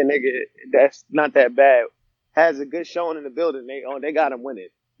funnier nigga that's not that bad has a good showing in the building, they got him winning.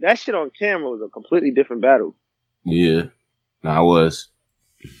 That shit on camera was a completely different battle. Yeah, I was.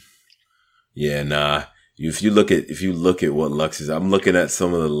 Yeah, nah. If you look at what Lux is, I'm looking at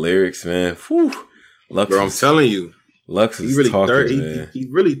some of the lyrics, man. Whew. Lux, bro, I'm telling you, Lux is really talking, man. He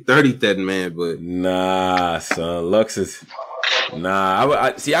really 30 that man, but nah, son, Lux is nah.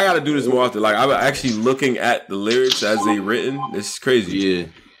 I see. I got to do this more often. Like I'm actually looking at the lyrics as they written. This is crazy. Yeah.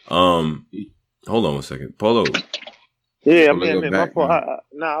 Hold on one second, Polo. Yeah, I mean, my fault. I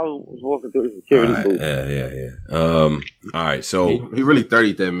was walking through the security booth. Yeah. All right, so he really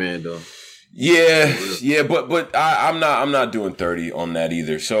 30 that man though. Yeah, but I'm not doing 30 on that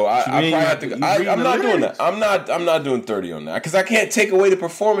either. So I probably have to. I'm not doing that. I'm not doing 30 on that because I can't take away the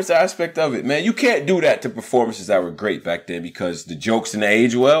performance aspect of it, man. You can't do that to performances that were great back then because the jokes didn't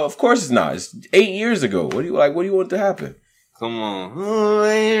age well. Of course it's not. It's 8 years ago. What do you want to happen? Come on,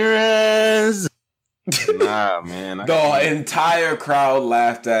 nah, man. The entire crowd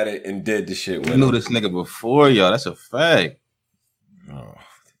laughed at it and did the shit. We knew this nigga before, y'all. That's a fact. Oh.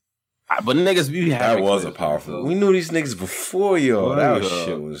 But niggas be having that was a powerful. We knew these niggas before, yo. That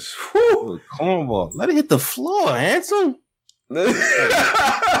shit was cornball. Let it hit the floor, handsome. Let it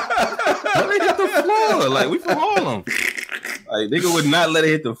hit the floor. Like we from Harlem. Like nigga would not let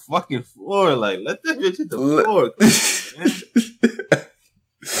it hit the fucking floor. Like let that bitch hit the floor.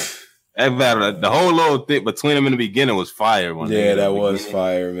 That battle, the whole little thing between them in the beginning was fire. That was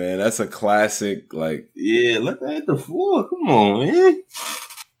fire, man. That's a classic. Like, yeah, let that hit the floor. Come on, man.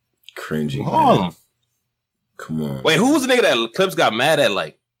 Cringy. Man. Come on. Wait, who was the nigga that Clips got mad at?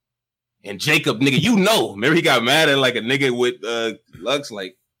 Like, and Jacob, nigga, you know. Remember he got mad at like a nigga with Lux.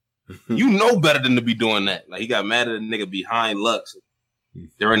 Like, you know better than to be doing that. Like, he got mad at a nigga behind Lux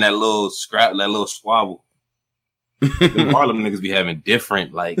during that little scrap, that little squabble. Them Harlem niggas be having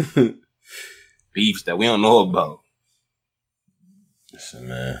different like beefs that we don't know about. Listen,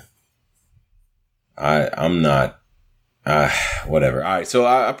 man. I'm not. Whatever. All right, so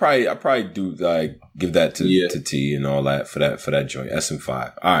I probably do like give that to T and all that for that joint.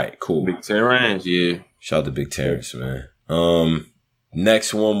 SM5. All right, cool. Big Terrence, yeah. Shout out to Big Terrence, man.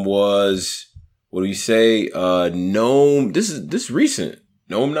 Next one was what do you say? Gnome. This is recent.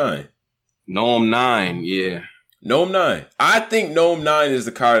 Gnome 9. Gnome 9, yeah. Gnome 9. I think Gnome 9 is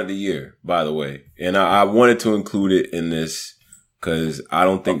the card of the year, by the way, and I wanted to include it in this because I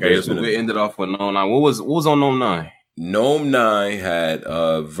don't think there's been. We ended off with Gnome 9. What was on Gnome 9? Gnome 9 had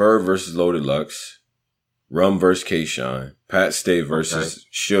Verb versus Loaded Lux, Rum versus K-Shine, Pat Stay versus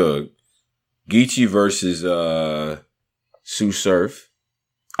Suge, Geechee versus Sue Surf,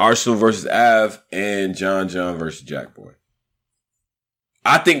 Arsenal versus Av, and John versus Jackboy.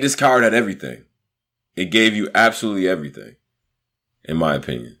 I think this card had everything. It gave you absolutely everything, in my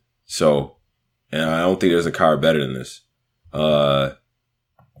opinion. So, and I don't think there's a card better than this. But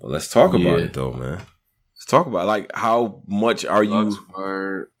let's talk about it though, man. Let's talk about like how much are you?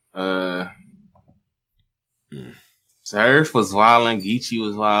 Surf was wilding, Geechee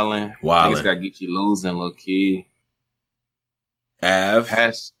was wilding. Niggas got Geechee losing, low key. Av.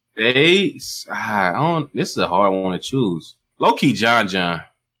 This is a hard one to choose. Low key, John.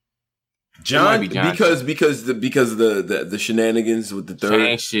 Because the shenanigans with the third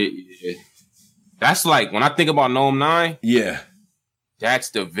Chain shit. Yeah. That's like when I think about Gnome 9. Yeah, that's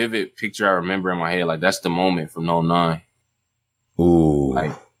the vivid picture I remember in my head. Like that's the moment from Gnome 9. Ooh,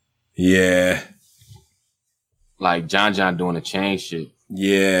 like yeah, like John doing the chain shit.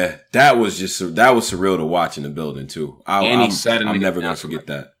 Yeah, that was surreal to watch in the building too. I'm never gonna forget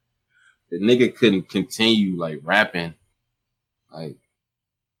that. The nigga couldn't continue like rapping, like.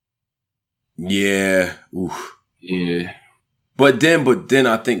 Yeah. Oof. Yeah. But then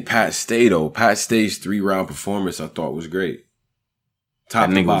I think Pat Stay's 3-round performance I thought was great.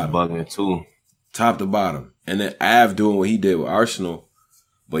 Top to bottom. Was bugging too. Top to bottom. And then Av doing what he did with Arsenal.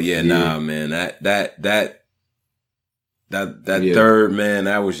 But nah, man, that third, man,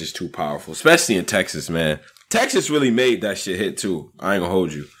 that was just too powerful. Especially in Texas, man. Texas really made that shit hit too. I ain't gonna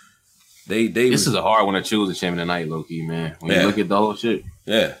hold you. This is a hard one to choose a champion tonight, low key, man. When you look at the whole shit.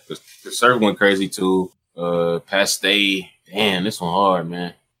 Yeah. The Surf went crazy too. Pat Stay. Damn, this one hard,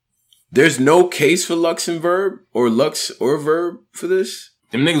 man. There's no case for Lux or Verb for this?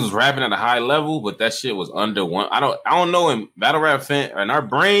 Them niggas was rapping at a high level, but that shit was under one. I don't know in battle rap fan in our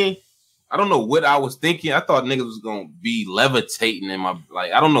brain, I don't know what I was thinking. I thought niggas was gonna be levitating in my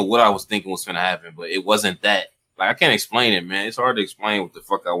I don't know what I was thinking was gonna happen, but it wasn't that. Like I can't explain it, man. It's hard to explain what the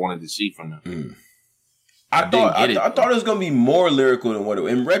fuck I wanted to see from them. Mm. I thought it was gonna be more lyrical than what it.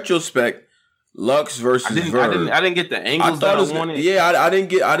 In retrospect, Lux versus Verb. I didn't get the angles that I wanted. Yeah, I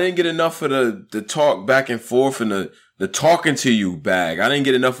didn't get enough of the talk back and forth and the talking to you bag. I didn't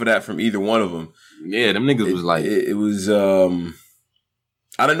get enough of that from either one of them. Yeah, them niggas was like it was.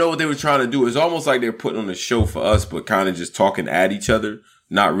 I don't know what they were trying to do. It's almost like they're putting on a show for us, but kind of just talking at each other.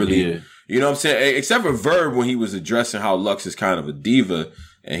 Not really, you know what I'm saying? Except for Verb when he was addressing how Lux is kind of a diva,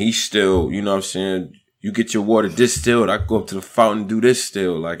 and he's still, you know what I'm saying? You get your water distilled. I go up to the fountain and do this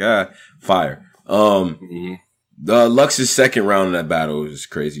still. Like, fire. The Lux's second round in that battle is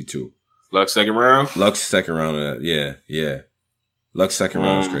crazy too. Lux second round? Lux second round of that. Yeah. Lux second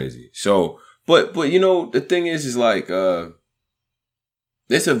round is crazy. So, but you know, the thing is like,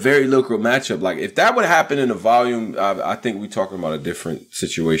 it's a very local matchup. Like, if that would happen in a volume, I think we're talking about a different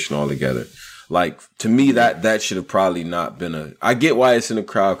situation altogether. Like, to me, that should have probably not been I get why it's in the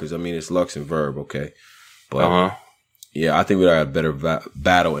crowd, because, I mean, it's Lux and Verb, okay? But, yeah, I think we had a better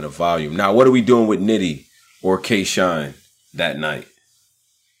battle in a volume. Now, what are we doing with Nitty or K-Shine that night?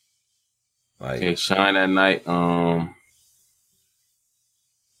 Like, K-Shine that night,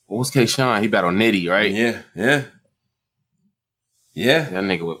 what was K-Shine? He battled Nitty, right? Yeah. That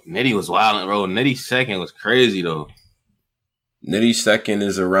Nitty was wild, bro. Nitty second was crazy, though. Nitty second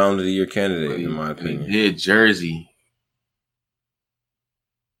is a round of the year candidate, in my opinion. He did Jersey.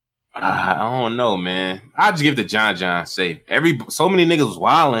 I don't know, man. I'll just give it to John safe. So many niggas was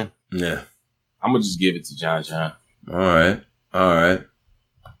wilding. Yeah. I'm gonna just give it to John. All right.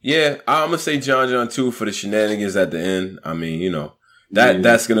 Yeah, I'm gonna say John too for the shenanigans at the end. I mean, you know,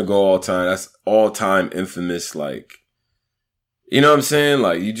 that's gonna go all time. That's all time infamous, like, you know what I'm saying?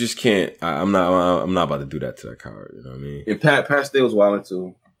 Like, you just can't. I'm not about to do that to that card. You know what I mean? And Pat Stay was wilding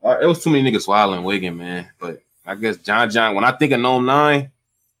too. It was too many niggas wilding Wigan, man. But I guess John. When I think of Gnome 9,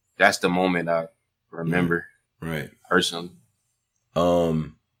 that's the moment I remember, right? Personally.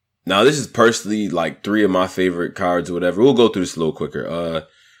 Now this is personally like 3 of my favorite cards or whatever. We'll go through this a little quicker.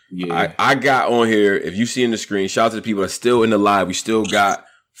 I got on here. If you see in the screen, shout out to the people that's still in the live. We still got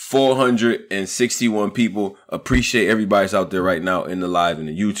 461 people. Appreciate everybody's out there right now in the live and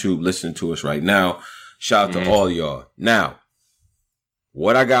the YouTube listening to us right now. Shout out to all of y'all. Now,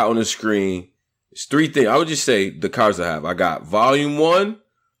 what I got on the screen is 3 things. I would just say the cards I have. I got Volume 1,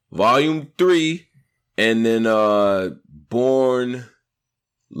 Volume 3, and then Born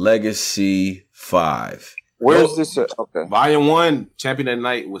Legacy 5. Where's this? Okay. Volume 1, Champion at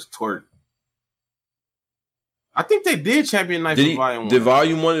Night was Twerk. I think they did Champion Night for Volume 1. Did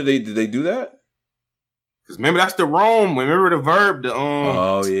Volume 1, did they do that? Because remember, that's the Rome. Remember the Verb.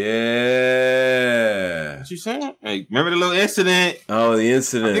 Oh, yeah. What you saying? Hey, remember the little incident? Oh, the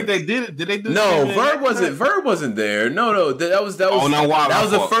incident. I think they did it. Did they do No, Verb wasn't there. No. That was wow, that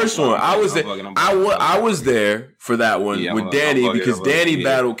was the first one. I was there. I was there for that one with Danny because Danny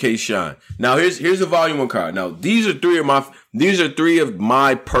battled K-Shine. Now here's a Volume 1 card. Now these are three of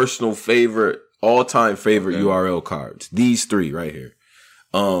my personal favorite, all-time favorite URL cards. These 3 right here.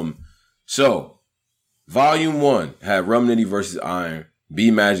 So Volume 1 had Rum Nitty versus Iron, B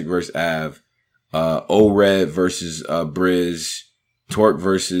Magic versus Av, O-Red versus Briz, Twerk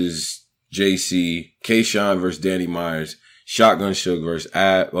versus JC, K-Shine versus Danny Myers, Shotgun Shook versus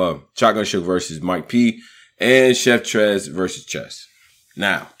Mike P, and Chef Trez versus Chess.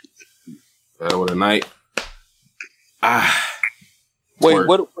 Now, battle of the night. Wait,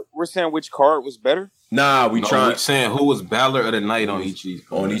 what? We're saying which card was better? Nah, we're saying who was battler of the night on each of these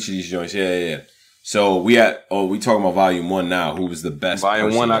cards. On each of these joints, yeah. So we talking about Volume 1 now. Who was the best?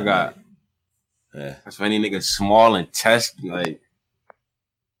 Volume 1 I got. Yeah. That's for any nigga small and test. Like,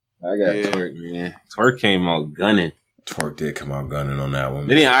 I got Twerk, man. Twerk came out gunning. Twerk did come out gunning on that one.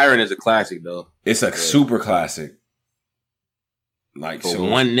 Nitty Iron is a classic, though. It's a super classic. Like, so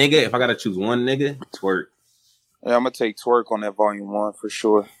one nigga, if I got to choose one nigga, Twerk. Yeah, I'm going to take Twerk on that Volume 1 for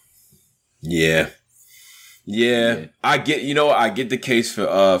sure. Yeah. I get the case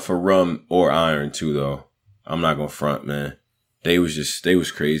for Rum or Iron too, though. I'm not gonna front, man. They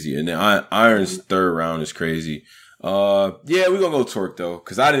was crazy, and then Iron's third round is crazy. We're gonna go Twerk though,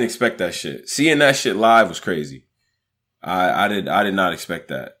 because I didn't expect that shit. Seeing that shit live was crazy. I did not expect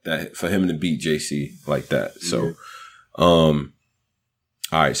that for him to beat JC like that. So, all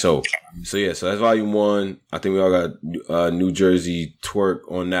right, so that's Volume 1. I think we all got New Jersey Twerk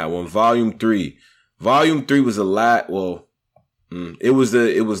on that one. Volume 3. Volume 3 was it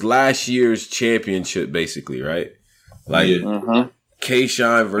was last year's championship, basically, right? Like,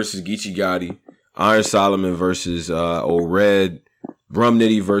 K-Shine versus Geechee Gotti. Iron Solomon versus Old Red. Rum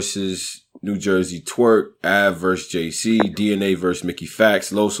Nitty versus New Jersey Twerk. Av versus JC. DNA versus Mickey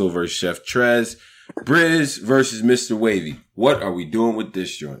Fax. Loso versus Chef Trez. Briz versus Mr. Wavy. What are we doing with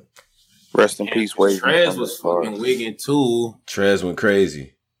this joint? Rest in peace, Wavy. Trez was fucking wigging too. Trez went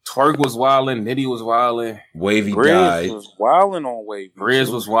crazy. Twerk was wilding. Nitty was wilding. Wavy Briz died. was wilding on Wavy.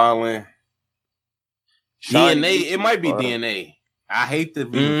 Briz was wilding. DNA. It might be DNA. I hate to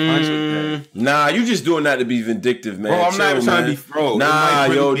be punched with that. Nah, you just doing that to be vindictive, man. Bro, I'm chill, not even trying to be bro. Nah,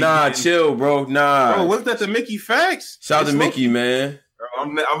 yo, nah, chill, bro. Nah. Bro, what's that, the Mickey Fax? Shout out to Mickey, man.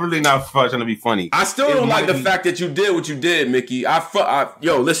 I'm really not trying to be funny. I still don't like the fact that you did what you did, Mickey.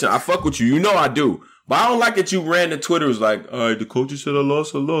 Yo, listen, I fuck with you. You know I do. But I don't like that you ran to Twitter was like, all right, the coach said I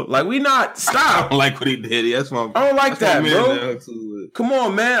lost a lot. Like, we not, stop. I don't like what he did. That's my, I don't like that, bro. Come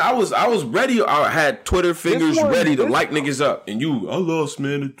on, man. I was ready. I had Twitter fingers ready to light niggas up. And you, I lost,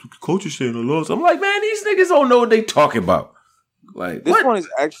 man. The coach is saying I lost. I'm like, man, these niggas don't know what they talking about. Like, this one is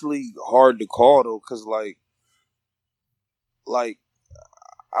actually hard to call, though, because, like,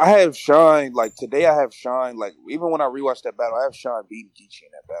 I have Shine, like, today I have Shine, like, even when I rewatched that battle, I have Shine beating Geechee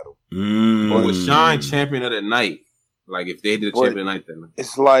in that battle. But was Shine champion of the night? Like, if they did a champion of the night, then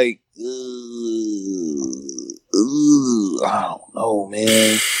it's like, I don't know,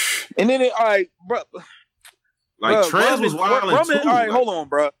 man. And then, all right, bro. Like, Trez was wild too. All right, hold on,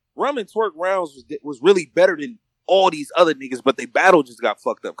 bro. Rum and Twerk rounds was really better than all these other niggas, but they battle just got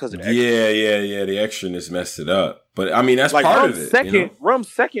fucked up because of that. Yeah. The extraness messed it up. But I mean, that's like, part of it. Second, you know? Rum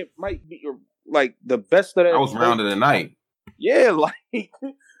second might be like the best of that. I was round of the night. Yeah, like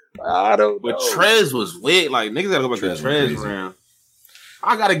I don't know. But Trez was weird. Like niggas gotta go back to Trez round.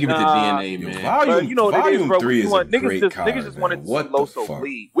 I gotta give it to DNA, man. Volume 3 is a great card. Niggas just wanted to see Loso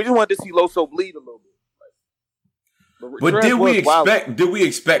bleed. We just wanted to see Loso bleed a little bit. But did we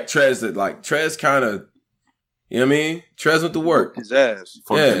expect Trez to like Trez kind of? You know what I mean? Trez went to work. His ass.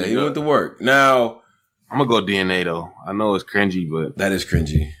 Yeah, he went to work. Now, I'm going to go DNA, though. I know it's cringy, but... That is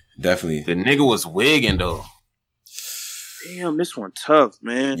cringy. Definitely. The nigga was wigging, though. Damn, this one tough,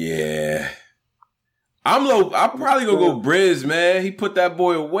 man. Yeah. I'm probably going to go Briz, man. He put that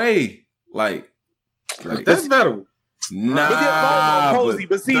boy away. Like that's better. Nah,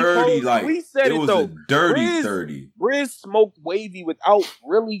 but see, 30, like, we said it was a dirty 30. Briz smoked Wavy without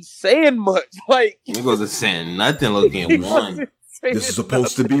really saying much. Like, he wasn't saying nothing looking one. This is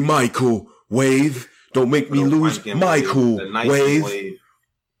supposed to be my cool. Wave, don't make me lose my cool. Wave.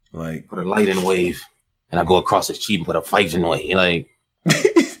 Like, put a light in Wave. And I go across the cheap and put a fight in Wave. Like,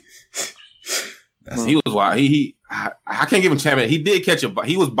 he was wild. I can't give him champion. He did catch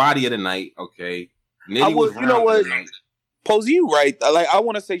he was body of the night, okay. You know what? Posey, you right. Like, I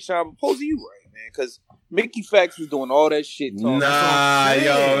want to say Sean, but Posey, you right, man. Because Mickey Fax was doing all that shit. Nah,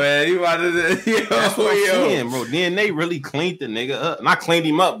 yo, man. He wanted to... That's what I'm saying, bro. DNA really cleaned the nigga up. Not cleaned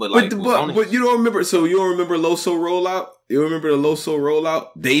him up, but like... But you don't remember... So you don't remember Loso rollout? You remember the Loso rollout?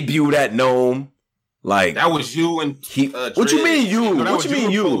 Debut at Gnome. Like... That was you and... what you mean you? What you mean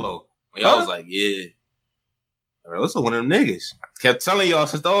you? I was like, yeah. That's one of them niggas. Kept telling y'all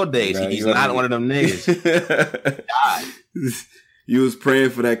since the old days. He's not one of them niggas. You was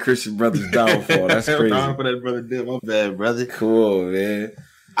praying for that Christian brother's downfall. That's crazy. I'm praying for that brother. Damn, my bad, brother. Cool, man.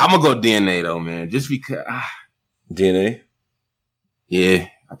 I'm gonna go DNA though, man. Just because. DNA. Yeah,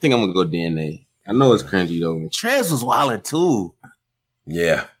 I think I'm gonna go DNA. I know it's cringy though. Man. Trez was wilding too.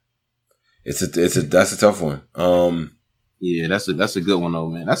 Yeah, that's a tough one. Yeah, that's a good one though,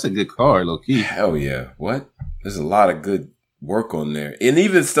 man. That's a good card, low key. Hell yeah. What? There's a lot of good work on there. And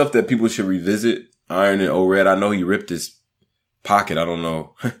even stuff that people should revisit. Iron and O-Red. I know he ripped his pocket. I don't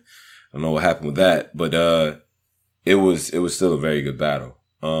know. I don't know what happened with that. But it was still a very good battle.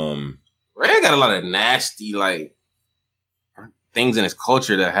 Red got a lot of nasty, like, things in his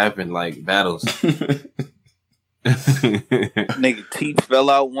culture that happened, like battles. Nigga teeth fell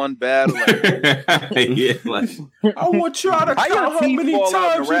out one battle. Like, yeah, like I want y'all to count how many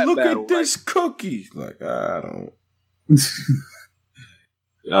times you look at this cookie. Like, I don't.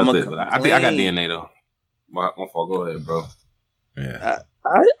 I think I got DNA though. My fault. Go ahead, bro. Yeah.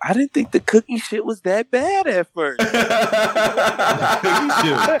 I didn't think the cookie shit was that bad at first. Cookie shit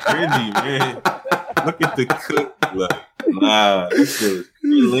was cringy, man. Look at the cookie. Like, nah, this shit was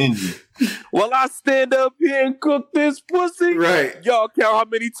cringy. Well, I stand up here and cook this pussy. Right. Y'all count how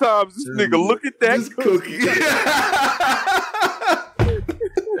many times this nigga look at that cookie.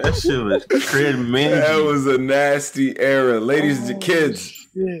 That shit was cringy. That was a nasty era. Ladies and kids,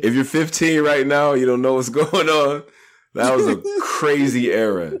 if you're 15 right now, you don't know what's going on. That was a crazy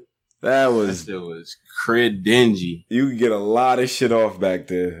era. That shit was crid dingy. You could get a lot of shit off back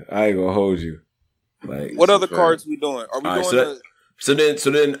there. I ain't gonna hold you. Like, what other cards we doing? Are we doing? So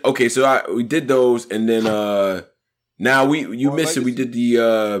then, okay. So we did those, and then now you missed it. We did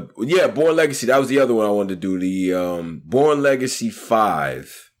the Born Legacy. That was the other one I wanted to do. The Born Legacy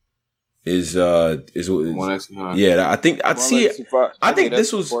 5 is yeah. I think I'd see it. I think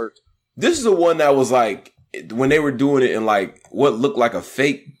this is the one that was like when they were doing it in like what looked like a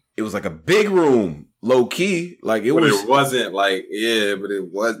fake. It was like a big room, low key. Like it wasn't like but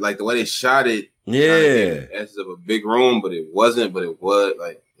it was like the way they shot it. Yeah, as of a big room, but it wasn't. But it was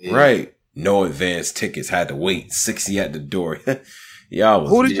like right. No advance tickets. Had to wait 60 at the door. Y'all was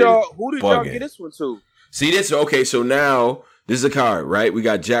who did y'all get this one to? See this? Okay, so now this is a card, right? We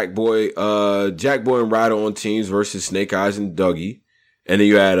got Jack Boy and Ryder on teams versus Snake Eyes and Dougie, and then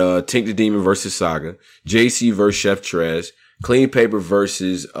you had Tink the Demon versus Saga, JC versus Chef Trez, Clean Paper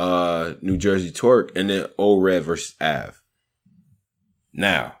versus New Jersey Twerk, and then Old Red versus Av.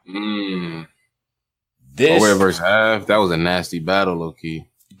 Now. This Red versus Av, that was a nasty battle, low key.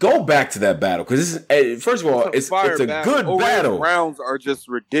 Go back to that battle because this is first of all, it's a good battle. Rounds are just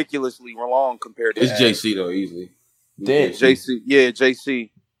ridiculously long compared to. It's JC though, easily. Damn. JC.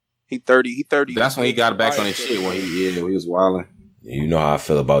 He 30. That's when he got back on his shit when he was wilding. You know how I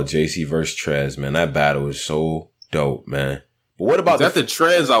feel about JC versus Trez, man. That battle is so dope, man. But what about the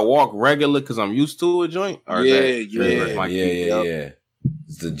Trez I walk regular because I'm used to a joint? Or yeah.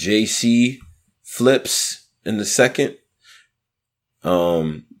 It's the JC flips in the second.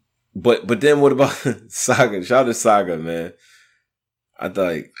 But then what about Saga? Shout out to Saga, man. I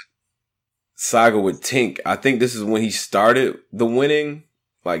thought Saga with Tink. I think this is when he started the winning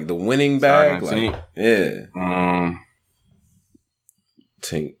bag. Like, yeah.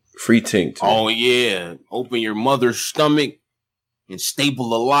 Tink. Free Tink. Too. Oh yeah. Open your mother's stomach and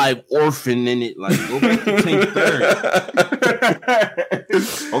staple a live orphan in it. Like, go back to Tink third.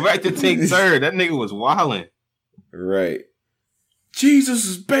 Go back to Tink third. That nigga was wilding. Right. Jesus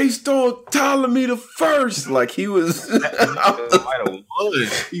is based on Ptolemy the First. Like he was. He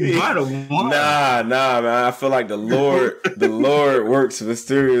might have won. Nah, man. I feel like the Lord works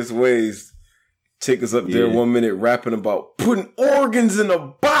mysterious ways. Take us up there 1 minute rapping about putting organs in a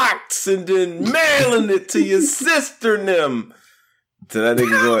box and then mailing it to your sister and them. To that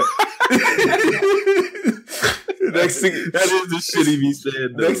nigga going. Next thing, that is the shit he be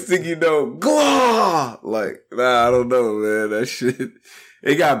saying. Next thing you know, Glah! Like, nah, I don't know, man. That shit,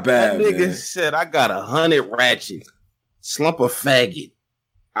 it got bad. That nigga said, I got 100 ratchet, slump a faggot.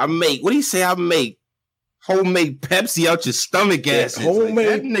 I make homemade Pepsi out your stomach acid.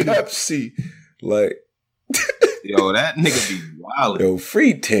 Homemade Pepsi. Like, yo, that nigga be wild. Yo,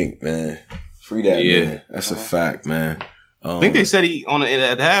 free Tink, man. Free that, man. That's a fact, man. I think they said he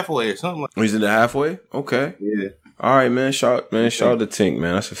at halfway or something. He's in the halfway. Okay. Yeah. All right, man. Shout out to Tink,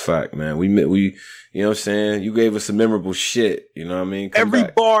 man. That's a fact, man. We, you know what I'm saying? You gave us some memorable shit. You know what I mean? Every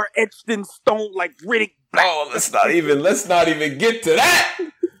bar etched in stone like Riddick. Oh, let's not even get to that.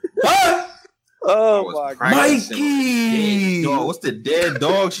 Huh? Oh my God, Mikey! What's the dead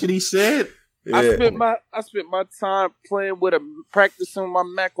dog shit he said? Yeah. I spent my time practicing my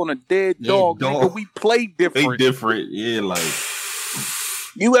Mac on a dead dog. Nigga, we play different. They different, yeah. Like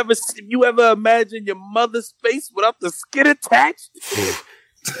you ever imagine your mother's face without the skin attached?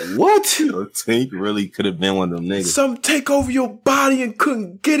 What? You know, Tink really could have been one of them niggas. Some take over your body and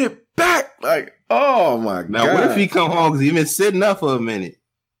couldn't get it back. Like, oh my God. Now, what if he come home because he been sitting up for a minute?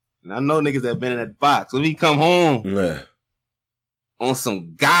 And I know niggas that been in that box. What if he come home on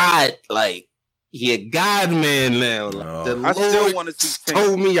some God, like, he a God man now. Like, the I still want to see Tink.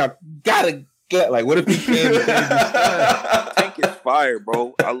 Told me I gotta get, like, what if he came and Tink is fire,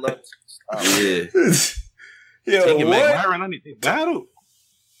 bro. I love Tink. Yeah. Yo, Tink and McLaren, I need to battle.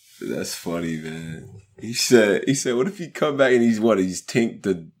 That's funny, man. He said, what if he come back and he's Tink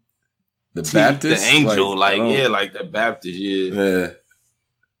the Baptist? The angel, like the Baptist, yeah.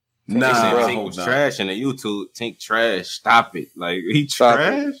 Nah, Tink was trash in the YouTube. Tink trash. Stop it. Like, he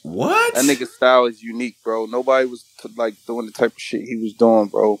trash? What? That nigga's style is unique, bro. Nobody was doing the type of shit he was doing,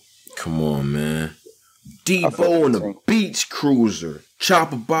 bro. Come on, man. Debo in the beach cruiser.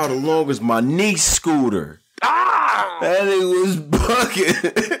 Chop about as long as my niece scooter. Ah! That nigga was bucking.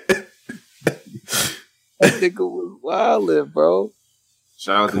 That nigga was wildin', bro.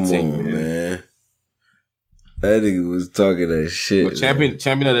 Shout out to Tink, man. That nigga was talking that shit. But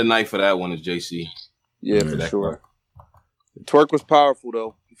champion of the night for that one is JC. Yeah, for sure. Twerk was powerful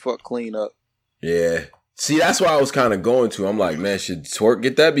though. He fucked clean up. Yeah. See, that's why I was kind of going to. I'm like, man, should Twerk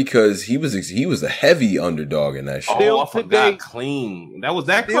get that because he was a heavy underdog in that shit. Oh, I forgot clean. That was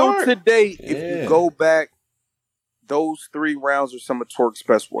that card today. Yeah. If you go back, those 3 rounds are some of Twerk's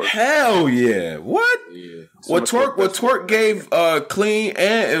best work. Hell yeah! What? Yeah. What Twerk gave Clean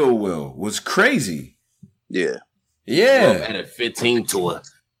and Ill Will was crazy. Yeah. Yeah. Well, added 15 to her.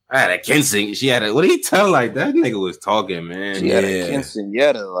 I had a Kenson. She had a. What did he tell like that nigga was talking, man? She had a Kenson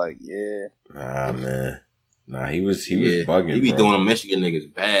Yetta, like Ah man. Nah, he was bugging. He be doing them Michigan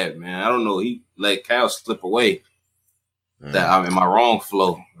niggas bad, man. I don't know. He let Cal slip away. That am I wrong,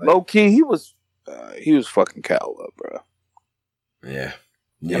 Flo? Like, low key, he was fucking Cal up, bro. Yeah.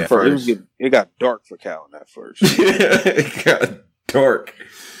 Yeah. First, it got dark for Cal in that first. It got dark.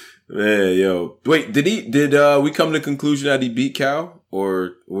 Man, yo. Wait, did we come to the conclusion that he beat Cal?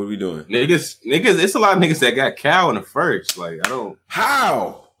 Or what are we doing? Niggas, it's a lot of niggas that got Cal in the first. Like, I don't.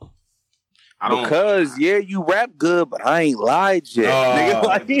 How? Because you rap good, but I ain't lied yet. Nigga,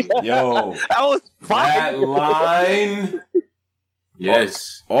 like, yo, that was fire. That line.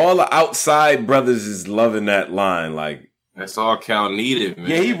 Yes. All the outside brothers is loving that line. Like, that's all Cal needed, man.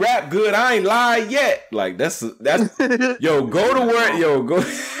 Yeah, he rap good. I ain't lied yet. Like, that's yo, go to work.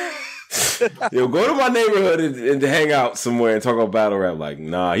 Yo, go to my neighborhood and hang out somewhere and talk about battle rap. Like,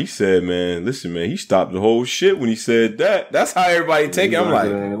 nah, he said, man, listen, man, he stopped the whole shit when he said that. That's how everybody take it. I'm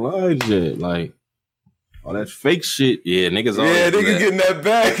like, oh, that's fake shit. Yeah, niggas getting that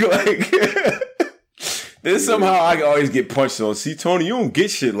back. Like, then somehow I always get punched on. See, Tony, you don't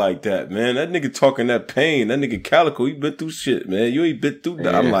get shit like that, man. That nigga talking that pain. That nigga Calico, he been through shit, man. You ain't been through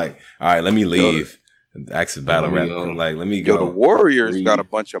that. I'm like, all right, let me leave. Access battle rap. Like, let me go. Yo, the Warriors got a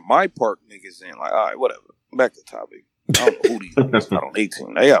bunch of my park niggas in. Like, all right, whatever. Back to the topic. I don't know who these niggas got on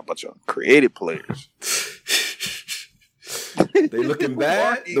 18. They got a bunch of creative players. They looking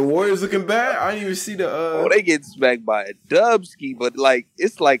bad? The Warriors looking bad? I didn't even see the Oh, they get smacked by a Dubski, but like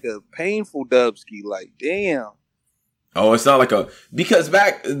it's like a painful Dubski. Like, damn. Oh, it's not like because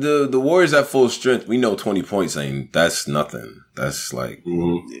back the Warriors at full strength, we know 20 points that's nothing. That's like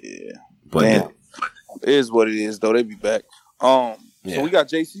yeah. But damn. It is what it is, though. They be back. So we got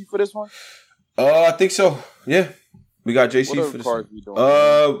JC for this one? I think so. Yeah. We got JC for this one.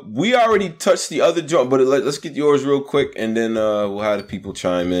 We already touched the other joint, but let's get yours real quick, and then we'll have the people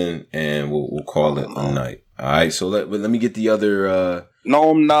chime in, and we'll call it a night. All right. So let me get the other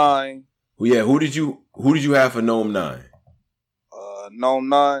Gnome 9. Well, yeah. Who did you have for Gnome 9? Gnome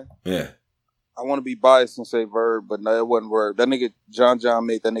 9. Yeah. I want to be biased and say Verb, but no, it wasn't Verb. That nigga John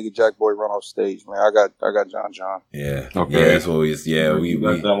made that nigga Jack Boy run off stage, man. I got John. Yeah. Okay. Yeah, that's what we we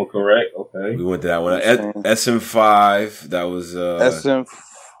that one correct. Okay. We went to that one. SM5, that was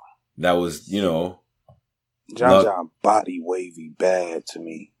that was, John body wavy bad to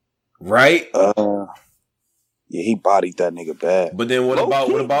me. Right? Yeah, he bodied that nigga bad. But then what about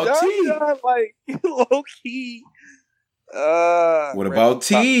T? John, like low key. What about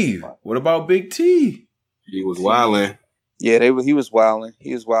T? What about Big T? He was wilding. Yeah, he was wilding.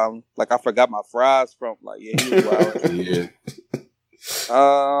 He was wilding. Like I forgot my fries from. Like he was wilding. Yeah.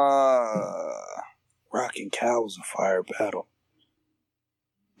 Rockin' Cal was a fire battle.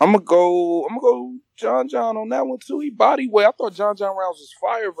 I'm gonna go John on that one too. He body weight. I thought John Rounds was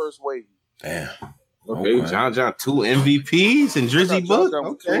fire versus Wavy. Damn. Okay, John 2 MVPs and Drizzy Book.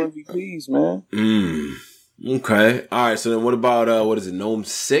 Okay. 2 MVPs, man. Okay. All right. So then what about, what is it, Gnome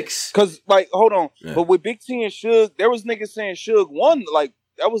 6? Because, like, hold on. Yeah. But with Big T and Suge, there was niggas saying Suge won. Like,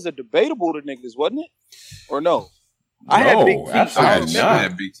 that was a debatable to niggas, wasn't it? Or no? I had Big T. I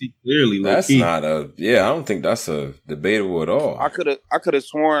had Big T clearly. That's not I don't think that's a debatable at all. I could have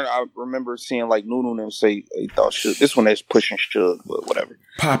sworn I remember seeing, like, Nunu and them say they thought Suge. This one that's pushing Suge, but whatever.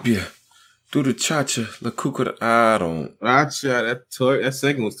 Pop ya. Do the cha-cha. La cuca. I don't. That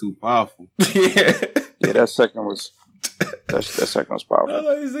second was too powerful. Yeah, that second was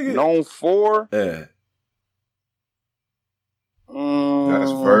powerful. Gnome 4. Yeah.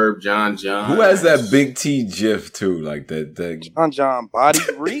 That's Verb, John. Who has that Big T gif too? Like that John body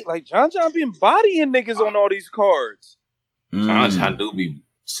read. Like John been bodying niggas on all these cards. John do be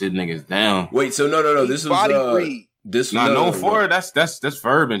sitting niggas down. Wait, so no. This was body read. This Gnome 4. That's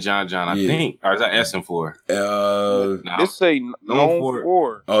Verb and John. I think, or is that SM4? This say Gnome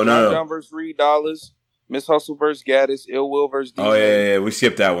 4. Oh no. John versus $3. Miss Hustle versus Gaddis, Ill Will versus DJ. Oh yeah, we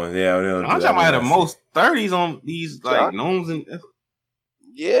skipped that one. Yeah, John might have the most 30s on these like gnomes and.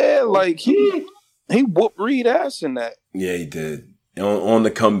 Yeah, like he whooped Reed ass in that. Yeah, he did on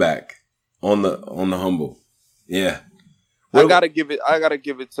the comeback, on the humble. Yeah, I gotta give it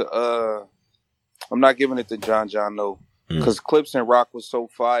to. I'm not giving it to John though, because Clips and Rock was so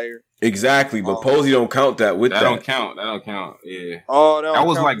fire. Exactly, but Posey don't count that with that. That don't count. That don't count. Yeah. Oh, that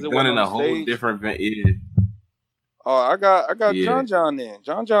was like done in a whole different event. Yeah. Oh, I got John then.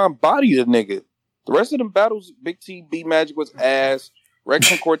 John bodied a nigga. The rest of them battles, Big T, B Magic was ass.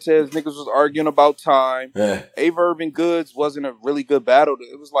 Rex and Cortez, niggas was arguing about time. Yeah. Averb and Goods wasn't a really good battle.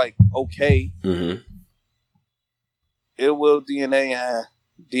 It was like, okay. Mm-hmm. Ill Will, DNA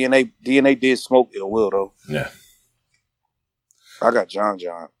did smoke Ill Will, though. Yeah. I got John.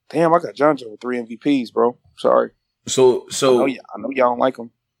 Damn, I got John with 3 MVPs, bro. Sorry. So I know y'all don't like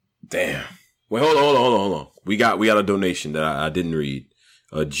him. Damn. Wait, hold on. We got a donation that I didn't read.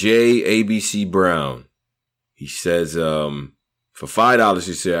 JABC Brown. He says, for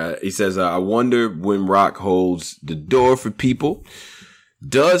 $5, he says, I wonder when Rock holds the door for people,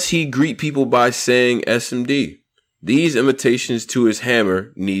 does he greet people by saying SMD? These imitations to his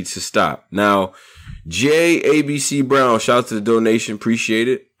hammer needs to stop. Now, JABC Brown, shout out to the donation, appreciate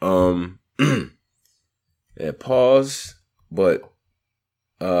it. Yeah, pause. But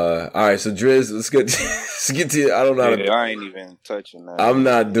all right, so Driz, let's get to I don't know. I ain't even touching that. I'm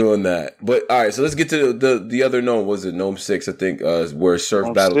not doing that. But all right, so let's get to the other gnome. Was it Gnome 6? I think where Surf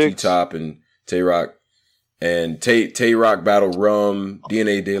Gnome battled 6. T-Top and Tay Rock. And Tay Rock battle Rum,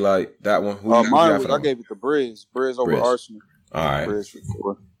 DNA Daylight, that one. Who I gave it to Briz. Briz over Arsenal. All right. Briz for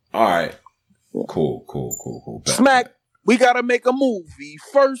sure. All right. Yeah. Cool. Smack, we gotta make a movie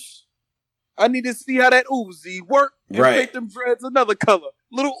first. I need to see how that Uzi work. And make them dreads another color.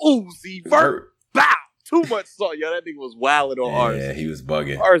 Little Uzi vert. Bow. Too much salt. Yo, that nigga was wilding on Ars. Yeah, he was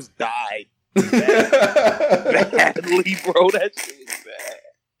bugging. Ars died. Badly, bro. That shit was bad.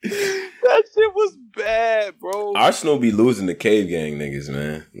 That shit was bad, bro. Arsenal be losing the Cave Gang niggas,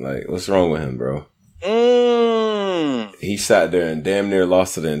 man. Like, what's wrong with him, bro? He sat there and damn near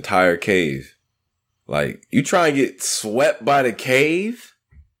lost to the entire Cave. Like, you try and get swept by the Cave?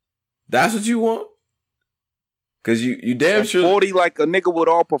 That's what you want? Cause you damn sure 40 like a nigga with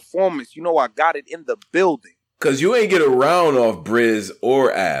all performance. You know I got it in the building. Cause you ain't get a round off Briz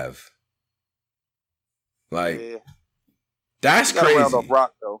or Av. Like, yeah. That's crazy. He got a round off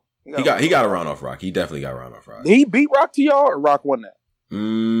Rock though. He got a round off Rock. He definitely got a round off Rock. Did he beat Rock to y'all or Rock won that?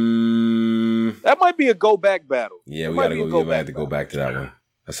 That might be a go back battle. Yeah, we gotta go back to that one.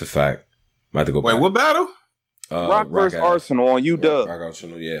 That's a fact. Might have to go back. Wait, what battle? Rock versus Arsenal on UW. Rock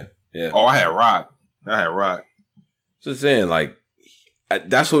Arsenal, yeah. Oh, I had Rock. Just saying, like,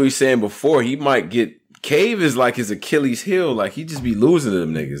 that's what we saying before. He might get Cave is like his Achilles heel. Like, he just be losing to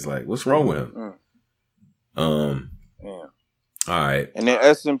them niggas. Like, what's wrong with him? Yeah. All right. And then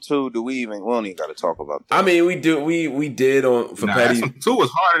SM2, we don't even got to talk about that. I mean, we did on for Petty. SM2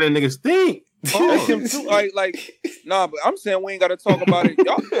 was harder than niggas think. SM2, but I'm saying we ain't got to talk about it.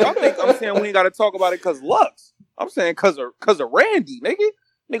 Y'all think I'm saying we ain't got to talk about it because Lux. I'm saying because of Randy, nigga.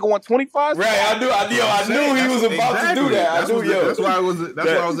 Nigga won 25. Right, I knew he was about to do that. That's why it was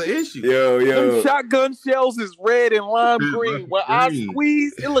an issue. Yo. Them shotgun shells is red and lime green. When I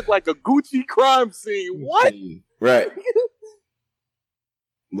squeeze, it looked like a Gucci crime scene. What? Right.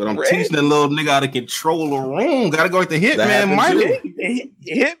 But I'm teaching that little nigga how to control a room. Gotta go with the Hitman, Mike.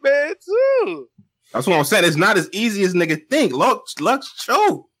 Hitman too. That's what I'm saying. It's not as easy as nigga think. Lux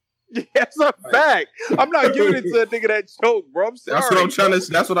choke. That's a fact. I'm not giving it to a nigga that choke, bro. I'm sorry.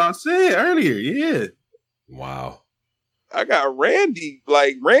 That's what I said earlier. Yeah. Wow. I got Randy.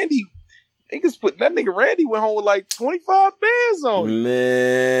 Like Randy, niggas put that nigga Randy went home with like 25 bands on him.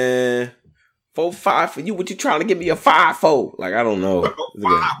 Man. 4-5 for you. What you trying to give me a 5-4? Like, I don't know.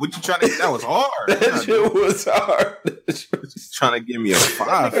 What you trying to? That was hard. That shit was hard. Trying to give me a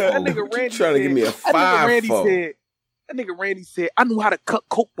 5-4. That nigga Randy trying to give me a 5-4. That nigga Randy said, I knew how to cut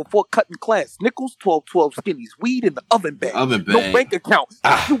coke before cutting class. Nickels, 12 skinnies, weed in the oven bag. No bank account.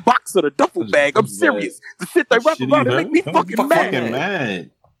 A few box of the duffel bag. I'm serious. The shit they rap about it make me fucking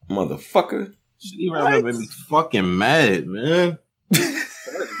mad. Motherfucker. Shit rap made me fucking mad, man.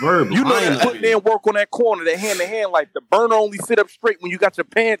 Verb. You know that putting in work on that corner, that hand to hand, like the burner only sit up straight when you got your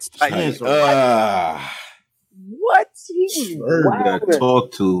pants tight. What? Verb got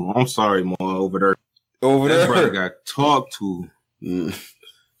talked to. I'm sorry, Ma, over there. That brother got talked to.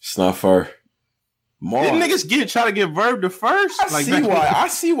 It's not fair. Didn't niggas try to get Verb the first? I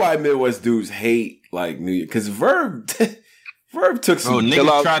see why Midwest dudes hate like New York, because Verb took some.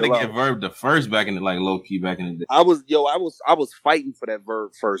 Niggas tried to get Verb the first back in the low key back in the day. I was fighting for that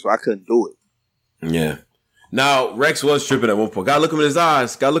Verb first, so I couldn't do it. Yeah. Now Rex was tripping at one point. Gotta look him in his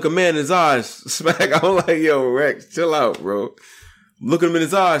eyes. Gotta look a man in his eyes. Smack. I'm like, yo, Rex, chill out, bro. Look him in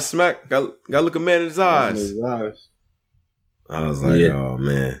his eyes. Smack. Gotta look a man in his eyes. I was like, oh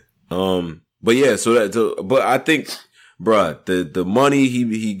man. But yeah. But I think bruh, the money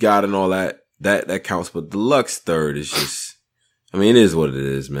he got and all that counts, but deluxe third is just, I mean, it is what it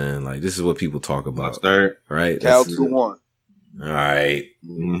is, man. Like, this is what people talk about. Deluxe third. Right? Cal 2-1. All right.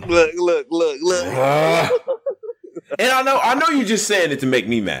 Look. And I know you're just saying it to make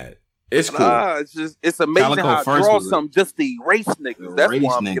me mad. It's cool. It's amazing Calico how I first draw was something just to erase niggas. That's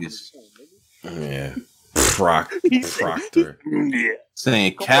why I'm niggas. Yeah. Proctor. Yeah.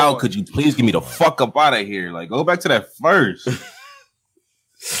 Saying, Cal, could you please get me the fuck up out of here? Like, go back to that first.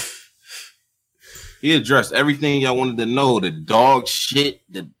 He addressed everything y'all wanted to know. The dog shit.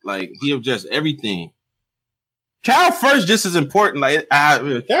 He addressed everything. Cal first just as important. Like,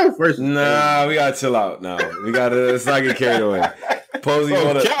 Cal first. Nah, we gotta chill out now. Let's not get carried away. Posey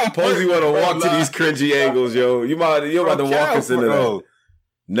wanna walk to these cringy angles, yo. You're about to walk us into that.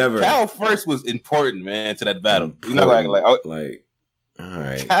 Never. Cal first was important, man, to that battle. You know, all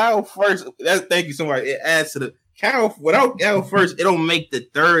right. Cal first. Thank you so much. It adds to the Cal. Without Cal first, it don't make the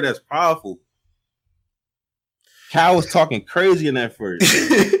third as powerful. Cal was talking crazy in that first.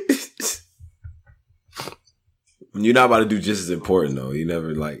 You're not about to do just as important though. You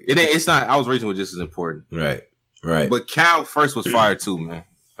never like it. It's not. I was raising with just as important. Right. But Cal first was fire too, man.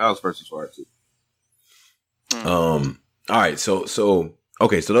 Cal's first was fire too. All right. So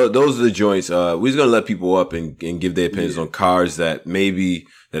okay. So those are the joints. We're just gonna let people up and give their opinions on cards that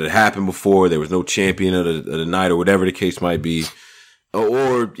had happened before. There was no champion of the night or whatever the case might be.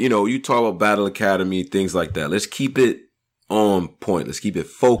 Or, you talk about Battle Academy, things like that. Let's keep it on point. Let's keep it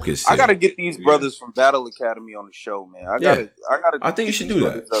focused. I gotta get these brothers from Battle Academy on the show, man. I think you should do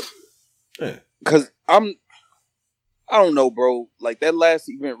that. Yeah. Cause I don't know, bro. Like that last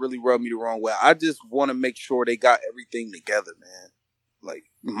event really rubbed me the wrong way. I just want to make sure they got everything together, man. Like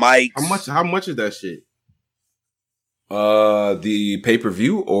mics. How much is that shit? The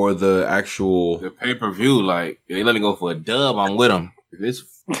pay-per-view or the actual? The pay-per-view, like they let me go for a dub. I'm with them. It's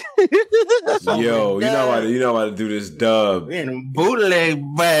yo, you know how to do this dub. Man, bootleg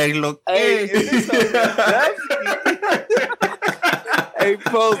bag, look. Hey, hey,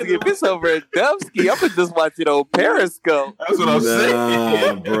 Posey, if it's over at Dubsky, I'm gonna just watch it on Periscope. That's what I'm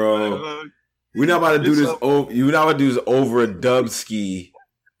saying, bro. We're not about to do this. You're not about to do this over a Dubsky.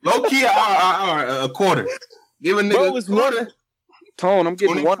 Low key, a quarter. Give a nigga a quarter. Tone, I'm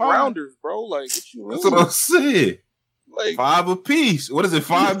getting 1 rounders, bro. Like, that's what I'm saying. Like $5 a piece. What is it?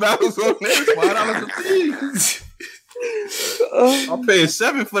 $5 on there? $5 a piece. I'm paying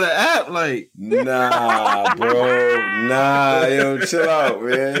 $7 for the app. Like, nah, bro. Nah, yo, chill out,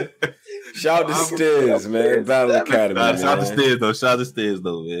 man. Shout out to Stiz, man. Battle Academy. Shout out to Stiz,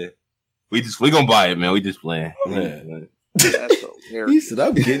 though, man. We gonna buy it, man. We just playing, man. That's so he said,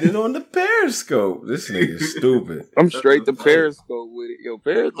 "I'm getting it on the Periscope." This nigga's stupid. I'm straight to Periscope with it. Yo,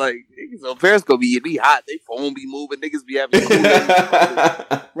 niggas on Periscope be hot. They phone be moving. Niggas be having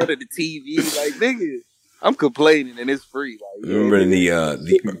front of the TV. Like niggas, I'm complaining and it's free. Like, remember in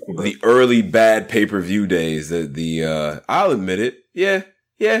the early bad pay-per-view days? I'll admit it. Yeah.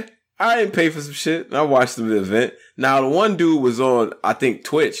 I didn't pay for some shit. I watched the event. Now the one dude was on, I think,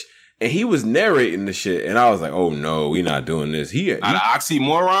 Twitch. And he was narrating the shit, and I was like, "Oh no, we not doing this." He the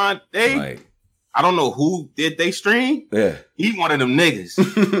oxymoron. I don't know who did they stream. Yeah, he one of them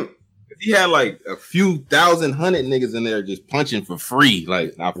niggas. He had like a few thousand, 100 niggas in there just punching for free.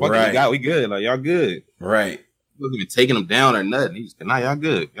 Like, nah, fuck it, we good. Like, y'all good, right? He wasn't even taking them down or nothing. He's nah, y'all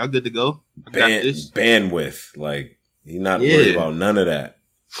good. Y'all good to go. Bandwidth, like he's not worried about none of that.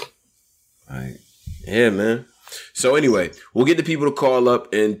 Like, yeah, man. So anyway, we'll get the people to call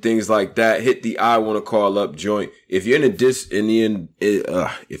up and things like that. Hit the I want to call up joint. If you're if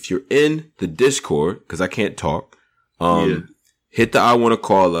you're in the Discord, because I can't talk, hit the I want to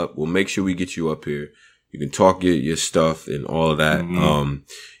call up. We'll make sure we get you up here. You can talk your stuff and all of that.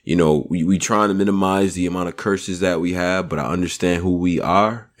 Mm-hmm. We trying to minimize the amount of curses that we have, but I understand who we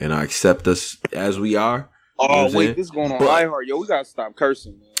are and I accept us as we are. Oh, wait, this is going on iHeart. Yo, we got to stop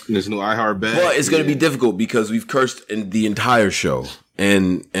cursing, man. There's no iHeart bag. But it's going to be difficult because we've cursed in the entire show.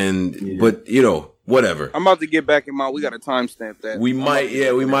 But, whatever. I'm about to get back in we got to timestamp that. We might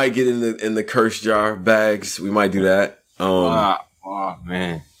get in the curse jar bags. We might do that. Oh,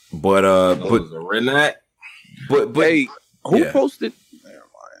 man. But hey, who posted? Never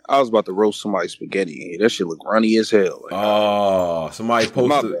mind. I was about to roast somebody's spaghetti. That shit look runny as hell. Like, somebody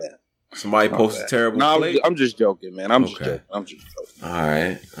posted. Somebody posted terrible. No, I'm just joking, man. I'm just joking. All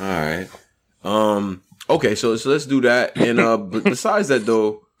right. Okay, so let's do that. And but besides that,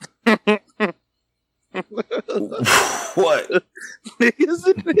 though, what? Niggas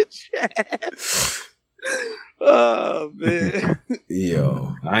in the chat. Oh man.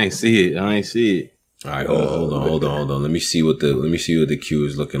 Yo, I ain't see it. All right, hold on. Let me see what the queue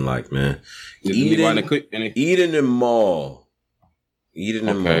is looking like, man. Eden and Mall. Eden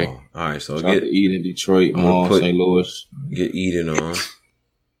and Mall. All right, so get Eden, Detroit, Mall, St. Louis. Get Eden on.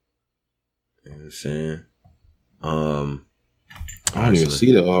 You know what I'm saying? I don't even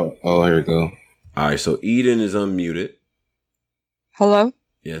see the. Oh, here we go. All right, so Eden is unmuted. Hello.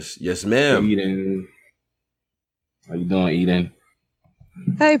 Yes, ma'am. Eden, how you doing, Eden?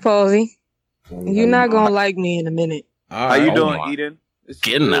 Hey, Posey. You're not gonna like me in a minute. How you doing, Eden?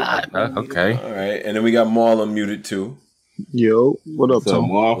 Getting hot. Okay. All right, and then we got Maul unmuted too. Yo, what up, Tom?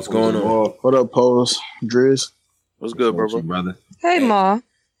 What's going on? What up, Pose? Driz? What's good, brother? Hey, Ma.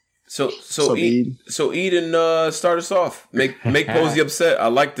 So Eden, start us off. Make Posey upset. I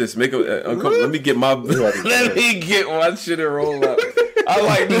like this. Make let me get my shit and roll up. I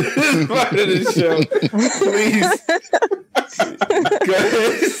like this part of the show. Please. Go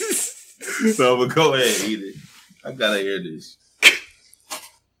ahead. So go ahead, Eden. I gotta hear this.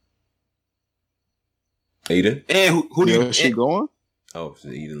 Eden? And who do you she going? Oh,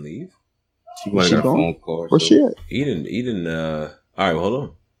 did Eden leave? She went on a phone call. Where's she at? Eden, all right, hold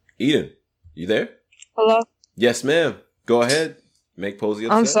on. Eden, you there? Hello? Yes, ma'am. Go ahead. Make Posey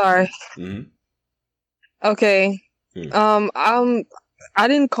upset. I'm sorry. Mm-hmm. Okay. I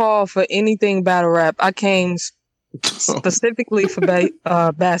didn't call for anything battle rap. I came specifically for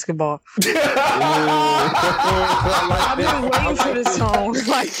basketball. I've been waiting for this song.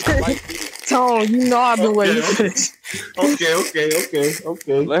 Tone, you know I've been waiting for this. Okay.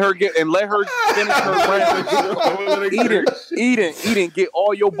 Let her finish her round. Eden, get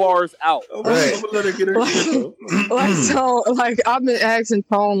all your bars out. Right. I'm gonna let her get her Tone, I've been asking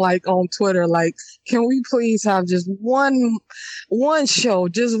Tone on Twitter, can we please have just one show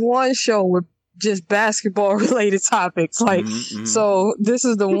with just basketball related topics. So this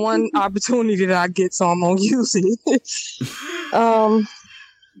is the one opportunity that I get, so I'm gonna use it.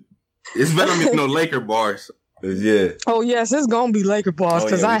 It's better than no Laker bars. Yeah. Oh yes, it's gonna be Laker bars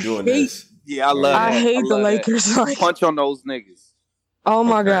because I hate. This. Yeah, I hate the Lakers. Punch on those niggas. Oh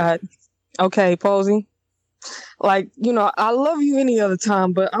my God. Okay, Posey. I love you any other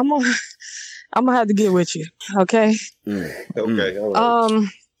time, but I'm gonna have to get with you. Okay. Okay.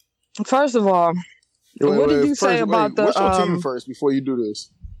 First of all, what did you say about the? What's your team first before you do this?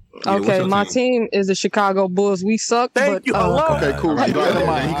 Okay, my team is the Chicago Bulls. We suck. Thank you. Okay, cool. Okay.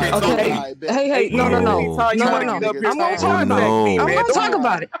 Hey, no. I'm gonna talk about it. I'm gonna talk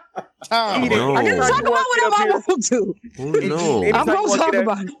about it. I can talk about whatever I want to. I'm gonna talk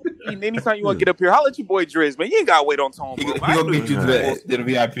about it. Anytime you want to get up here, holla at your boy Driz, man. You ain't gotta wait on Tone. He gonna get you to the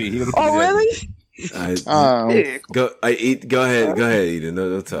VIP. Oh, really? Go ahead, Eden.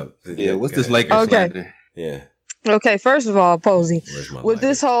 No talk. Yeah, what's this Lakers? Okay. Yeah. Okay, first of all, Posey, with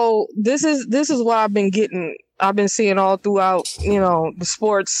this whole, this is what I've been seeing all throughout, the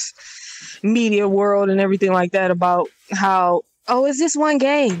sports media world and everything like that about how, it's just one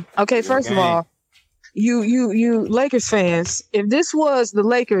game. Okay, first of all, you Lakers fans, if this was the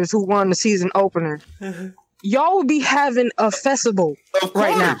Lakers who won the season opener, y'all would be having a festival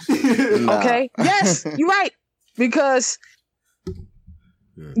right now. Okay? Yes, you're right. Because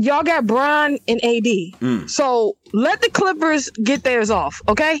y'all got Bron and AD. So let the Clippers get theirs off,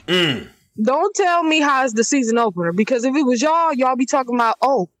 okay? Don't tell me how it's the season opener, because if it was y'all be talking about,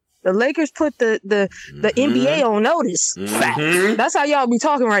 the Lakers put the NBA on notice. That's how y'all be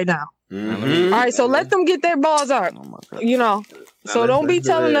talking right now. All right, so let them get their balls up. So don't be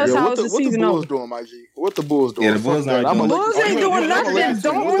telling us how it's the season opener. What the Bulls doing? Yeah, the Bulls ain't doing nothing.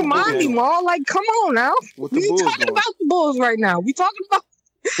 Don't remind me, Maul. Come on now. We talking about the Bulls right now. We talking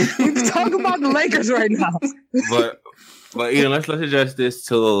about the Lakers right now. But let's address this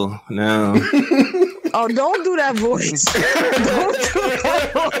till now. Oh, don't do that voice. Don't do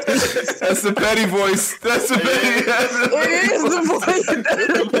that voice. That's the petty voice. It is the voice.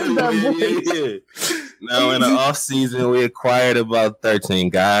 Now in the off season, we acquired about 13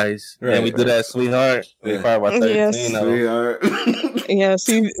 guys. And we do that, sweetheart. We acquired about 13. Yes. Sweetheart. Yeah.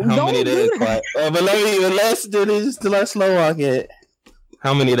 See, how many they acquired? But let's do this till I slow walk it.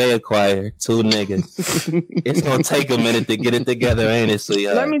 How many they acquired? 2 niggas. It's gonna take a minute to get it together, ain't it,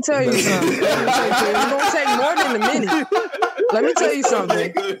 sweetheart? Let me tell you something. It's gonna take more than a minute. Let me tell you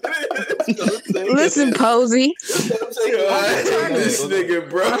something. Listen, Posey. I hate this nigga,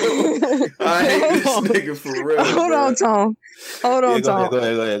 bro. I hate this nigga for real. Hold on, Tom. Tom. Go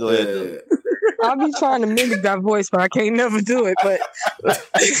ahead. I'll be trying to mimic that voice, but I can't never do it. But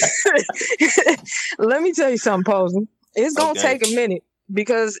let me tell you something, Posey. It's gonna take a minute.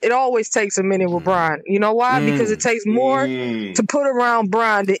 because it always takes a minute with Brian. You know why? Because it takes more to put around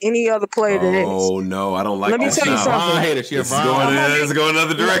Brian than any other player that is. Oh no, I don't like. Let me tell you something. It's going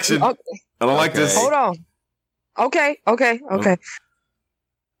another direction. Okay. I don't like this. Hold on. Okay.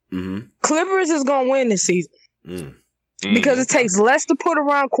 Clippers is gonna win this season because it takes less to put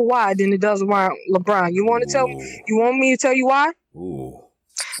around Kawhi than it does around LeBron. You want to tell? You want me to tell you why? Ooh.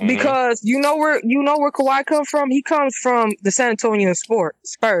 Because you know where Kawhi comes from. He comes from the San Antonio Spurs.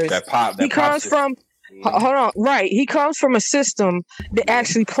 He comes from. Hold on, right? He comes from a system that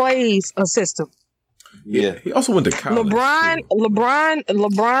actually plays a system. Yeah, he also went to college.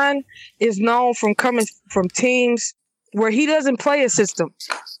 LeBron is known from coming from teams where he doesn't play a system.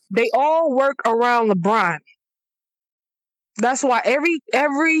 They all work around LeBron. That's why every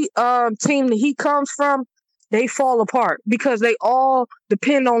team that he comes from, they fall apart because they all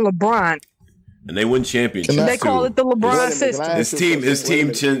depend on LeBron. And they win championships. They call it the LeBron system. His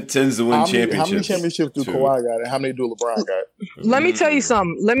team tends to win championships. How many championships do Kawhi got and how many do LeBron got? Let me tell you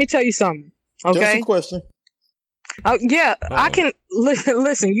something. Okay. That's a question. I can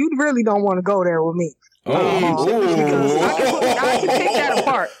listen. You really don't want to go there with me. Because I can pick that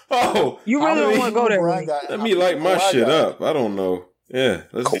apart. You really don't want to go there with me. Let me light my shit up. I don't know. Yeah.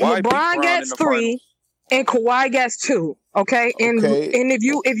 LeBron gets 3 and Kawhi gets 2. Okay? And if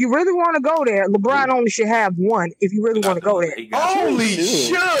you really want to go there, LeBron only should have 1 if you really want to go there. Only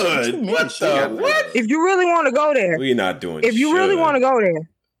should. What? If you really want to go there. We're not doing If you really want to go there.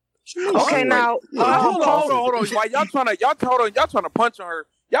 Okay, now hold on. Why y'all trying to punch on her?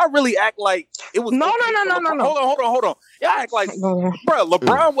 Y'all really act like it was no. Hold on. Y'all act like, bro,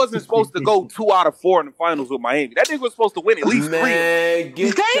 LeBron wasn't supposed to go 2 out of 4 in the finals with Miami. That nigga was supposed to win at least 3. Thank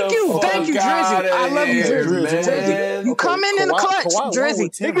you, Drizzy. I love you, Drizzy. You come in the clutch,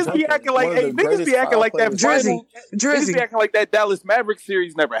 Drizzy. Niggas be acting like, niggas be acting like that. Drizzy. Niggas be acting like that Dallas Mavericks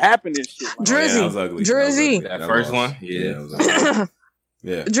series never happened and shit. Drizzy. That first one, yeah.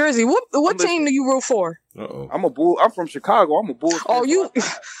 Yeah. Drizzy, what team do you root for? I'm a Bull. I'm from Chicago. I'm a Bulls. Oh, you,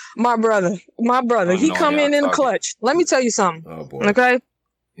 my brother. He come in the clutch. Let me tell you something. Oh boy. Okay.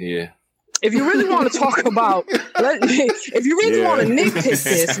 Yeah. If you really want to talk about, if you really want to nitpick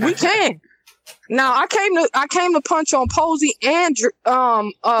this, we can. Now, I came to punch on Posey and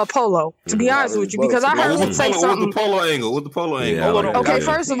Polo. To be honest with you, because I heard him say something. With the Polo angle. Okay,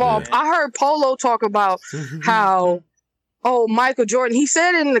 first of all, I heard Polo talk about how. Oh, Michael Jordan. He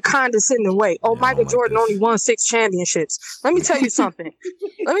said it in a condescending way. Michael Jordan only won 6 championships. Let me tell you something.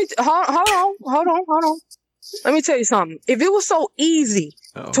 Hold on. Let me tell you something. If it was so easy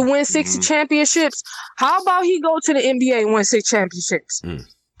to win 6 championships, how about he go to the NBA and win 6 championships?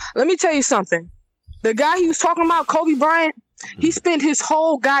 Let me tell you something. The guy he was talking about, Kobe Bryant, he spent his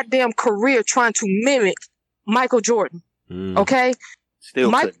whole goddamn career trying to mimic Michael Jordan. Okay?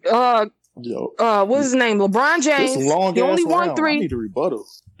 Still what's his name? LeBron James. He only won 3. I need a rebuttal.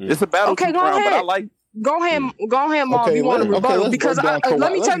 It's a battle. Okay, go ahead. But I like. Go ahead, Maul. If you want to rebuttal, because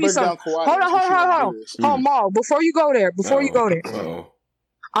let me tell you something. Hold on, Maul. Before you go there,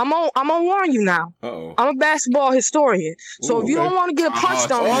 I'm gonna warn you now. I'm a basketball historian, so if you don't want to get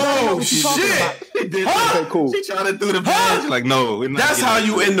punched on, you don't know what you're talking about. Okay, cool. She trying to do the badge. Like, no, we're not. That's how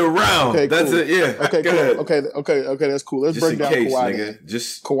you end the round. Okay, that's cool. it. Yeah. Okay, cool. Okay, that's cool. Let's break down Kawhi.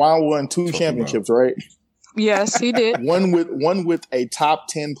 Nigga. Kawhi won 2 championships, right? Yes, he did. One with a top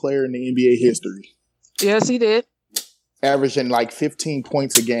 10 player in the NBA history. Yes, he did. Averaging like 15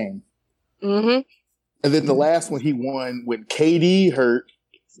 points a game. Mm-hmm. And then the last one he won when KD hurt.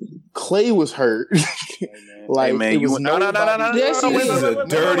 Clay was hurt. Like, hey man, it was no. This is a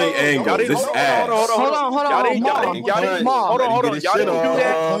dirty angle. This ass. Hold on. Y'all didn't do that. Y'all didn't do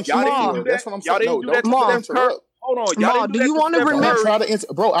that. That's what I'm saying. Y'all didn't do that to Steph Curry. Hold on, y'all. Do you want to remember?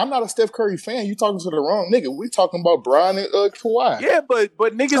 Bro, I'm not a Steph Curry fan. You talking to the wrong nigga. We talking about Brian and Kawhi. Yeah, but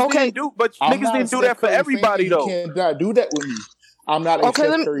niggas didn't do. But niggas didn't do that for everybody though. You can't do that with me. I'm not a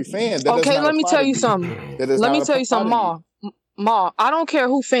Steph Curry fan. Let me tell you something. Let me tell you something, Ma, I don't care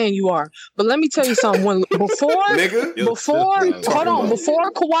who fan you are, but let me tell you something. Before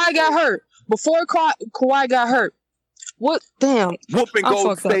Kawhi got hurt, what? Damn. Whooping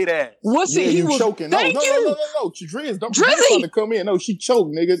Golden State ass. What's it? He was choking. No. Drizzy, don't try to come in. No, she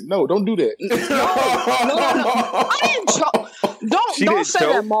choked, nigga. No, don't do that. No. I didn't choke. Don't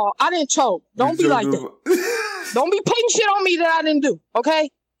say that, Ma. I didn't choke. Don't be like that. Don't be putting shit on me that I didn't do.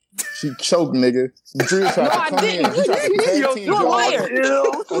 Okay. She choked, nigga. Drizzy tried to come in. You're a liar.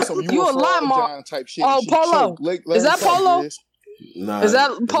 You a liar, Ma. Oh, Polo. Is that Polo? Nah, is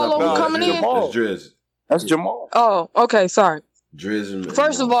that Polo coming in? That's Drizzy. That's Jamal. Oh, okay. Sorry. Drizzy.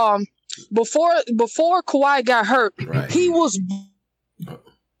 First of all, before Kawhi got hurt, he was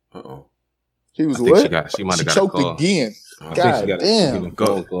She was She might have got choked a call. again. God damn.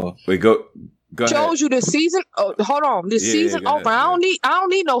 Go ahead. Shows you the season. Oh, hold on. The season over. I don't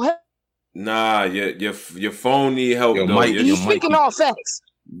need no help. Nah, your phone need help though. You speaking all facts.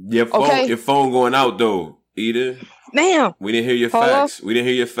 Your phone going out though, Eda. Damn. We didn't hear your facts. We didn't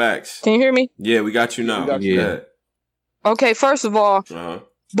hear your facts. Can you hear me? Yeah, we got you now. Okay, first of all,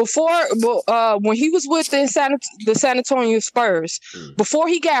 before when he was with the San Antonio Spurs, before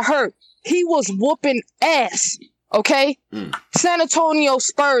he got hurt, he was whooping ass. Okay? San Antonio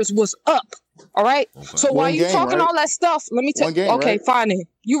Spurs was up. All right? Okay. So while you talking all that stuff, let me tell you. Okay, fine then.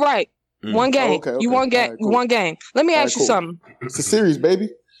 You right. One game. Okay. You one game. Right, cool. One game. Let me ask you something. It's a series, baby.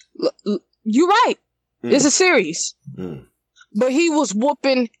 You right. It's a series. But he was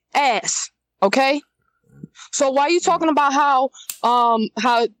whooping ass. Okay? So while you talking about how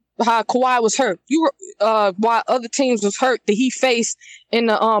Kawhi was hurt, while other teams was hurt that he faced in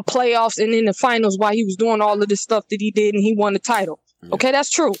the playoffs and in the finals while he was doing all of this stuff that he did and he won the title. Okay,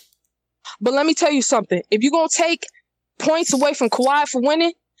 that's true. But let me tell you something. If you're going to take points away from Kawhi for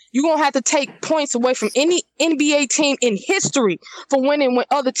winning, you're going to have to take points away from any NBA team in history for winning when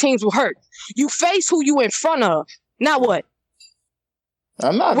other teams were hurt. You face who you in front of. Now what?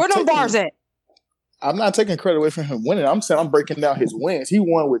 Where them bars at? I'm not taking credit away from him winning. I'm saying I'm breaking down his wins. He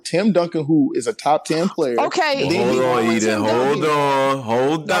won with Tim Duncan, who is a top 10 player. Okay. Hold on, Eden.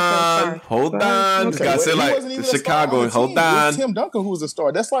 Hold on. This guy said like Chicago. Hold on. Tim Duncan, who was a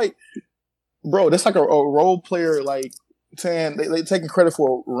star. That's like, bro, that's like a role player, like saying they taking credit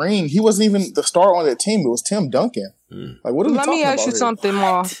for a ring. He wasn't even the star on that team. It was Tim Duncan. Like, what are we talking about? Let me ask you something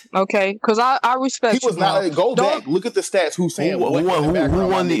more, okay? Because I respect he was you. Not. Go back. Look at the stats. Who's saying who won the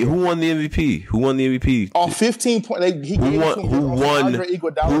MVP? Who won the MVP? On 15 points. Who won the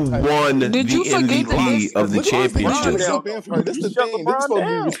MVP of the championship? This is the thing. This is supposed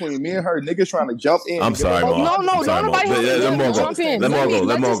to be between me and her. Niggas trying to jump in. I'm sorry, Maul. No, nobody jump in.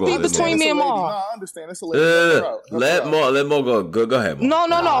 Let Maul go. Between me and Maul. I understand. That's a lady. Let Maul go. Go ahead, Maul.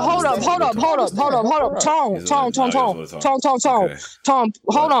 No. Hold up. Tom,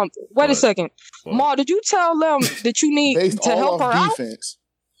 hold on. Wait a second. Ma, did you tell them that you need to help her out?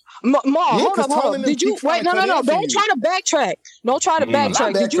 Ma, hold up. Did you wait? No. Don't try to backtrack.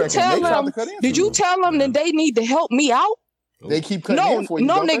 Did you tell them that they need to help me out? They keep cutting in for you.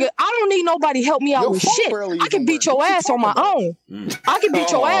 No, nigga, I don't need nobody help me out with shit. I can beat your ass on my own. I can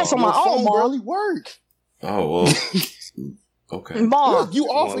beat your ass on my own, Ma. Barely work. Oh well. Okay. Ma, look, you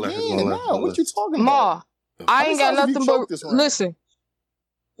off again now. What you talking about? Ma, I ain't got nothing but listen.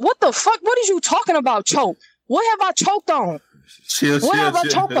 What the fuck? What is you talking about, choke? What have I choked on? What have I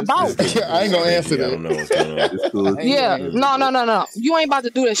choked about? I ain't gonna answer that. I don't know what's going on. Yeah, no. You ain't about to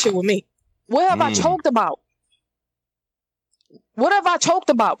do that shit with me. What have I choked about? What have I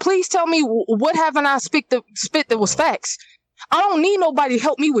choked about? Please tell me what haven't I spit that was facts. I don't need nobody to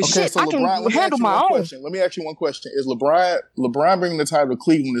help me with shit. So I can handle my own. Let me ask you one question. Is LeBron bringing the title to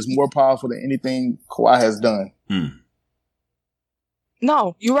Cleveland is more powerful than anything Kawhi has done?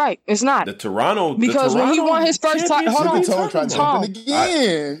 No, you're right. It's not. Because when he won his first title, hold on,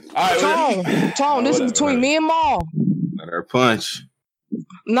 Tone, this is between me and Maul. Another punch.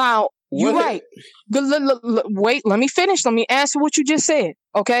 Now, you're right. Wait, let me finish. Let me answer what you just said.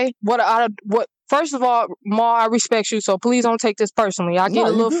 Okay? First of all, Maul, I respect you, so please don't take this personally. I get a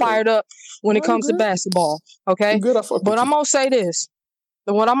little fired up when it comes to basketball. Okay? But I'm gonna say this.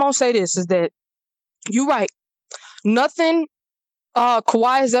 What I'm gonna say this is that you're right. Nothing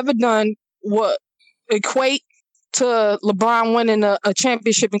Kawhi has ever done would equate to LeBron winning a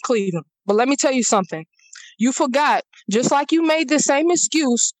championship in Cleveland. But let me tell you something. You forgot, just like you made the same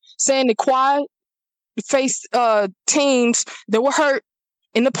excuse saying that Kawhi faced teams that were hurt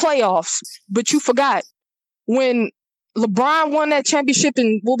in the playoffs, but you forgot when LeBron won that championship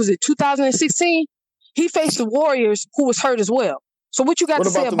in 2016, he faced the Warriors who was hurt as well. So what you got to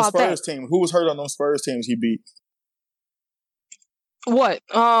say about that? Team? Who was hurt on those Spurs teams he beat? What?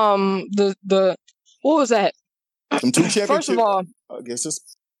 What was that? Them two championships. First of all, I guess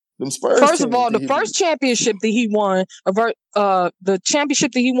it's them Spurs. First of all, the first championship that he won, the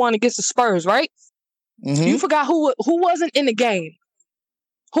championship that he won against the Spurs, right? Mm-hmm. You forgot who wasn't in the game.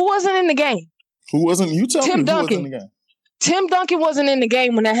 Who wasn't in the game? Who wasn't? You tell Tim me Duncan. Who wasn't in the game. Tim Duncan wasn't in the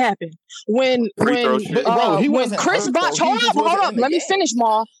game when that happened. When Chris Bosh, hold up. Let me finish,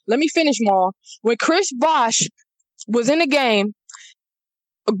 Ma. When Chris Bosh was in the game,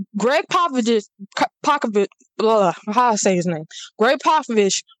 Greg Popovich, how I say his name? Greg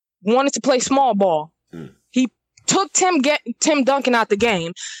Popovich wanted to play small ball. He took Tim Duncan out the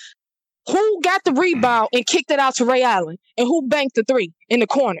game. Who got the rebound and kicked it out to Ray Allen? And who banked the three in the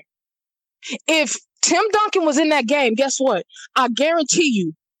corner? If Tim Duncan was in that game, guess what? I guarantee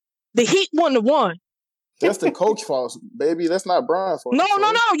you, the Heat wouldn't have won. That's the coach fault, baby. That's not Brian's fault. No.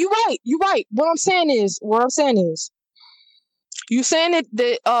 You're right. You're right. What I'm saying is, you saying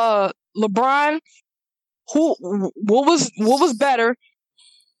that LeBron, what was better?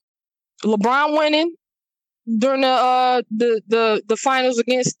 LeBron winning during the finals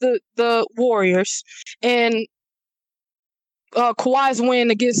against the Warriors, and Kawhi's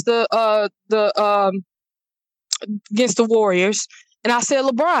win against the Warriors, and I said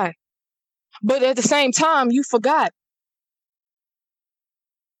LeBron. But at the same time, you forgot.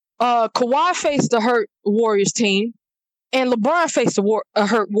 Kawhi faced a hurt Warriors team, and LeBron faced a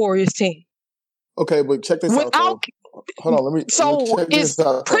hurt Warriors team. Okay, but check this out. Hold on, let me check it's this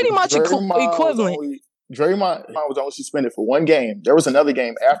out. Pretty much equivalent. Draymond was only suspended for one game. There was another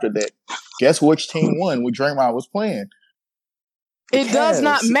game after that. Guess which team won when Draymond was playing? It does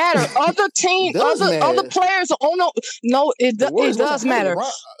not matter. Other teams, other players. Oh no, it does matter.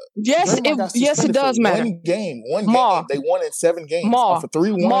 Yes, it does matter. One game. They won in 7 games off a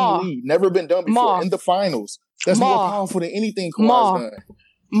 3-1 lead. Never been done before in the finals. That's more powerful than anything Kawhi's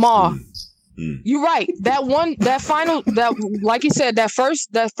done. You're right. That final, like you said, that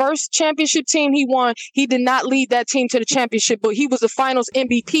first championship team he won, he did not lead that team to the championship, but he was the finals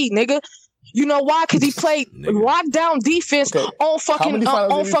MVP, nigga. You know why? Because he played lockdown defense on fucking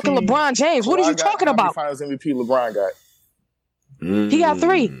LeBron James. What are you talking about? How many finals MVP LeBron got? He got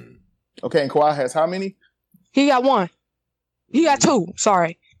 3. Okay, and Kawhi has how many? He got 1. He got 2.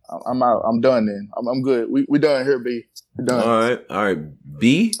 Sorry. I'm out. I'm done then. I'm good. We done here, B. We're done. All right.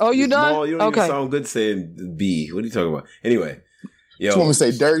 B? Oh, you done? Small, you don't even sound good saying B. What are you talking about? Anyway. You want me to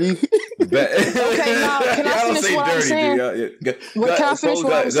say dirty? Okay, now can I finish what I'm saying? Can I finish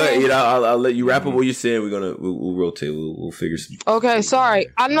what I'm saying? I'll let you wrap up what you're saying. We'll rotate. We'll figure some. Okay, sorry.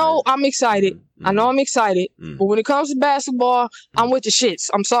 I know I'm excited. But when it comes to basketball, I'm with the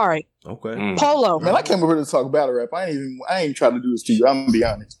shits. I'm sorry. Okay. Polo. Man, I came over here to talk battle rap. I ain't trying to do this to you. I'm gonna be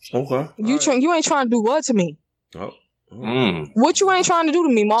honest. Okay. You ain't trying to do what to me? Oh. What you ain't trying to do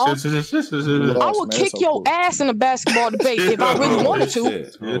to me, Mom? I would kick your ass in a basketball debate if I really wanted to.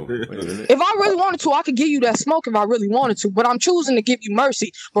 If I really wanted to, I could give you that smoke if I really wanted to. But I'm choosing to give you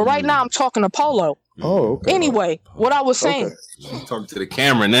mercy. But right now, I'm talking to Polo. Oh, okay. Anyway, what I was saying. Okay. She's talking to the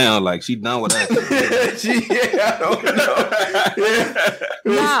camera now, like she done with us. I don't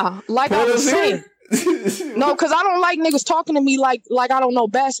know. Nah, like I was saying. No, because I don't like niggas talking to me like I don't know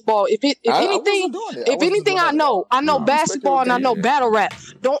basketball. If anything, I know basketball and I know battle rap.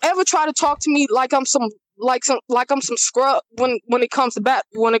 Don't ever try to talk to me like I'm some scrub when it comes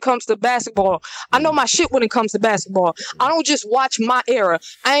to basketball. I know my shit when it comes to basketball. I don't just watch my era.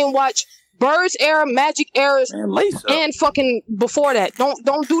 I ain't watch Bird's era, Magic eras, and fucking before that.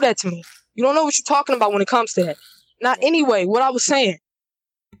 Don't do that to me. You don't know what you're talking about when it comes to that. Now, anyway, what I was saying.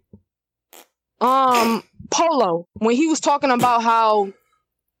 Polo, when he was talking about how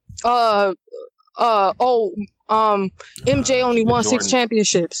MJ only won 6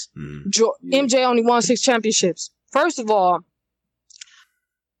 championships. MJ only won 6 championships. First of all,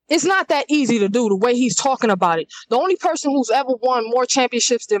 it's not that easy to do the way he's talking about it. The only person who's ever won more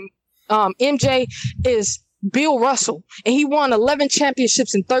championships than MJ is Bill Russell, and he won 11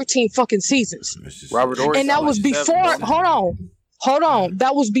 championships in 13 fucking seasons. Robert Horry, and that was before. Hold on.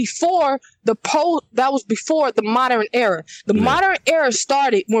 That was before the modern era. The modern era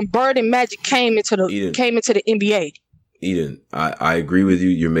started when Bird and Magic came into the NBA. Eden, I agree with you.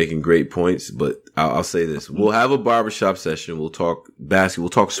 You're making great points, but I'll say this: we'll have a barbershop session. We'll talk basketball. We'll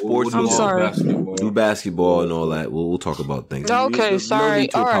talk sports. I'm sorry. Do basketball and all that. We'll talk about things. Okay, sorry. No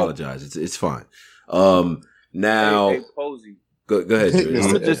need to apologize. Right. It's fine. Now, hey, Posey. Go ahead. I'm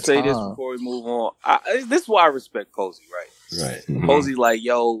gonna just say this before we move on. This is why I respect Posey, right? Right. Mm-hmm. Posey like,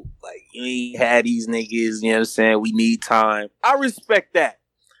 yo, like you ain't had these niggas, you know what I'm saying? We need time. I respect that.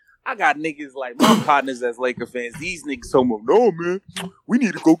 I got niggas like my partners as Laker fans. These niggas told me, no, man, we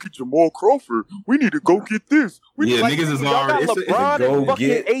need to go get Jamal Crawford. We need to go get this. Niggas is already. Got LeBron and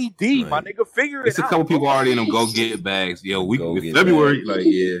fucking AD, my nigga. Figure it out. It's a couple people already in them go get bags. Yo, February,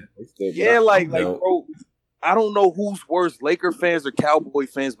 like, bro. I don't know who's worse, Laker fans or Cowboy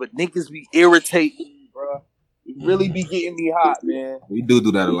fans, but niggas be irritating, bro. You really be getting me hot, man. We do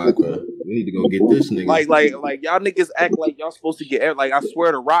that a lot, bro. We need to go get this nigga. Like y'all niggas act like y'all supposed to get. Like I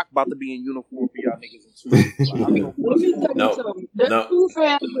swear, the Rock about to be in uniform for y'all niggas. No.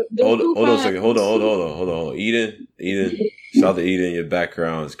 Hold on a second. Hold on. Eden. Shout out to Eden. Your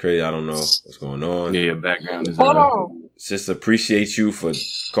background is crazy. I don't know what's going on. Yeah, your background is. Hold on. just appreciate you for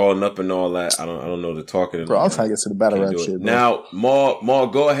calling up and all that. I don't know the talking. Bro, I'm trying to get to the battle rap shit, bro. Now, Maul,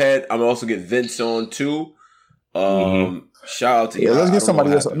 go ahead. I'm also get Vince on too. Shout out to you. Let's get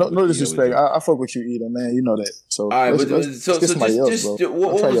somebody else. No disrespect. I fuck with you, Eden, man. You know that. So, all right, let's get somebody else, bro.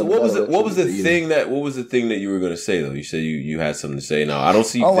 What was the thing that you were gonna say though? You said you had something to say. Now I don't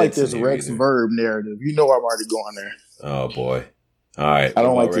see. I don't like this Rex Verb narrative. You know I'm already going there. Oh boy. All right. I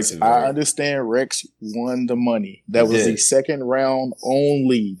don't like this. I understand Rex won the money. That was the second round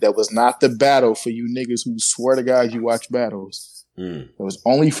only. That was not the battle for you niggas who swear to God you watch battles. It was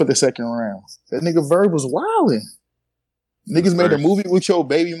only for the second round. That nigga Verb was wilding. Niggas made a movie with your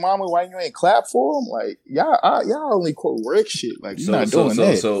baby mama. Why you ain't clap for him? Like y'all only quote Rex shit. Like you're not doing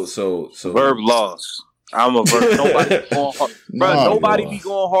that. So Verb lost. I'm a Verb. Nobody be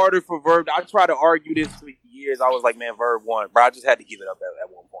going harder for Verb. I try to argue this for years. I was like, man, Verb won, bro. I just had to give it up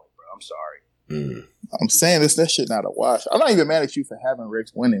at one point, bro. I'm sorry. I'm saying that shit not a wash. I'm not even mad at you for having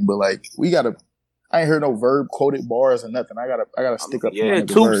Rex winning, but like I ain't heard no Verb quoted bars or nothing. I gotta stick up. Yeah,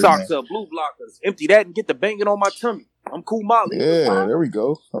 tube socks up, blue blockers, empty that and get the banging on my tummy. I'm cool, Molly. Yeah, there we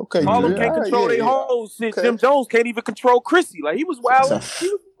go. Okay, Harlem can't control their hoes. Since Jim Jones can't even control Chrissy. Like he was wild. He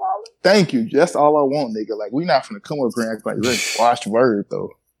was wild. Thank you. That's all I want, nigga. Like we not finna come up here and act like Rex watched Verb though.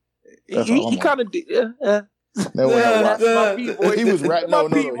 He kind of did. He was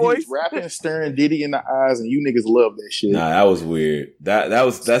rapping, staring Diddy in the eyes, and you niggas love that shit. Nah, that was weird.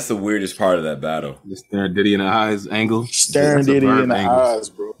 That's the weirdest part of that battle. The staring Diddy in the eyes angle. Staring Diddy in the eyes,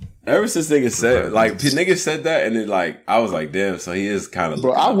 bro. Ever since niggas said that, and then like I was like, damn. So he is kind of.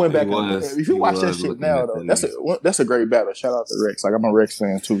 Bro, I went back. If you watch that shit now, though, that's a great battle. Shout out to Rex. Like I'm a Rex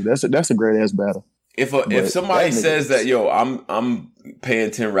fan too. That's a great ass battle. If somebody says that, yo, I'm paying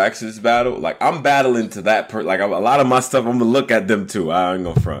 10 racks for this battle, like I'm battling to that like a lot of my stuff, I'm gonna look at them too. I ain't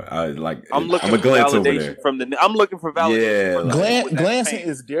gonna front. I'm looking for glance over there. I'm looking for validation. Yeah, glancing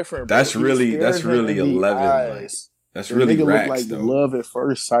is different. Bro. That's really 11. That's really racks, look like though. Love at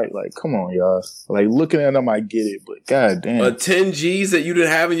first sight. Like, come on, y'all. Like looking at them, I get it, but goddamn, but 10 G's that you didn't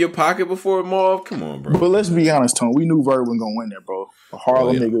have in your pocket before, Marv. Come on, bro. But let's be honest, Tone. We knew Verb wasn't gonna win there, bro. A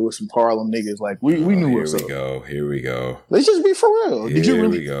Harlem nigga with some Harlem niggas. Like we knew what's up. Here we go. Let's just be for real. Did you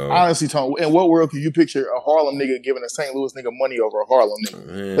really? Go. Honestly, Tone, in what world can you picture a Harlem nigga giving a St. Louis nigga money over a Harlem nigga?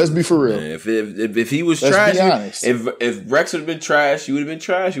 Man, let's be for real. Man, if he was trash, if Rex would have been trash, you would have been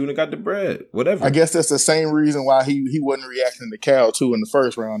trash. You would have got the bread. Whatever. I guess that's the same reason why he wasn't reacting to Cal too in the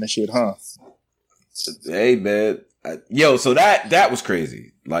first round and shit, huh? Hey man, so that was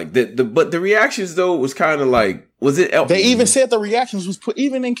crazy. Like but the reactions though was kind of like. Was it? They even said the reactions was put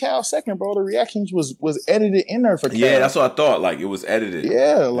even in Cal's second, bro. The reactions was edited in there for Cal. Yeah, that's what I thought. Like it was edidied.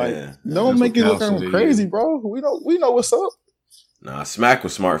 Yeah, like don't make it look crazy, bro. We know what's up. Nah, Smack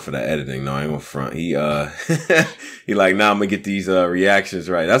was smart for that editing. No, I ain't gonna front. He he like, nah, I'm gonna get these reactions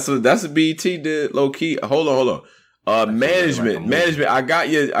right. That's what BET did, low key. Hold on. Management. I got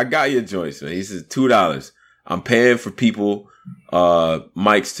your Joyce, man. He says $2. I'm paying for people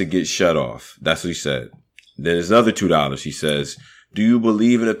mics to get shut off. That's what he said. Then there's another $2. He says, "Do you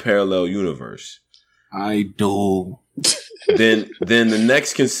believe in a parallel universe?" I do. Then the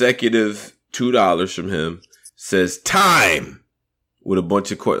next consecutive $2 from him says, "Time," with a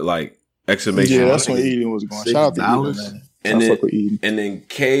bunch of exclamation. Yeah, that's when Eden was going. Shout out to Eden, man. And then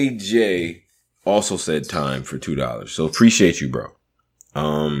KJ also said time for $2. So appreciate you, bro.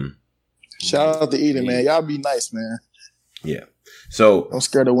 Shout out to Eden, man. Y'all be nice, man. Yeah. So don't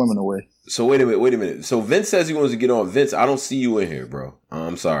scare the women away. So wait a minute. So Vince says he wants to get on. Vince, I don't see you in here, bro.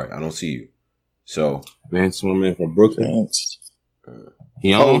 I'm sorry, I don't see you. So Vince, woman from Brooklyn. It's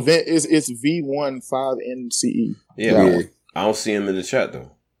V15NCE. Yeah, I don't see him in the chat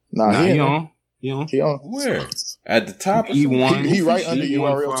though. Nah, he on. He on. Where? At the top. E1. He right under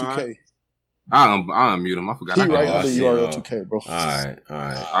URL 2K. I unmuted him. I forgot. He right under URL 2K, bro. All right.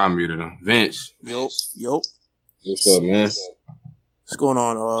 I muted him. Vince. Yo. What's up, man? What's going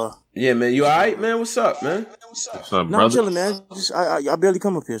on? Yeah, man. You all right, man? What's up, man? What's up, brother? No, I'm chilling, man. I barely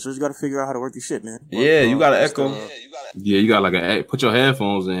come up here, so I just got to figure out how to work this shit, man. Yeah, you got to echo. Yeah, you got put your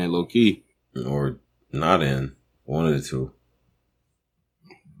headphones in, low key, or not in. One of the two.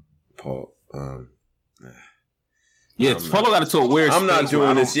 Paul. Yeah, Polo got into a weird. I'm not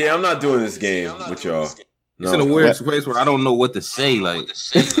doing this. Yeah, I'm not doing this game with y'all. It's in a weird place where I don't know what to say. Like,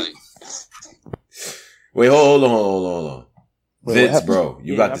 wait, hold on. Vince, bro,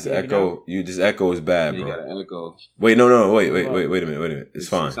 you got this echo. This echo is bad, bro. You got an echo. Wait, no. Wait a minute. It's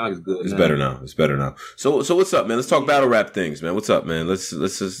fine. It's better now. So what's up, man? Let's talk battle rap things, man. What's up, man? Let's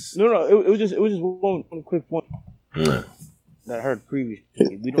just. No. It was just one quick point that I heard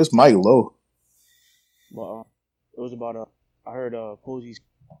previously. This mic low. Well, was about I heard Posey's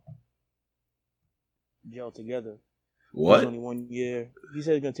gel together. What? Only 1 year. He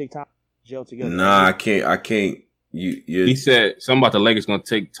said it's gonna take time to gel together. Nah, I can't. He said something about the Lakers gonna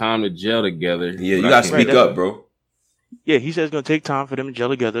take time to gel together. Yeah, you gotta speak up, bro. Yeah, he said it's gonna take time for them to gel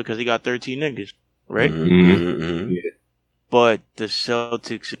together because he got 13 niggas, right? Mm-hmm. Yeah. But the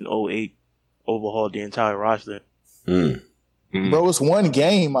Celtics in 08 overhauled the entire roster. Bro, it's one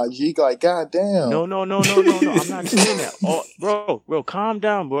game, my G. Like, goddamn. No. I'm not saying that. Bro, calm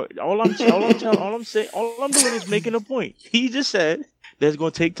down, bro. All I'm doing is making a point. He just said that it's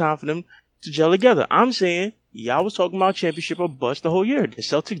gonna take time for them to gel together. I'm saying y'all was talking about championship or bust the whole year. The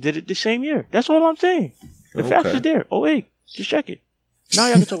Celtics did it the same year. That's all I'm saying. The facts is there. 08. Just check it. Now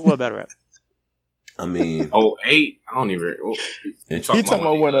y'all can talk about battle rap. I mean, 08. I don't even. He talking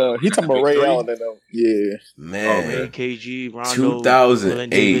about Ray Allen and them. Yeah, man. KG, Rondo,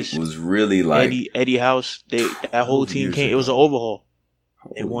 2008 was really like Eddie House. That whole team came. It was an overhaul.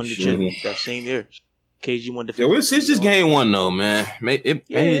 They won the chip that same year. KG won the. It's just game one though, man. I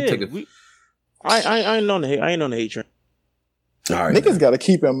ain't on the hate train. All right, niggas got to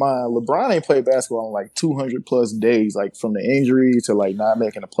keep in mind, LeBron ain't played basketball in like 200 plus days, like from the injury to like not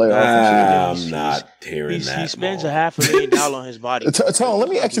making the playoffs. I'm not hearing that. He spends $500,000 on his body. Tone, let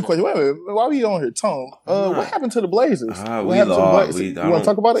me ask you a question. Wait a minute. Why are you on here, Tone? What happened to the Blazers? We lost. You want to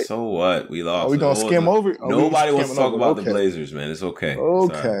talk about it? So what? We lost. Are we gonna skim over? Nobody wants to talk about the Blazers, man. It's okay.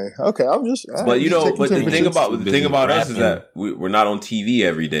 Okay. I'm just. But the thing about us is that we're not on TV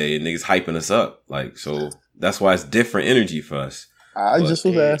every day, and niggas hyping us up. Like, so that's why it's different energy for us. I just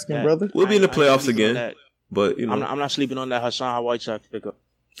was asking, brother. We'll be in the playoffs again, but you know, I'm not sleeping on that Hassan Whiteside pickup.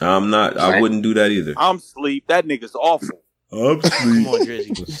 I'm not. I wouldn't do that either. I'm sleep. That nigga's awful. I'm sleep. Come on,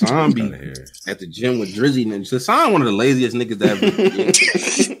 Drizzy. Hassan be at the gym with Drizzy and Hassan one of the laziest niggas that ever.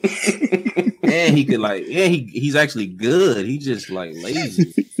 And he could he's actually good. He just like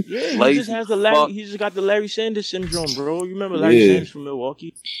lazy. Yeah, he just has he just got the Larry Sanders syndrome, bro. You remember Larry Sanders from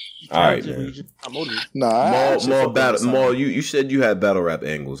Milwaukee? All right, man. More. You said you had battle rap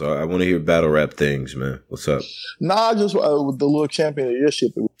angles. I want to hear battle rap things, man. What's up? Nah, just with the little champion of the year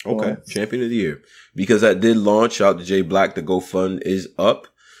shit. Okay, champion of the year, because that did launch. Shout out to Jay Black. The GoFund is up.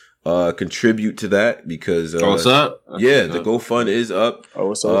 Contribute to that because what's up? The GoFund is up.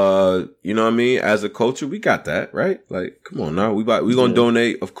 What's up? You know what I mean? As a culture, we got that, right? Like, come on now. We gonna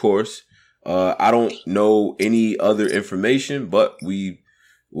donate, of course. I don't know any other information, but we're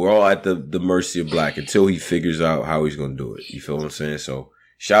all at the mercy of Black until he figures out how he's gonna do it. You feel what I'm saying? So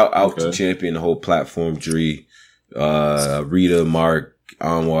shout out to Champion, the whole platform, Dree, Rita, Mark,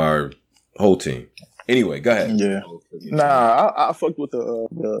 Anwar, whole team. Anyway, go ahead. Yeah. Nah, I fucked with the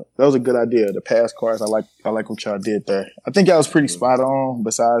that was a good idea. The pass cards, I like what y'all did there. I think y'all was pretty spot on.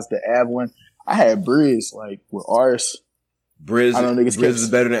 Besides the Av one, I had Briz like with Ars. Briz is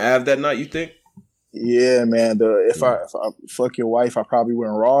better than Av that night. You think? Yeah, man. If I fuck your wife, I probably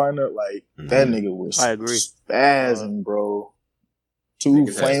went raw in it. Like that nigga was. I agree. Spazzing, bro. Two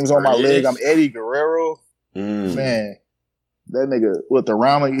flames on my leg. I'm Eddie Guerrero. Man. That nigga with the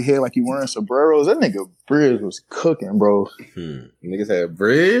round on your head like you wearing sombreros. That nigga Briz was cooking, bro. Niggas had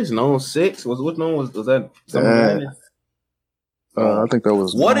Briz, no 6. What no was that? I think that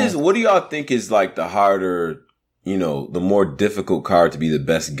was. What do y'all think is like the harder, the more difficult card to be the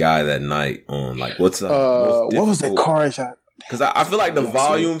best guy that night on? Like, what's the what was that card shot? Because I feel like the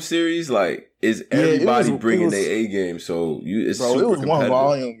volume series, like, is everybody bringing their A game. So it's super it was competitive. one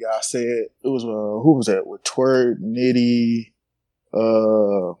volume guy said it was who was that with Twerk, Nitty.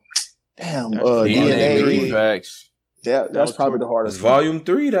 DNA. That's probably the hardest. Volume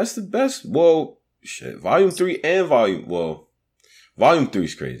 3, that's the best. Well, shit. Volume 3 and Volume 3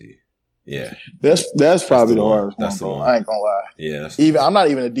 is crazy. Yeah, that's probably the hardest. That's the one. I ain't gonna lie. Yeah, I'm not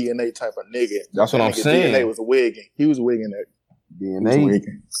even a DNA type of nigga. That's what I'm saying. DNA was wigging. He was wigging that. DNA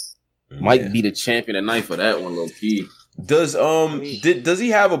might be the champion tonight for that one, low key. Does he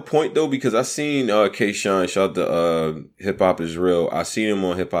have a point though? Because I seen K-Shine, shout out to Hip Hop Is Real. I seen him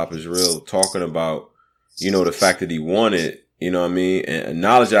on Hip Hop Is Real talking about, the fact that he won it, you know what I mean? And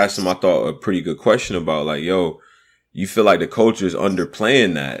Knowledge asked him, I thought, a pretty good question about like, yo, you feel like the culture is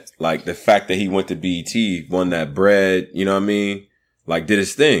underplaying that? Like the fact that he went to BET, won that bread, you know what I mean? Like did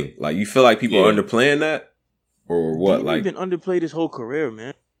his thing. Like you feel like people are underplaying that? Or what? He's like been underplayed his whole career,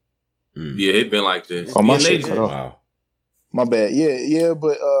 man. Yeah, it's been like this. Oh, my shit. Wow. My bad. Yeah,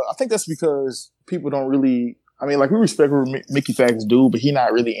 but I think that's because people don't really. I mean, like we respect what Mickey Facts do, but he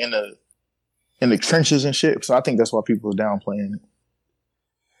not really in the trenches and shit. So I think that's why people are downplaying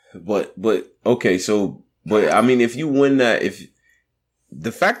it. But okay, so I mean, if you win that,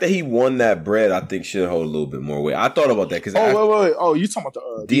 the fact that he won that bread, I think should hold a little bit more weight. I thought about that because wait. Oh, you talking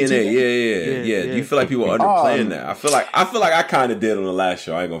about the DNA? Yeah. Do you feel like people are underplaying that? I feel like I kind of did on the last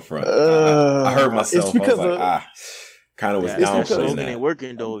show. I ain't gonna front. I heard myself. It's because I was like, kind of was downplaying that. Ain't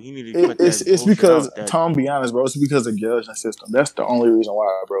working though. He needed to cut that. It's because Tom, be honest, bro. It's because of the judging system. That's the only reason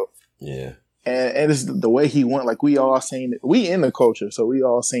why, bro. Yeah. And it's the way he went. Like we all seen it. We in the culture, so we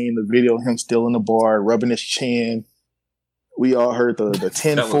all seen the video of him still in the bar, rubbing his chin. We all heard the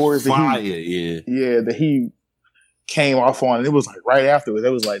 10-4s that he came off on, and it was like right afterwards.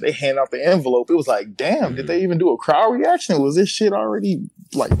 It was like they hand out the envelope. It was like, damn, did they even do a crowd reaction? Was this shit already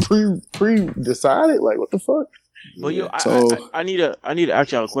like pre decided? Like what the fuck? Well, yo, I need to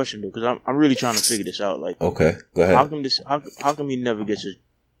ask y'all a question though, because I'm really trying to figure this out. Like, okay, go ahead. How come he never gets a?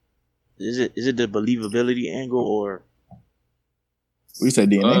 Is it the believability angle or? We say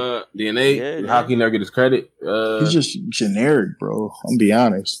DNA. DNA. How can he never get his credit? He's just generic, bro. I'm be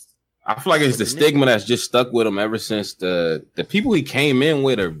honest. I feel like it's the stigma that's just stuck with him ever since the people he came in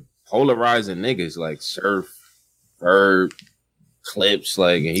with are polarizing niggas like Surf, Bird, Clips.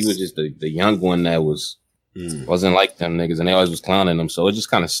 Like, and he was just the young one that wasn't like them niggas, and they always was clowning him. So it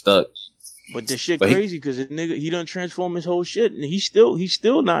just kind of stuck. But the shit crazy because the nigga he done transform his whole shit, and he's still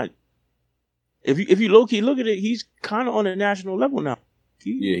not. If you low key look at it, he's kind of on a national level now.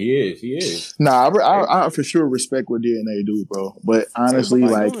 He is. Nah, I for sure respect what DNA do, bro. But honestly,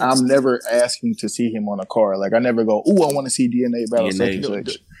 like I'm never asking to see him on a card. Like I never go, ooh, I want to see DNA battle such and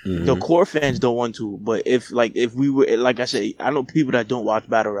such. The core fans don't want to, but if we were, like I say, I know people that don't watch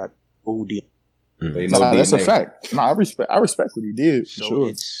battle rap who did. Nah, that's a fact. Nah, I respect what he did. For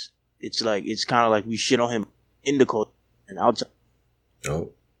sure. It's like it's kind of like we shit on him in the culture and outside.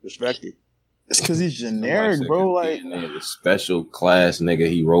 Oh, respect it. It's because he's generic, bro. Like the special class nigga,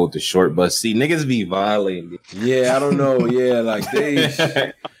 he rode the short bus. See, niggas be violating. Yeah, I don't know. Yeah, like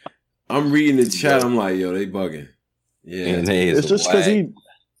they. I'm reading the chat. I'm like, yo, they bugging. Yeah, it's just because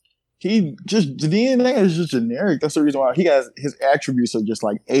he just the DNA is just generic. That's the reason why his attributes are just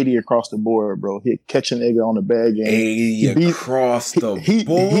like 80 across the board, bro. He catch a nigga on the bag game. 80 across the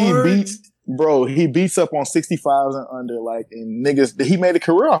board. He beats up on 65s and under, like, and niggas. He made a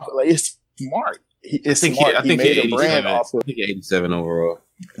career off it. Like it's smart. I think he made a brand off of. I think 87 overall.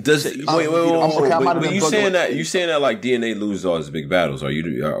 Wait, you saying that? You saying that like DNA loses all his big battles? Are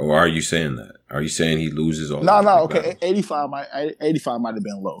you saying that? Are you saying he loses all? No. Okay, 85 might have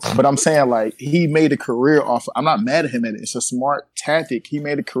been low, but I'm saying like he made a career off. I'm not mad at him at it. It's a smart tactic. He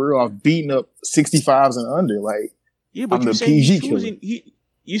made a career off beating up 65s and under. Like yeah, but you're saying he's choosing.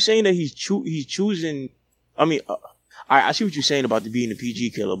 You saying that he's choosing. I mean, I see what you're saying about being a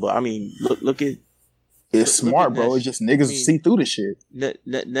PG killer, but I mean, look at. It's smart, bro. It's just niggas see through the shit.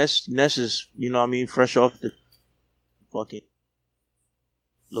 Ness is, you know what I mean, fresh off the fucking.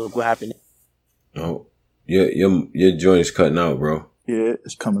 Look what happened. Oh, your joint is cutting out, bro. Yeah,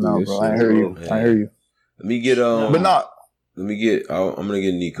 it's coming out, bro. I hear you. I hear you. Let me get but not. Let me get. I'm gonna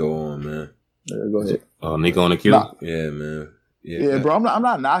get Nico on, man. Yeah, go ahead. Nico on the queue. Yeah, man. Yeah, bro. I'm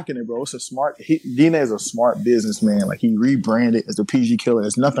not knocking it, bro. It's a smart. DNA is a smart businessman. Like he rebranded as the PG killer.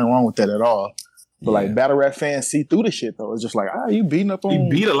 There's nothing wrong with that at all. But like battle rap fans see through the shit though. It's just like, you beating up on. He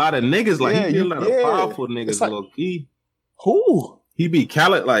beat a lot of niggas. Like he beat a lot of powerful niggas. Like, low key. Who? He beat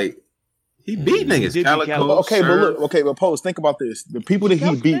Khaled. Like he beat niggas. But Pose, think about this. The people that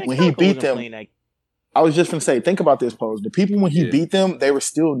he beat when he beat them. I was just gonna say, think about this, Pose. The people when he beat them, they were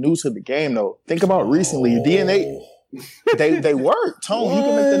still new to the game though. Think about recently, DNA. They work. Tone, you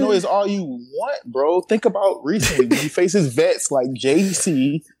can make the noise all you want, bro. Think about recently when he faces vets like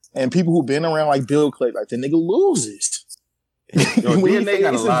JC. And people who've been around like Bill Clay, like the nigga loses. DNA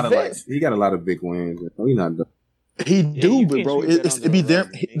got a lot of he got a lot of big wins. He not done. He do, but bro, it be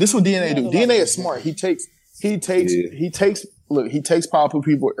there. This is what DNA do. DNA is smart. He takes powerful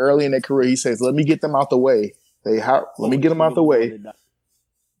people early in their career. He says, "Let me get them out the way." Let me get them out the way.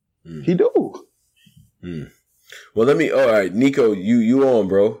 He do. Well, all right, Nico, you on,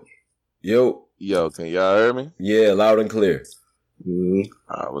 bro? Yo, can y'all hear me? Yeah, loud and clear.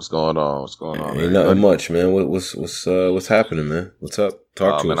 What's going on? Ain't nothing much, man. What's happening, man? What's up?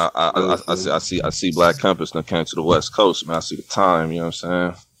 Talk to us. I see Black Compass now came to the West Coast, man. I see the time. You know what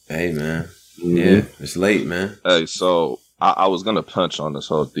I'm saying? Hey, man. Yeah, it's late, man. Hey, so I was gonna punch on this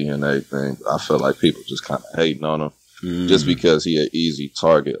whole DNA thing. I feel like people just kind of hating on him just because he an easy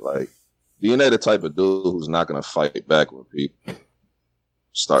target. Like DNA, the type of dude who's not gonna fight back when people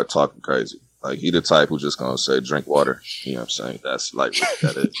start talking crazy. Like, he the type who's just gonna say, drink water. You know what I'm saying? That's like what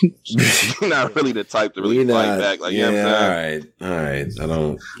that is. You're not really the type to really fight back. Like, you know what I'm saying? All right. I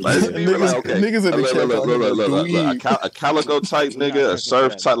don't. Like, niggas in the chat. A calico type nigga, a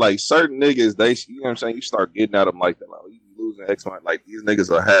surf type, like certain niggas, they, you know what I'm saying? You start getting at them like that. Like, you losing X amount. Like, these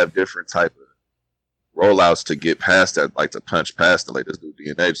niggas will have different type of rollouts to get past that, like to punch past it. Like, this dude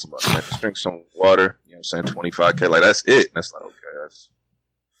DNA, somebody, man, just drink some water. You know what I'm saying? 25K. Like, that's it. And that's like, okay,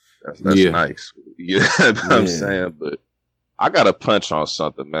 that's nice. You know what I'm saying? But I got to punch on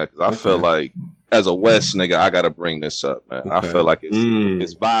something, man, because I feel like, as a West nigga, I got to bring this up, man. I feel like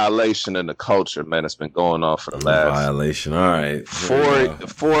it's violation in the culture, man. It's been going on for the last violation. All right,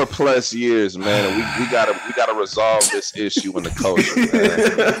 4+ years, man. And we gotta resolve this issue in the culture, man.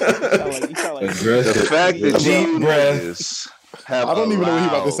 The fact that you niggas have I don't even know what he's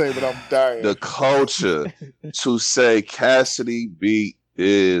about to say, but I'm dying. The culture to say Cassidy beat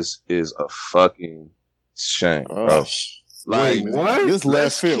is a fucking shame, bro. Like, what? This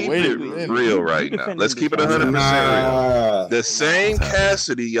last fit. Wait a minute. Real right now. Let's keep it 100% real. The same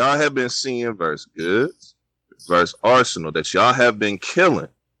Cassidy y'all have been seeing versus Goods, versus Arsenal that y'all have been killing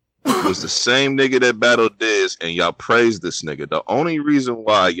was the same nigga that battled Diz, and y'all praised this nigga. The only reason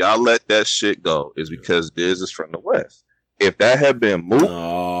why y'all let that shit go is because Diz is from the West. If that had been Mook,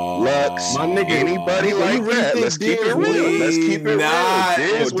 Lux, my nigga, anybody like that, let's keep it real. Let's keep it real.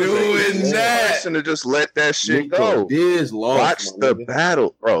 Diz was that. To just let that shit go. Diz lost. Watch the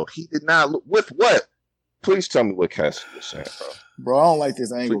battle, bro. He did not look with what? Please tell me what Cassidy was saying, bro. Bro, I don't like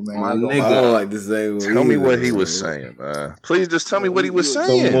this angle, man. My nigga, I don't like this angle. Tell me what he was saying, man. Please just tell me what he was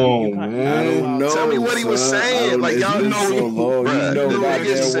saying. Come on, man. I don't know. Tell me what he was saying. Like, y'all know, the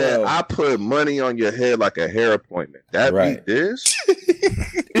nigga said, I put money on your head like a hair appointment. That beat this?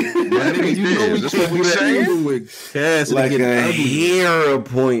 That beat this? That's what we saying? Like a hair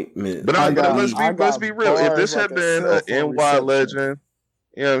appointment. But let's be real. If this had been an NY legend,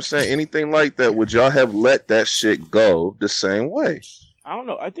 you know what I'm saying? Anything like that, would y'all have let that shit go the same way? I don't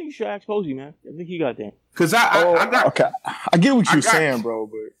know. I think you should ask Posey, man. I think he got that. Because I got... Okay. I get what you're saying, bro,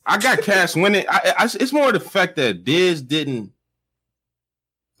 but... I got Cass winning. It's more the fact that Diz didn't...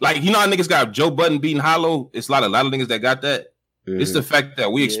 Like, you know how niggas got Joe Budden beating Hollow? It's a lot of niggas that got that. It's the fact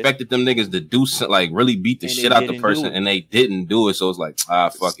that we expected them niggas to do something, like really beat the shit out the person, and they didn't do it. So it's like,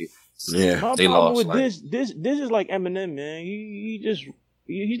 fuck it. Yeah, they lost. With like, this is like Eminem, man.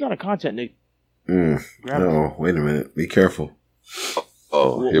 He's not a content nigga. No, wait a minute. Be careful.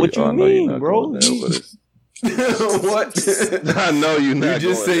 Oh, what you mean, bro? What? I know you not. You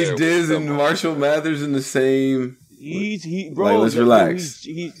just say Diz and Marshall Mathers in the same. Bro. Like, let's relax.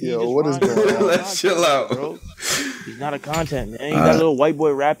 What is going on? Let's chill out, bro. He's not a content, man. He's got a little white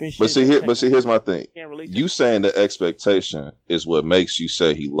boy rapping shit. But here's my thing. You saying the expectation is what makes you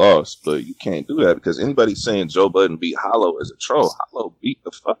say he lost, but you can't do that because anybody saying Joe Budden beat Hollow is a troll. Hollow beat the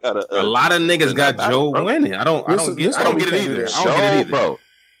fuck out of a lot of niggas got Joe winning. I don't get it either, bro.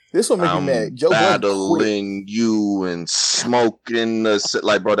 This will make you mad. Joe battling you and smoking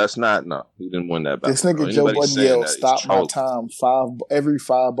like, bro. That's not He didn't win that battle. This nigga Joe Budden yelled, "Stop my time!" Every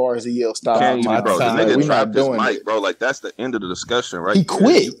 5 bars he yelled, "Stop my bro, time." The nigga dropped his mic, bro. Like, that's the end of the discussion, right? He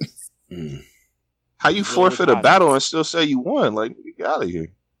quit. How you forfeit a battle and still say you won? Like, get out of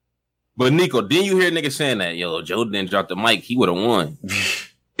here. But Nico, didn't you hear niggas saying that? Yo, Joe didn't drop the mic. He would have won.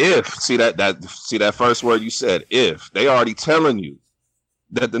 If see that first word you said. If they already telling you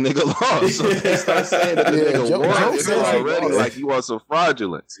that the nigga lost, so they start saying that the nigga won. It's already like you want some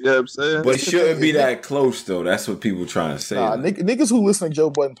fraudulence. You know what I'm saying? But it shouldn't be that close though. That's what people trying to say. Niggas who listen to Joe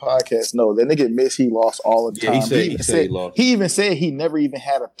Budden podcast know that nigga admits he lost all the time. He even said he never even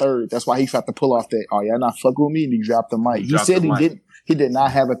had a third. That's why he tried to pull off that. Oh, y'all not fucking with me, and he dropped the mic. He said he didn't. He did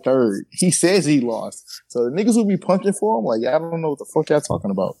not have a third. He says he lost. So the niggas who be punching for him, like, I don't know what the fuck y'all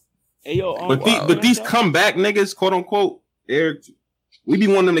talking about. Hey, yo, but these comeback niggas, quote unquote, Eric. We be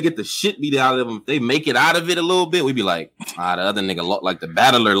wanting them to get the shit beat out of them. If they make it out of it a little bit, we be like, the other nigga like the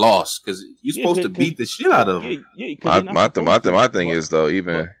battler lost because you're supposed to beat the shit out of him. My thing is though,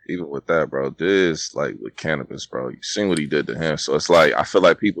 even with that, bro, Diz like with Cannabis, bro, you seen what he did to him. So it's like I feel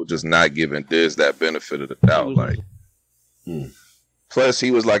like people just not giving Diz that benefit of the doubt. Like, plus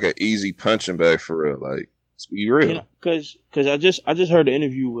he was like an easy punching bag for real. Like, let's be real. Because I just heard an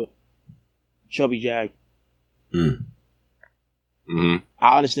interview with Chubby Jag. Mm-hmm.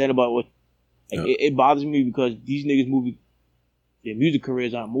 I understand about what it bothers me because these niggas their music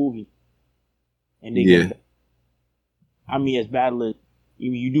careers aren't moving, and they get. I mean, as battlers,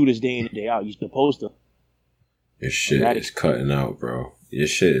 you do this day in and day out. You're supposed to. Your shit is cutting out, bro. Your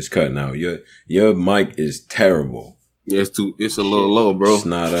shit is cutting out. Your mic is terrible. Yeah, it's a little low, bro. It's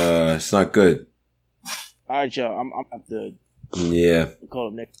not good. All right, y'all. I'm have to. Yeah. Call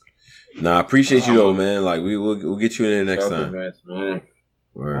up next. Nah, I appreciate you though, man. Like we'll get you in there next time. Man.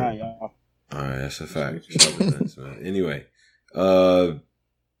 All right, y'all. All right, that's a fact. Man. Anyway,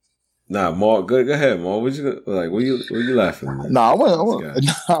 Mark, go ahead, Mark. What you laughing at? Nah,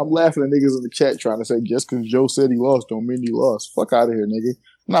 I'm laughing at niggas in the chat trying to say just because Joe said he lost don't mean he lost. Fuck out of here, nigga.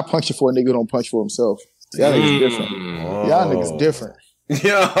 I'm not punching for a nigga who don't punch for himself. Y'all niggas different. Y'all niggas different.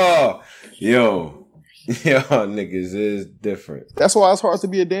 Y'all niggas is different. That's why it's hard to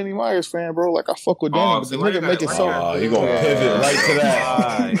be a Danny Myers fan, bro. Like I fuck with Danny, but the nigga make it so. Oh, you gonna pivot right to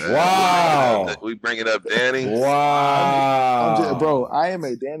that? Wow. We bring it up, Danny. Wow, bro. I am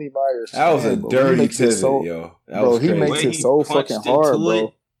a Danny Myers. That was a dirty pivot, yo. Bro, he makes it so fucking hard,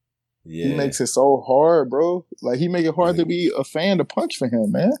 bro. Yeah. He makes it so hard, bro. Like he make it hard to be a fan to punch for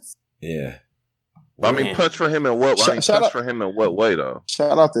him, man. Yeah. I mean, punch for him in what? For him in what way, though?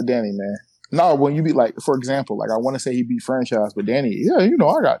 Shout out to Danny, man. No, when you beat, like, for example, like I want to say he beat Franchise, but Danny, yeah, you know,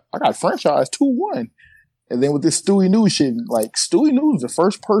 I got Franchise 2-1. And then with this Stewie News shit, like Stewie News, the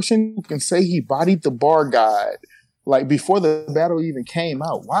first person who can say he bodied the bar guide, like before the battle even came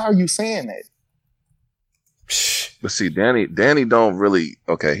out. Why are you saying that? But see, Danny don't really,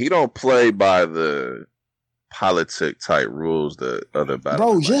 he don't play by the politic type rules that other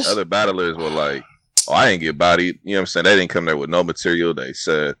battlers. Bro, other battlers were like, oh, I ain't get bodied. You know what I'm saying? They didn't come there with no material. They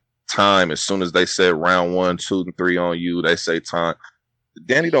said time. As soon as they said round 1, 2, and 3 on you, they say time.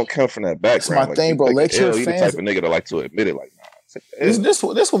 Danny don't come from that background. That's my thing, bro. Let your fans. He's the type of nigga that like to admit it. Like, nah. This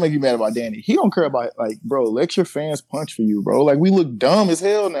what make you mad about Danny. He don't care about, like, bro. Let your fans punch for you, bro. Like, we look dumb as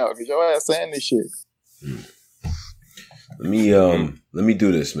hell now because your ass saying this shit. Let me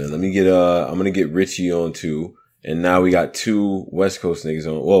do this, man. Let me get I'm gonna get Richie on too, and now we got 2 West Coast niggas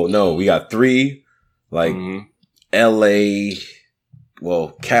on. Well, no, we got 3, like L.A.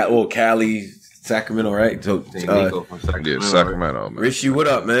 Cali, Sacramento, right? So, Sacramento, man. Richie, what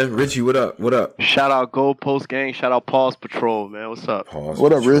up, man? Richie, what up? What up? Shout out Gold Post Gang. Shout out Pause Patrol, man. What's up?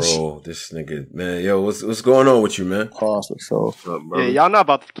 What up, Rich? This nigga, man. Yo, what's going on with you, man? Pause Patrol. Yeah, y'all not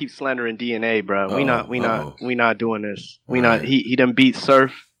about to keep slandering DNA, bro. We not doing this. He done beat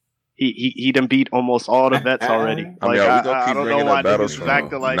Surf. He done beat almost all the vets already. I don't know why niggas is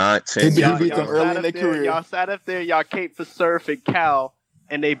acting like 9-10. He beat them early in their career. Y'all sat up there, y'all caped for Surf and Cal,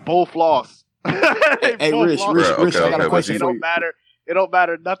 and they both lost. Hey, Rich, I got a question for you. It don't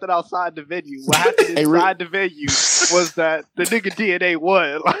matter nothing outside the venue. What happened inside the venue was that the nigga DNA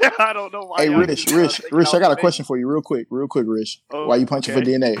won. Like, I don't know why. Hey, Rich, I got a question for you, real quick, Rich. Why you punching for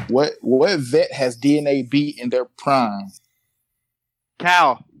DNA? What vet has DNA beat in their prime?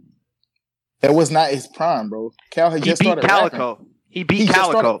 Cal. That was not his prime, bro. Cal had just started Calico. rapping. He beat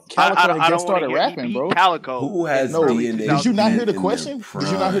Calico. Calico had just started rapping, bro. Calico. Who has DNA? Did you not hear the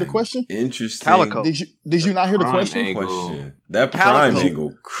question? Interesting. Calico. Did you not hear the question? That prime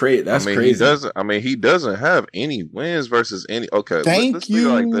angle, crazy. That's crazy. He doesn't have any wins versus any. Okay, let's you.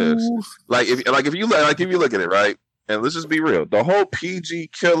 Like this. If you look at it right, and let's just be real, the whole PG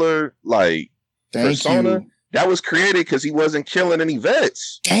Killer persona. That was created because he wasn't killing any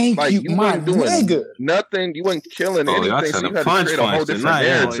vets. Thank you, my nigga. Nothing. You wasn't killing anything. So you had to create a whole different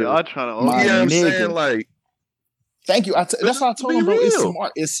narrative. Y'all trying to. You know what I'm saying? Like, thank you. That's what I told him, bro. Real.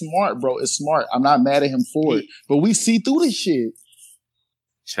 It's smart, bro. It's smart. I'm not mad at him for it, but we see through this shit.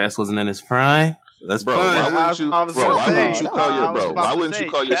 Chess wasn't in his prime. That's bro. Why wouldn't you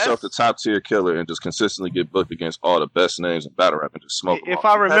call yourself the top tier killer and just consistently get booked against all the best names in battle rap and just smoke? If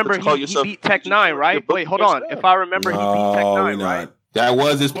I remember, he beat Tech 9, right? Wait, hold on. If I remember, he beat Tech 9, right? That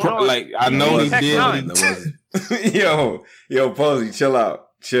was his I know he did. Yo, Posey, chill out.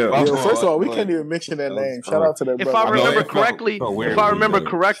 Chill. Yo, first of all, we can't even mention that name. Shout out to that brother. If I remember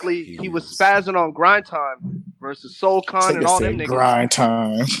correctly, he was spazzing on Grind Time versus Soul Khan and all them niggas. Grind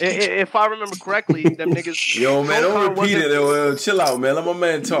Time. If I remember correctly, them niggas. Yo, man, don't repeat it. Chill out, man. Let my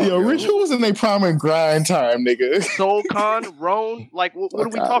man talk. Yo, Rich, who was in their prime in Grind Time, nigga? Soul Khan, Roan. Like, what are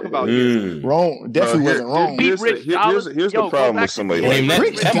we talking about here? Roan definitely wasn't Roan. Here's the problem with somebody like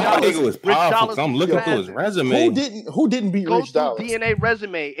that. That nigga was powerful. I'm looking through his resume. Who didn't beat Rich Dollaz? DNA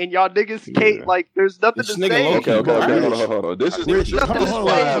resume. And y'all niggas can't, like, there's nothing to say. Okay, hold on. This is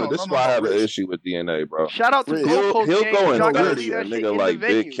why I have an issue with DNA, bro. Shout out to He'll go and dirty a nigga like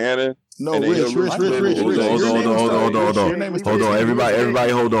Big Cannon. No, Rich. Hold on.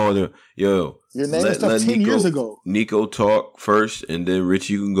 Everybody hold on. Yo. Your name is stuff 10 years ago. Nico talk first, and then Rich,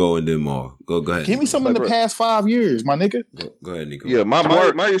 you can go, and then Mar. Go ahead. Give me some in the past 5 years, my nigga. Go ahead, Nico. Yeah, my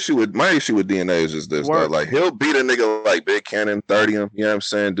issue with DNA is just this. Though. Like, he'll beat a nigga like Big Cannon, 30 him, you know what I'm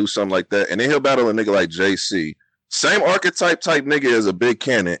saying? Do something like that. And then he'll battle a nigga like JC. Same archetype type nigga as a big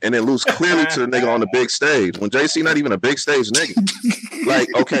cannon, and then lose clearly to the nigga on the big stage. When JC not even a big stage nigga. Like,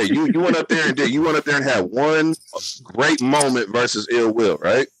 okay, you went up there and had one great moment versus Ill Will,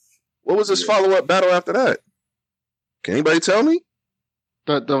 right? What was his follow-up battle after that? Can anybody tell me?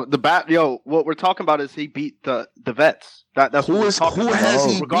 What we're talking about is he beat the vets. That's who has he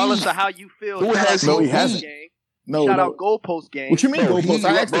regardless beat? of how you feel. Who has he hasn't? Shout out Goalpost Gang. What you mean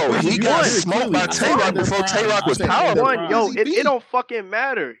Goalpost? He got smoked by Tay-Rock before Tay-Rock was powerful. It don't fucking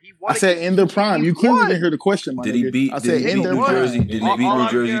matter. He won. I said in the prime. You clearly didn't hear the question. Did he beat? Did he beat New Jersey? Did he beat New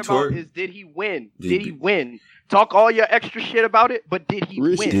Jersey Twerk? Did he win? Did he win? Talk all your extra shit about it, but did he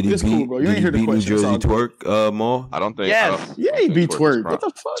win? Did he beat New Jersey Twerk, Maul? I don't think. Yes. Yeah, he beat Twerk. What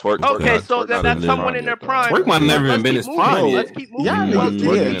the fuck? Twerk. Okay, so that's someone in their prime. Twerk might never have been his prime yet. Let's keep moving.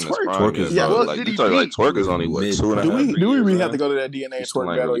 Twerk is Twerk is only what 2.5. Do we really have to go to that DNA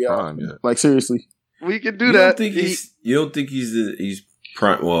Twerk battle, y'all? Like seriously, we can do that. You don't think he's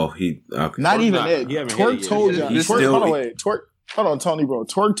prime? Well, not even that. Twerk told y'all. Twerk. Hold on, Tony, bro.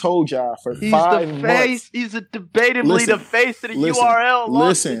 Twerk told y'all for 5 months. He's debatably the face of the URL.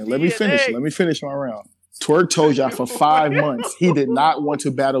 Listen, let me finish. Let me finish my round. Twerk told y'all for 5 months he did not want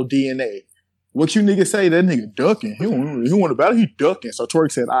to battle DNA. What you niggas say? That nigga ducking. He want to battle. He ducking. So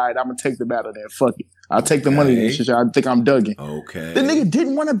Twerk said, "All right, I'm gonna take the battle then. Fuck it. I'll take the money then. Shit, I think I'm ducking." Okay. The nigga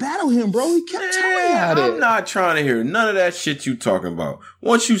didn't want to battle him, bro. He kept telling y'all that. I'm not trying to hear none of that shit you talking about.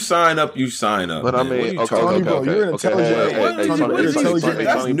 Once you sign up, you sign up. But I mean, Tony, bro, you're an intelligent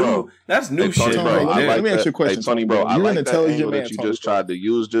man. That's new shit, bro. Let me ask you a question, Tony, bro. I like that angle that you just tried to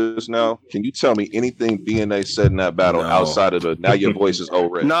use just now. Can you tell me anything DNA said in that battle outside of the now your voice is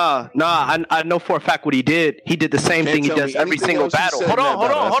already? Nah. I know for a fact what he did. He did the same thing he does every single battle. Hold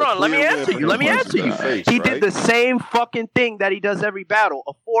on. Let me answer you. He did the same fucking thing that he does every battle.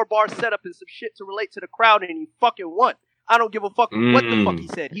 A 4-bar setup and some shit to relate to the crowd, and he fucking won. I don't give a fuck what the fuck he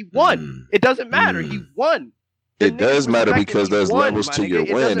said. He won. It doesn't matter. He won. It does matter because there's levels to your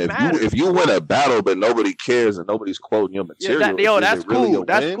win. If you win a battle but nobody cares and nobody's quoting your material, that's cool.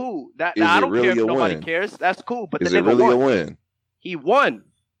 That's cool. I don't care if nobody cares. That's cool. But is it really a win? He won.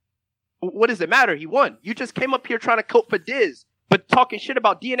 What does it matter? He won. You just came up here trying to coat for Diz, but talking shit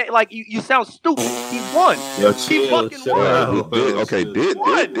about DNA like you sound stupid. He won. He fucking won. Okay,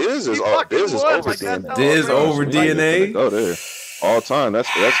 Diz is over DNA. Diz over DNA. Go there all time. That's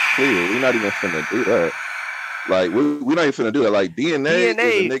clear. We're not even finna do that. Like we're not even finna do that. Like DNA is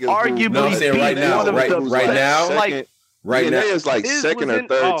a nigga arguably right now. Right DNA now is like second or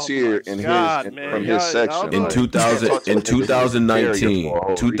third tier in from his section. In 2019,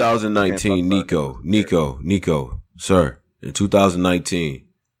 Nico, sir. In 2019,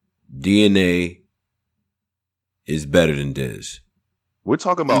 DNA is better than Diz. We're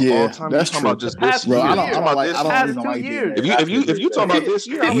talking about all time. That's talking about just this year. I don't even like years. If you talking about this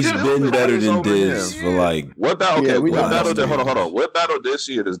year, he's been better than Diz for like. What battle? Okay, what battle? Hold on. What battle this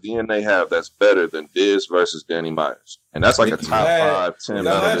year does DNA have that's better than Diz versus Danny Myers? And that's like a top 5, 10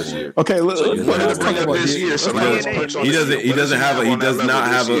 battle this year. Okay, let's bring up this year. He doesn't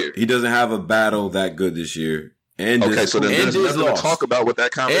have a battle that good this year. And okay, so then there's nothing to talk about with that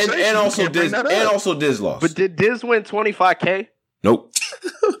conversation. And also Diz lost. But did Diz win 25K? Nope.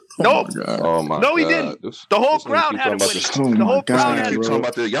 Nope. Oh my no, he didn't. The whole crowd had him winning. The whole crowd had him winning.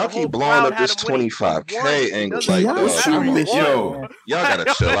 Y'all keep blowing up this 25K angle. Like, yo, y'all gotta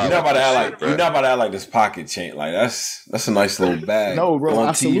chill out. You're not about to act like this pocket chain. Like that's a nice little bag. No, bro. On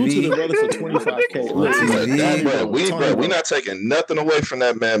I TV. salute to the brother for 25K. We're not taking nothing away from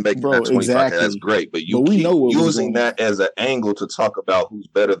that man making that 25K. Exactly. That's great, but you keep using that as an angle to talk about who's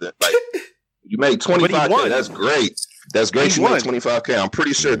better than. Like, you made 25K. That's great. That's great. You made 25K. I'm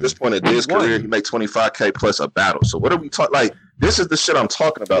pretty sure at this point in his career, he made 25K plus a battle. So what are we talking? Like, this is the shit I'm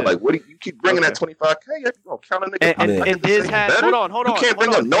talking about. Like, what do you keep bringing that 25K? You gonna count a nigga? And Diz had. Hold on. You can't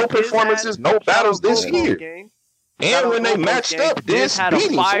bring up no performances, no battles this year. And when they matched up, Diz had a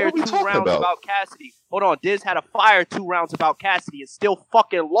fire 2 rounds about Cassidy. Hold on, Diz had a fire 2 rounds about Cassidy and still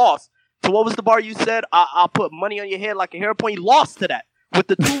fucking lost. So what was the bar you said? I'll put money on your head like a hair point. He lost to that. With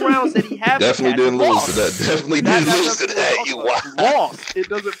the 2 rounds that he had, definitely didn't lose to that. Definitely didn't lose to that. You lost. It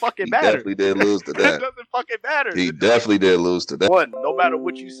doesn't fucking matter. Definitely did lose to that. It doesn't fucking matter. He definitely did lose to that. No matter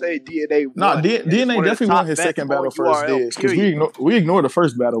what you say, DNA won. No, DNA definitely won his second battle versus Diz because we ignored the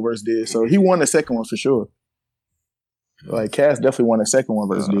first battle versus Diz, so he won the second one for sure. Like Cass definitely won the second one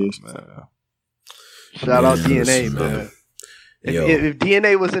versus Diz. Shout out DNA, man. If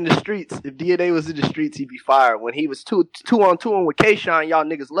DNA was in the streets, he'd be fired. When he was two on two with K-Shine, y'all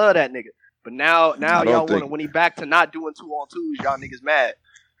niggas love that nigga. But now y'all want when he back to not doing 2-on-2s, y'all niggas mad.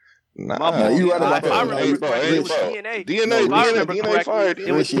 Nah, you right about that. I remember correctly, it was DNA. DNA fired.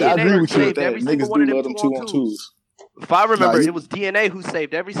 It was I agree with you with that. Every single Niggas one of do them love them 2-on-2s. If I remember, it was DNA who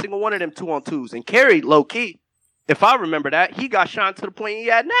saved every single one of them 2-on-2s. And Kerry, low key, if I remember that, he got Sean to the point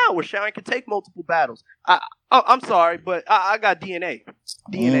he at now, where Sean can take multiple battles. I'm sorry, but I got DNA.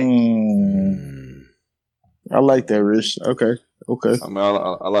 I like that, Rich. Okay. I mean,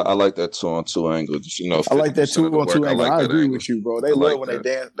 I like that 2-on-2 angle. You know, I like that 2-on-2 angle. I agree with you, bro. They love when they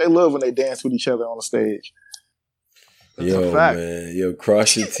dance. They love when they dance with each other on the stage. Yo, man. Yo,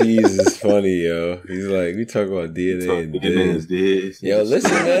 Cross Your T's is funny, yo. He's like, we talk about DNA and this. Yo, listen,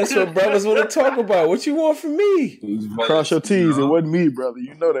 man. That's what brothers want to talk about. What you want from me? Cross your T's. It wasn't me, brother.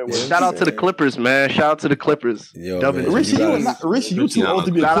 You know that was. Shout out to the Clippers, man. Shout out to the Clippers. Yo, Richie, you too old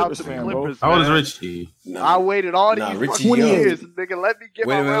to be a Clippers fan, bro. How old is Richie? I waited all these 20 years, nigga. Let me get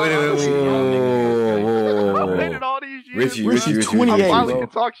my round. I waited all these years. Richie, 28, I finally bro. can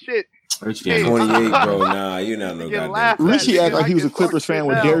talk shit. Richie, 28, bro. Nah, you're not no goddamn. Richie act like he was a Clippers fan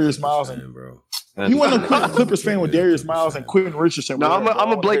with Darius Miles and bro. He wasn't a Clippers fan with Darius Miles and Quentin Richardson. No,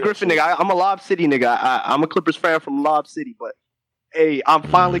 I'm a Blake Griffin nigga. I'm a Lob City nigga. I'm a Clippers fan from Lob City, but hey, I'm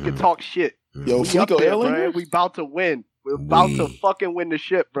finally can talk shit. Yo, Fleeko Ellinger? We about to win. We're about to fucking win the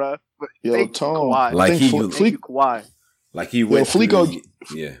ship, bro. Yo, Tom, like he Kawhi. Like he went. Fleeko,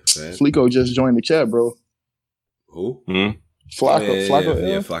 yeah, Fleeko just joined the chat, bro. Who? Flacco.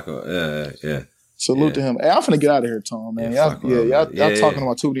 Flacco. Yeah. Salute to him. Hey, I'm finna get out of here, Tom, man. Y'all talking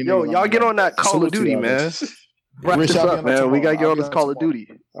about too many niggas. Yo, y'all get on that Call of Duty, man. Wrap this up, man. We gotta get on this Call of Duty.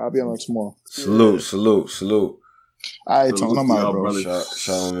 I'll be on it tomorrow. Salute. All right, Tom, I'm out, bro.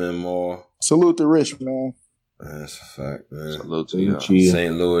 Shout him in more. Salute to Rich, man. That's a fact, man. Salute to you.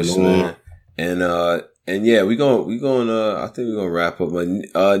 St. Louis, man. And yeah, we going I think we're gonna wrap up.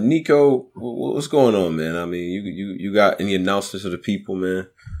 But Nico, what's going on, man? I mean, you got any announcements of the people, man?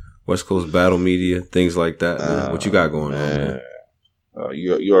 West Coast Battle Media, things like that, man. What you got going on, man?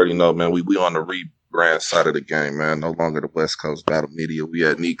 You already know, man. We on the rebrand side of the game, man. No longer the West Coast Battle Media. We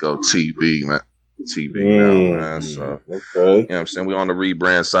at Nico TV, man. TV now, man. So, you know what I'm saying? We on the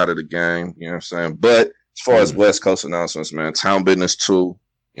rebrand side of the game, you know what I'm saying? But as far as West Coast announcements, man, Town Business 2, you know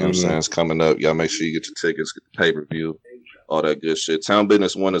what I'm saying? It's coming up. Y'all make sure you get your tickets, get the pay-per-view, all that good shit. Town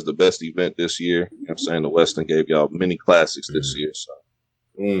Business 1 is the best event this year. You know what I'm saying? The Western gave y'all many classics this year, so.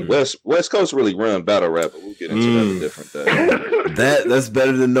 West Coast really run battle rap, but we'll get into that a different day. That's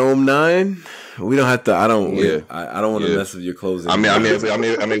better than Gnome 9. We don't have to. I don't want to mess with your closing. I mean,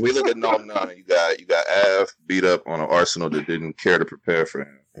 we look at Gnome 9. You got Av beat up on an Arsenal that didn't care to prepare for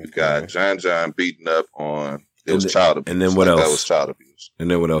him. You got John beating up on child abuse. And then what else? That was child abuse.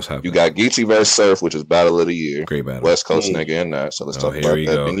 And then what else happened? You got Geechee vs. Surf, which is Battle of the Year. Great battle. West Coast nigga in there. So let's talk about that.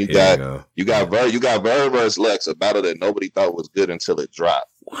 Go. And you got Verb vs. Lex, a battle that nobody thought was good until it dropped.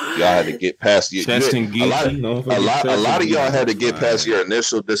 Y'all had to get past a lot of y'all had to get past your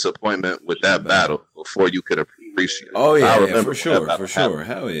initial disappointment with that battle before you could appreciate it. Oh yeah, I remember for sure.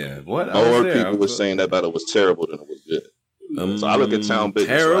 Hell yeah. What? More people were saying that battle was terrible than it was good. So I look at Town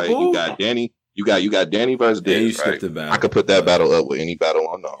Business, terrible? Right? You got Danny. You got Danny versus Diz, you skipped the battle. I could put that battle up with any battle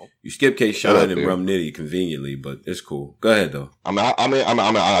I know. You skipped K-Shine and Rum Nitty conveniently, but it's cool. Go ahead though. I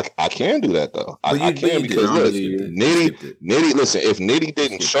can do that though. I can because look, Nitty. Listen, if Nitty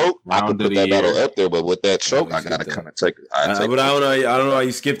didn't choke, I could put that battle up there. But with that choke, I gotta kind of take it. But I don't know how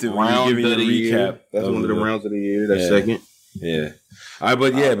you skipped it. When you giving the recap, that's one of the rounds of the year. That's second. Yeah. All right,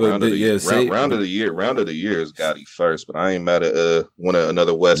 but round of the year is Gotti first, but I ain't mad at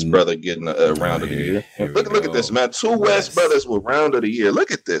another West brother getting a round of the year. Look at this, man. 2 West brothers with round of the year.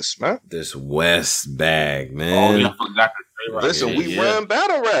 Look at this, man. This West bag, man. Listen, we run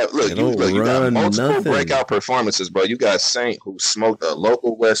battle rap. Look, you got multiple breakout performances, bro. You got Saint, who smoked a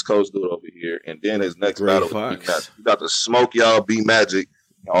local West Coast dude over here, and then his next battle, you got to smoke y'all B Magic.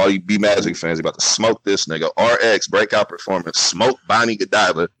 All you B Magic fans, about to smoke this nigga. RX breakout performance, smoke Bonnie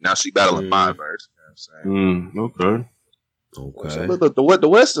Godiva. Now she battling my verse. You know what I'm saying? Okay. So look, the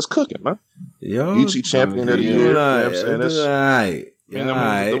West is cooking, man. Yo, Gucci champion of the year. You know what I'm saying?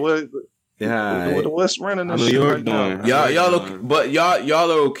 The West running this shit right now.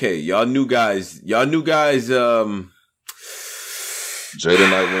 Y'all are okay. Y'all new guys. Jada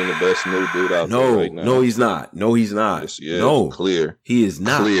Knight win the best new dude out there right now. No, he's not. Yes, no, clear. He is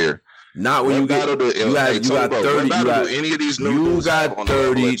not. Clear. Not when you got 30. You got any of these new dudes have on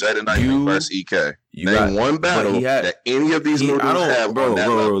 30. Jada Knight versus EK. Name one battle that any of these new dudes have on that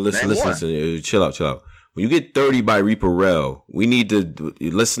level. Listen. Chill out. When you get 30 by Reaper Rel, we need to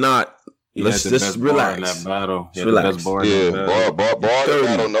let's relax. Relax. Bar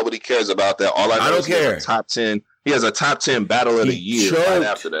battle. Nobody cares about that. All I know is a top 10 He has a top 10 battle of the year right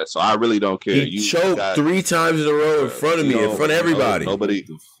after that. So I really don't care. He choked 3 times in a row in front of me, in front of everybody.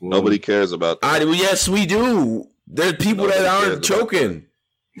 Nobody cares about that. Yes, we do. There's people that aren't choking.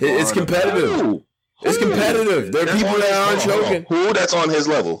 It's competitive. It's competitive. There are people that aren't choking. Who that's on his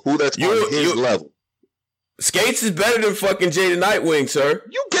level? Who that's on his level? Skates is better than fucking Jada Nightwing, sir.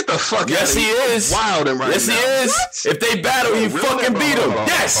 You get the fuck out of here. Yes, he is. Wild and right yes, now. He is. What? If they battle, he fucking beat him.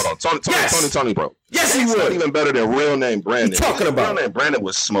 Yes. Tony, bro. Yes, he would. Not even better than real name Brandon. What you talking about? Real name Brandon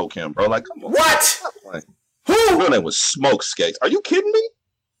would smoke him, bro. Like, come on. What? Who? Real name was Smoke Skates. Are you kidding me?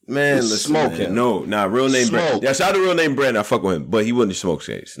 Man, listen, smoke him. No, real name Brandon. Yeah, shout out to real name Brandon. I fuck with him, but he wouldn't smoke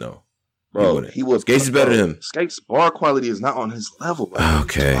Skates. No. Bro, he was. Skates is better than him. Skates bar quality is not on his level. Bro.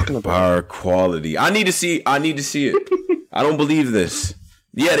 Okay, bar quality. I need to see it. I don't believe this.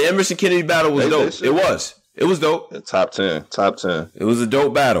 Yeah, the Emerson Kennedy battle was dope. It was dope. Yeah, top 10. It was a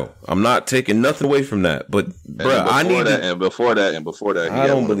dope battle. I'm not taking nothing away from that. But bro, I need that. And before that, he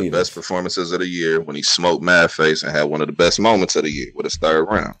had one of the best performances of the year when he smoked Madface and had one of the best moments of the year with his third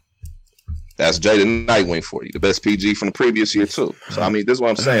round. That's Jada Nightwing for you, the best PG from the previous year too. So I mean, this is what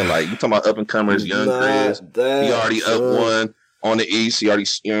I'm saying. Like you talking about up and comers, Young Grizz. He already up one on the East. He already,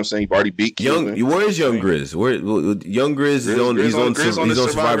 you know what I'm saying. He already beat Cuban. Where is Young Grizz? Young Grizz is on. He's on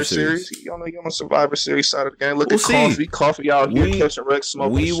Survivor Series. He's on the Survivor Series side of the game. Look at Coffee out here catching Rex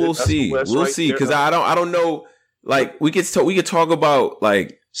smoking. We will see. We'll see because I don't know. Like we could talk about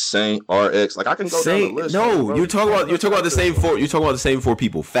like. Saint RX, like I can go down the list. No, you're talking about the same four. You're talking about the same 4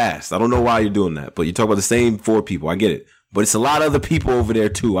 people fast. I don't know why you're doing that, but you talk about the same 4 people. I get it, but it's a lot of other people over there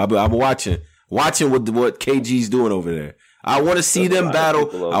too. I'm watching what KG's doing over there. I want to see them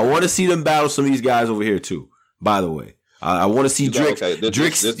battle. I want to see them battle some of these guys over here too. By the way, I want to see Drix.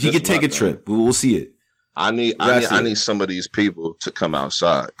 Drix, he can take a trip. We'll see it. I need some of these people to come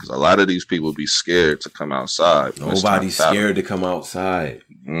outside because a lot of these people be scared to come outside. Nobody's scared to come outside.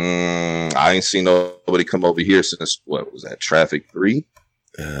 I ain't seen nobody come over here since what was that Traffic 3?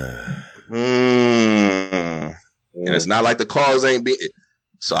 And it's not like the cars ain't be.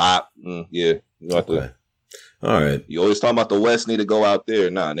 So yeah. Okay. All right. You always talking about the West need to go out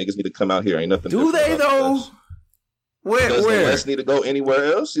there. Nah, niggas need to come out here. Ain't nothing. Do they though? Where? The West need to go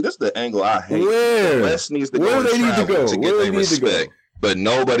anywhere else? See, this is the angle I hate. Where? The West needs to go. Where they need to go to get their respect, but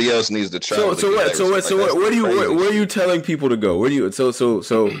nobody else needs to travel. So what? Where are you telling people to go? Where do you?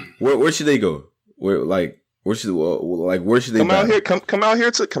 Where should they go? Where should they come out here? Come out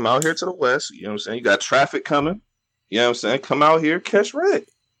here to the West. You know what I'm saying? You got Traffic coming. You know what I'm saying? Come out here, catch Red.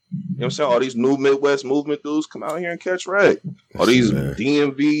 You know what I'm saying? All these new Midwest movement dudes come out here and catch Red. All these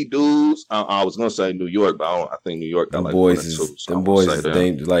DMV dudes. I was gonna say New York, but I think New York got like boys is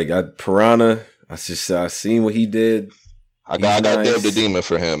Piranha. I seen what he did. I got Deb the Demon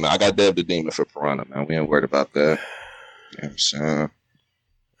for him. I got Deb the Demon for Piranha, man. We ain't worried about that. You know what I'm saying?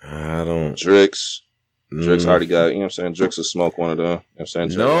 I don't. Drix already got, you know what I'm saying? Drix will smoke one of them. You know what I'm saying?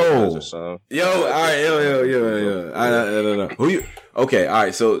 No. Yo, all right. Yo. I don't know. Who you? Okay, all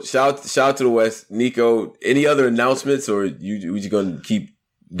right. So shout out to the West. Nico, any other announcements or you just going to keep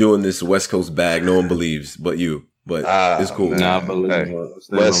doing this West Coast bag? No one believes but you. But it's cool. Nah,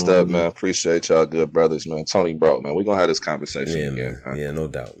 West up, man. Appreciate y'all good brothers, man. Tony Bro, man. We're going to have this conversation again. Huh? Yeah, no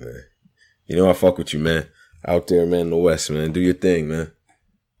doubt, man. You know I fuck with you, man. Out there, man, in the West, man. Do your thing, man.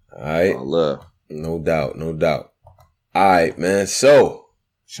 All right? All love. No doubt. All right, man. So,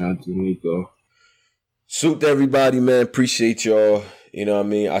 shout out to Nico. Salute to everybody, man. Appreciate y'all. You know what I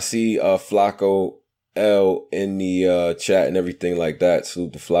mean? I see Flacco L in the chat and everything like that.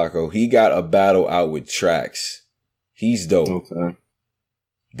 Salute to Flacco. He got a battle out with Trax. He's dope. Okay.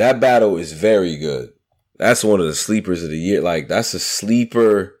 That battle is very good. That's one of the sleepers of the year. Like, that's a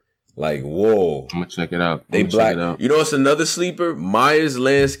sleeper. Like, whoa. I'm gonna check it out. You know what's another sleeper? Myers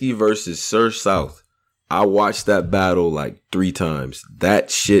Lansky versus Sir South. I watched that battle like 3 times. That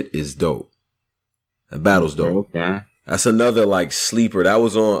shit is dope. That battle's dope. Okay. That's another like sleeper. That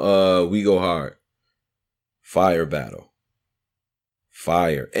was on We Go Hard. Fire battle.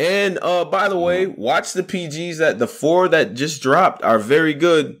 Fire. And by the way, watch the PGs that the 4 that just dropped are very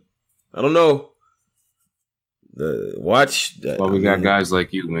good. I don't know. Watch that. Well, we got guys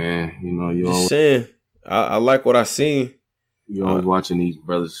like you, man. You know, you always saying. I like what I seen. You always watching these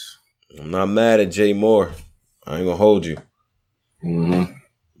brothers. I'm not mad at Jay Moore. I ain't gonna hold you. Mm-hmm.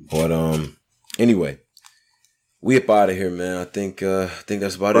 But anyway, we up out of here, man. I think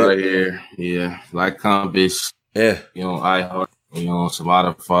that's about it. Right here, yeah. Like, comment, bitch. Yeah. You know, iHeart. You know,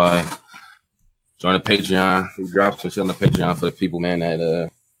 Spotify. Join the Patreon. We dropped some shit on the Patreon for the people, man,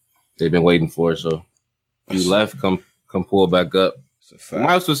 that they've been waiting for. So. You left, come pull back up. We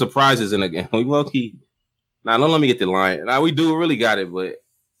might have some surprises in again. We low key Nah, don't let me get the line. Nah, we do really got it, but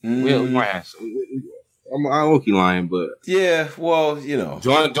we might have some. I won't keep lying, but yeah, well, you know,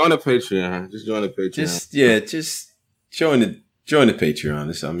 join the Patreon. Just join the Patreon. Just join the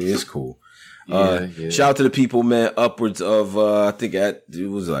Patreon. I mean, it's cool. Shout out to the people, man. Upwards of I think it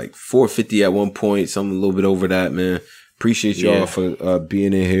was like 450 at one point, something a little bit over that, man. Appreciate y'all for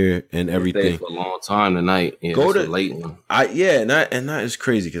being in here and everything. For a long time tonight. Yeah, go to late one. And that is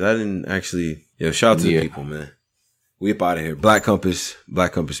crazy because I didn't actually. Shout out to the people, man. We up out of here. Black Compass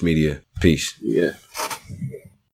Media. Peace. Yeah.